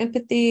to show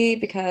empathy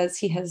because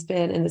he has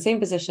been in the same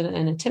position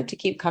and attempt to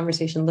keep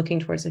conversation looking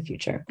towards the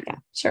future. Yeah,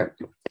 sure.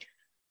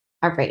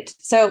 All right.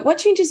 So what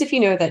changes if you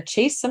know that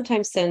Chase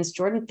sometimes sends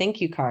Jordan thank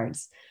you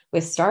cards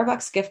with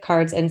Starbucks gift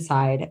cards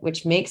inside,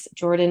 which makes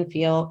Jordan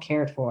feel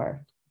cared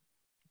for?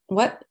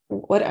 And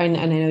I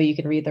know you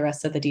can read the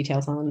rest of the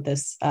details on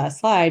this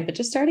slide, but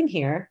just starting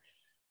here,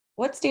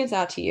 what stands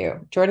out to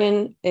you?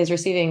 Jordan is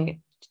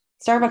receiving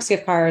Starbucks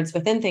gift cards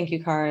within thank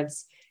you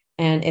cards,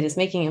 and it is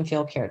making him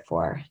feel cared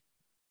for.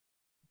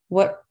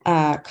 What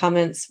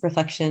comments,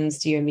 reflections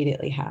do you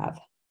immediately have?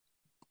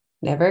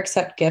 Never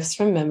accept gifts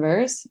from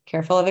members.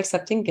 Careful of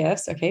accepting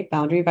gifts. Okay,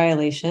 boundary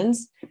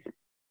violations.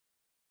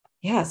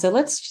 Yeah, so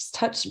let's just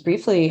touch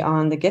briefly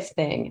on the gift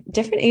thing.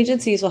 Different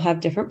agencies will have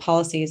different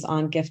policies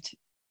on gift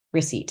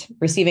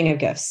receiving of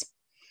gifts.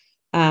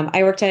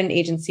 I worked at an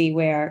agency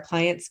where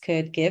clients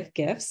could give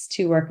gifts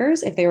to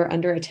workers if they were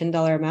under a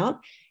 $10 amount.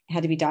 It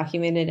had to be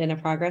documented in a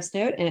progress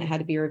note, and it had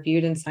to be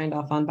reviewed and signed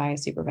off on by a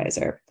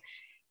supervisor.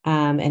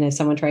 And if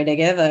someone tried to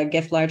give a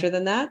gift larger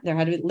than that, there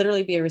had to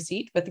literally be a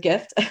receipt with the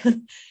gift.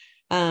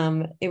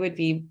 It would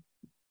be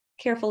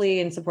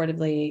carefully and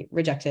supportively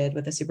rejected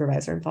with the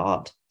supervisor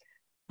involved.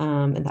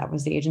 And that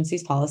was the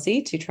agency's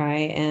policy, to try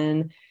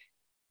and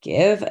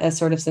give a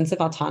sort of sense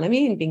of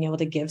autonomy and being able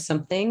to give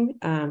something,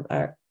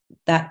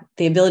 that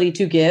the ability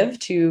to give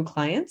to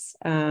clients,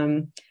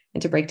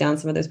 and to break down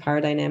some of those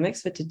power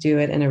dynamics, but to do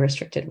it in a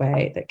restricted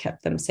way that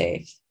kept them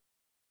safe.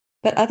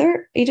 But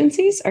other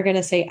agencies are going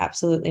to say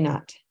absolutely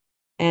not.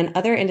 And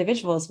other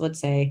individuals would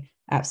say,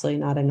 absolutely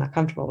not, I'm not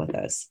comfortable with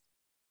those.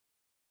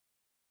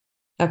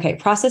 Okay,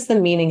 process the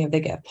meaning of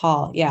the gift.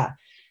 Paul, yeah.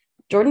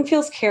 Jordan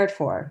feels cared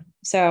for.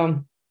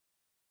 So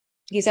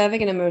he's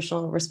having an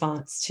emotional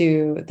response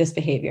to this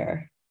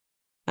behavior.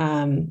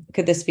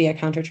 Could this be a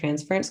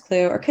countertransference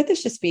clue, or could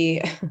this just be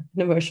an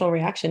emotional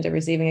reaction to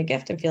receiving a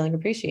gift and feeling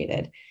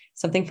appreciated?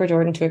 Something for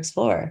Jordan to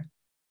explore.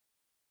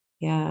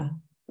 Yeah.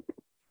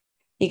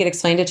 He could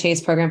explain to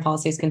Chase program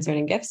policies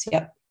concerning gifts.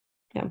 Yep.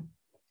 Yeah.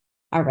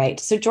 All right.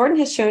 So Jordan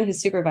has shown his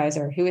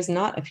supervisor, who is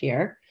not a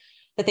peer,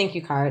 the thank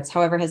you cards,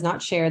 however, has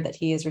not shared that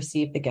he has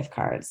received the gift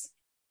cards.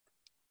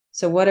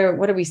 So what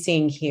are we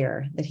seeing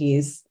here? That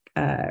he's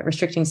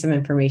restricting some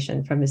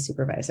information from his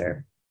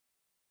supervisor.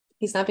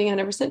 He's not being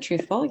 100%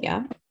 truthful.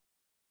 Yeah.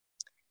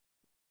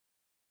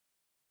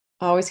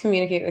 Always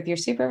communicate with your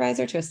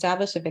supervisor to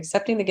establish if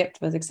accepting the gift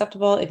was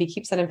acceptable. If he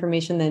keeps that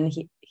information, then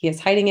he is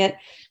hiding it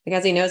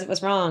because he knows it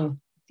was wrong.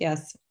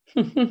 Yes.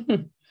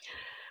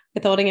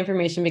 Withholding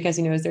information because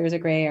he knows there is a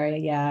gray area.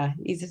 Yeah.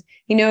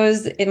 He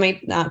knows it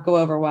might not go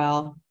over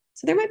well.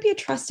 So there might be a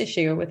trust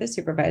issue with his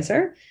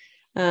supervisor.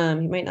 He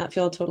might not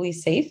feel totally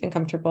safe and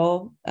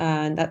comfortable.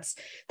 And that's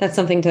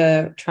something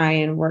to try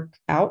and work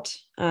out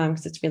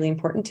because it's really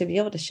important to be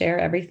able to share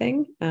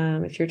everything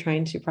if you're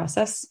trying to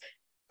process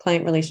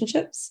client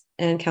relationships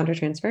and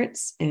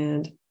countertransference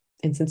and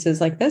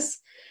instances like this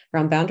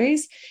around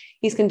boundaries.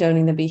 He's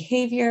condoning the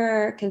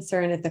behavior,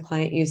 concerned if the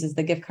client uses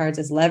the gift cards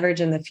as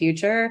leverage in the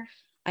future.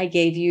 I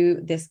gave you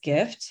this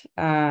gift.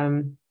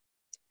 I'm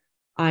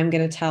going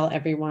to tell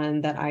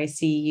everyone that I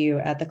see you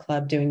at the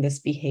club doing this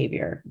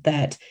behavior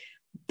that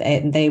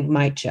they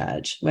might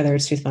judge whether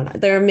it's truthful or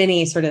not. There are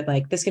many sort of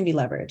like, this can be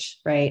leverage,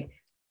 right?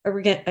 Or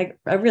we get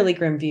a really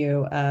grim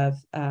view of,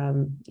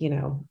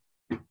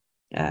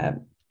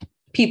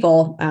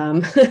 people.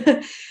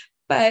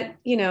 But,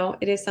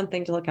 it is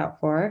something to look out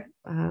for,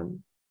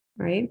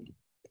 right?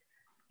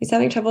 He's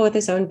having trouble with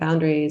his own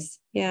boundaries.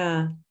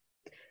 Yeah.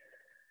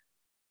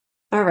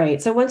 All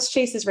right. So once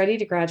Chase is ready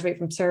to graduate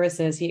from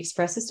services, he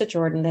expresses to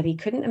Jordan that he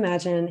couldn't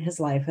imagine his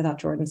life without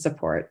Jordan's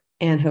support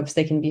and hopes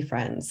they can be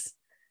friends.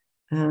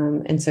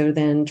 And so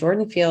then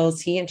Jordan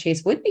feels he and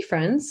Chase would be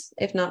friends,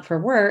 if not for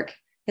work.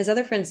 His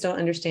other friends don't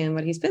understand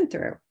what he's been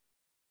through.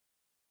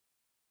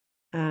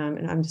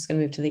 And I'm just going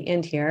to move to the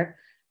end here.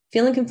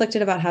 Feeling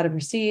conflicted about how to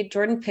proceed,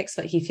 Jordan picks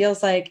what he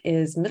feels like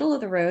is middle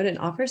of the road and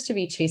offers to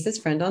be Chase's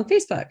friend on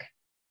Facebook.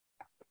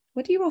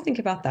 What do you all think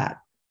about that?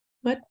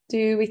 What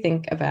do we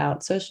think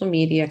about social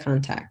media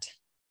contact?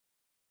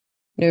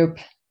 Nope,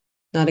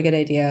 not a good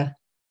idea.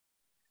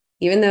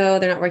 Even though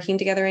they're not working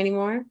together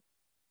anymore,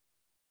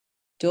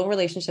 dual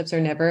relationships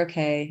are never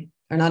okay,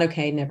 are not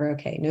okay, never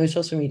okay. No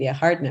social media,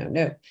 hard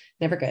no,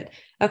 never good.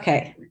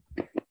 Okay.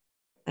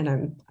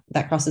 And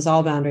that crosses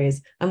all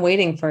boundaries. I'm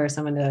waiting for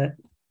someone to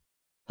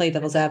play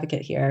devil's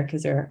advocate here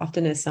because there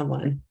often is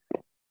someone.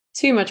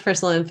 Too much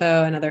personal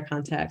info and other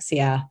contexts.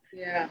 Yeah.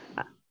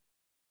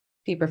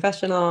 Be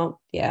professional.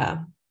 Yeah.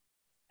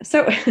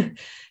 So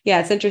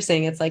yeah, it's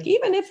interesting. It's like,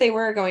 even if they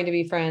were going to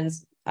be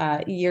friends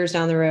years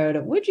down the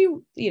road, would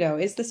you,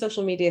 is the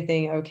social media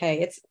thing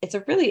okay? It's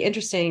a really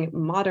interesting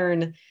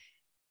modern,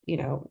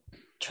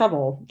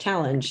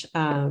 challenge.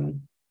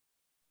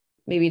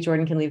 Maybe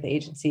Jordan can leave the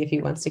agency if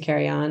he wants to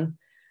carry on.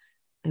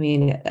 I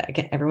mean,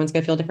 everyone's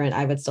going to feel different.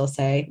 I would still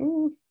say,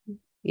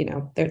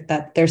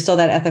 there's still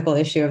that ethical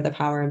issue of the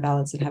power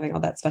imbalance and having all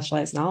that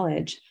specialized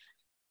knowledge.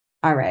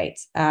 All right.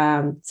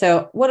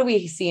 So what do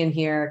we see in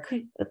here?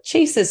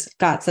 Chase has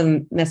got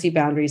some messy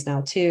boundaries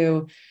now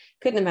too.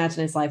 Couldn't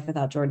imagine his life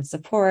without Jordan's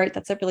support.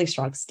 That's a really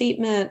strong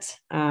statement.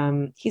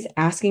 He's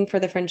asking for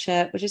the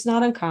friendship, which is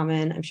not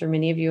uncommon. I'm sure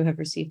many of you have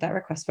received that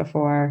request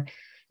before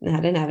and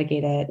how to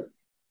navigate it.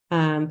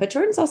 But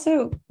Jordan's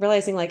also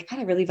realizing, like,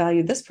 I really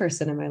value this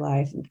person in my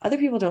life. Other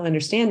people don't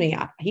understand me.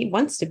 He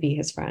wants to be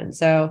his friend.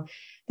 So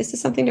this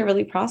is something to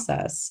really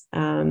process.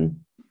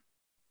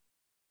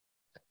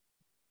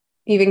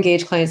 You've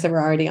engaged clients that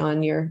were already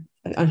on your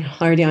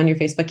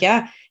Facebook.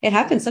 Yeah, it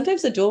happens.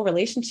 Sometimes a dual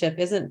relationship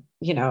isn't,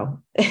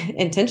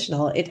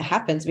 intentional. It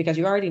happens because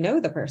you already know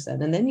the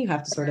person, and then you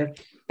have to sort of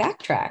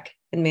backtrack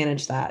and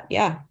manage that.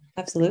 Yeah,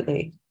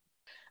 absolutely.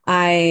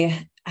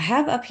 I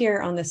have up here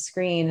on the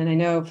screen, and I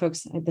know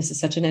folks, this is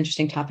such an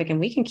interesting topic, and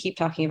we can keep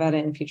talking about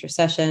it in future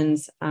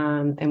sessions,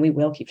 and we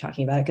will keep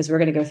talking about it because we're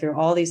going to go through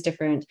all these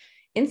different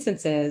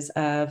instances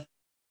of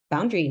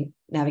boundary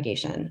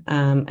navigation.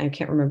 I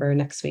can't remember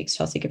next week's.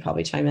 Chelsea could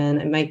probably chime in.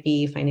 It might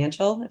be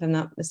financial, if I'm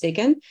not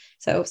mistaken.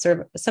 So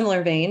sort of a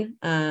similar vein.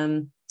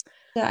 I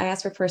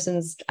asked for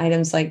persons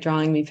items like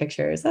drawing me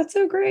pictures. That's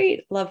so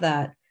great. Love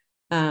that.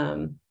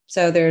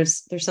 So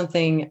there's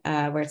something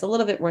where it's a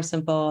little bit more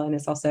simple, and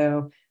it's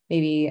also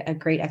maybe a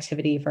great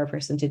activity for a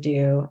person to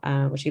do,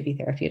 which could be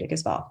therapeutic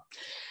as well.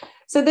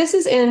 So this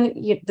is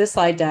in this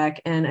slide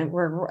deck, and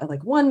we're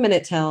like 1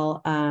 minute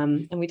till,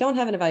 and we don't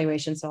have an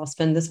evaluation, so I'll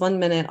spend this 1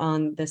 minute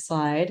on this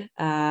slide.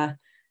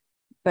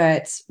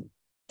 But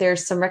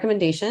there's some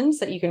recommendations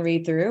that you can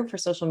read through for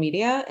social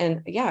media.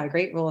 And yeah, a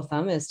great rule of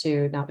thumb is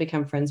to not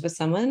become friends with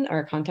someone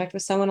or contact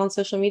with someone on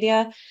social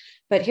media.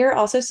 But here are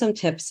also some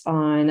tips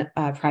on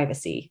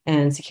privacy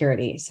and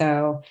security.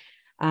 So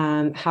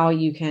how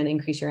you can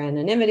increase your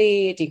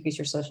anonymity, decrease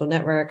your social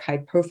network,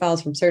 hide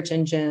profiles from search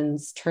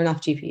engines, turn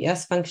off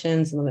GPS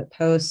functions, limit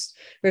posts,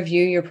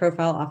 review your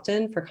profile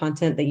often for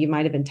content that you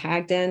might have been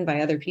tagged in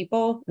by other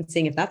people and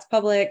seeing if that's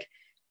public,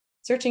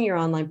 searching your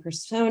online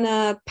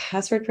persona,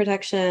 password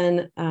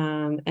protection,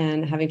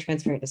 and having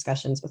transparent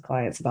discussions with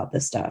clients about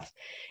this stuff.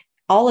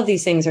 all of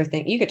these things are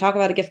things you could talk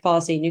about a gift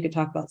policy, and you could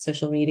talk about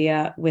social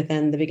media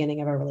within the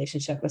beginning of a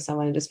relationship with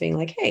someone, and just being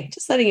like, hey,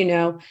 just letting you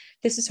know,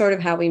 this is sort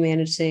of how we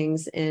manage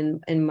things in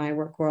my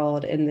work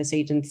world, in this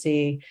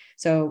agency.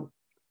 So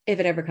if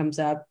it ever comes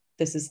up,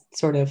 this is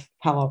sort of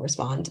how I'll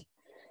respond.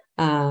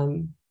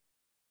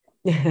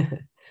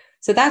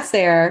 So that's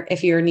there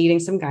if you're needing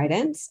some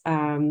guidance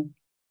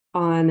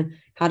on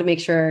how to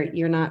make sure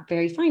you're not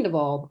very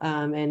findable,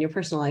 and your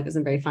personal life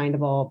isn't very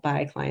findable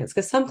by clients,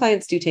 because some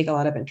clients do take a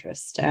lot of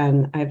interest.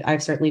 And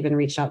I've certainly been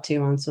reached out to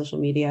on social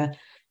media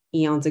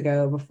eons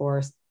ago,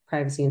 before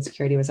privacy and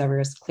security was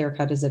ever as clear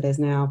cut as it is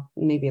now.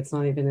 Maybe it's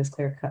not even as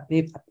clear cut.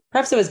 Maybe,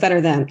 perhaps it was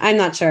better then. I'm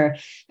not sure,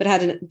 but I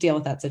had to deal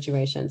with that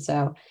situation.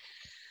 So,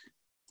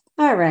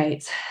 all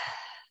right.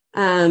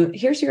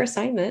 Here's your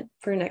assignment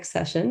for next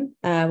session.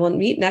 We'll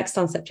meet next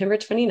on September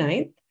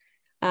 29th.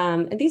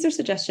 And these are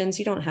suggestions.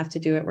 You don't have to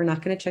do it. We're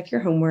not going to check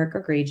your homework or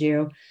grade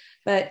you,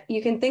 but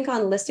you can think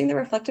on listing the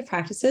reflective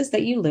practices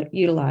that you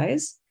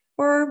utilize,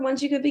 or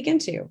ones you could begin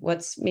to.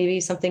 What's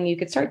maybe something you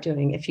could start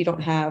doing if you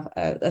don't have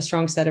a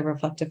strong set of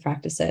reflective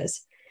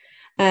practices.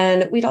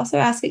 And we'd also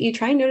ask that you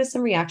try and notice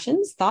some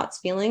reactions, thoughts,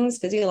 feelings,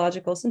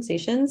 physiological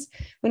sensations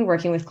when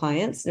working with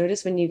clients.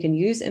 Notice when you can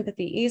use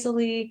empathy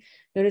easily.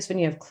 Notice when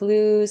you have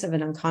clues of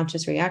an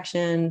unconscious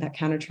reaction, that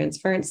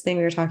countertransference thing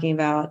we were talking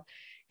about.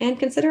 And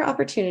consider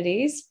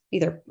opportunities,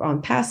 either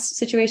on past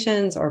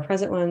situations or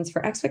present ones,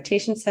 for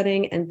expectation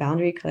setting and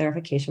boundary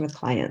clarification with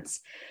clients.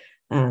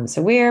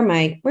 So where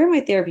might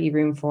there be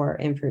room for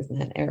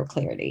improvement or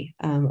clarity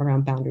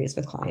around boundaries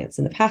with clients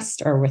in the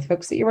past, or with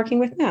folks that you're working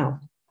with now?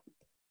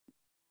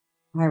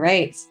 All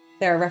right.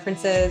 There are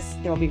references.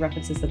 There will be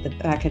references at the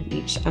back of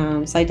each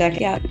slide deck.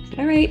 Yeah.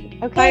 All right.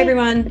 Okay. Bye,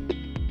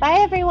 everyone. Bye,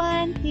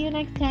 everyone. See you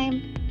next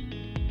time.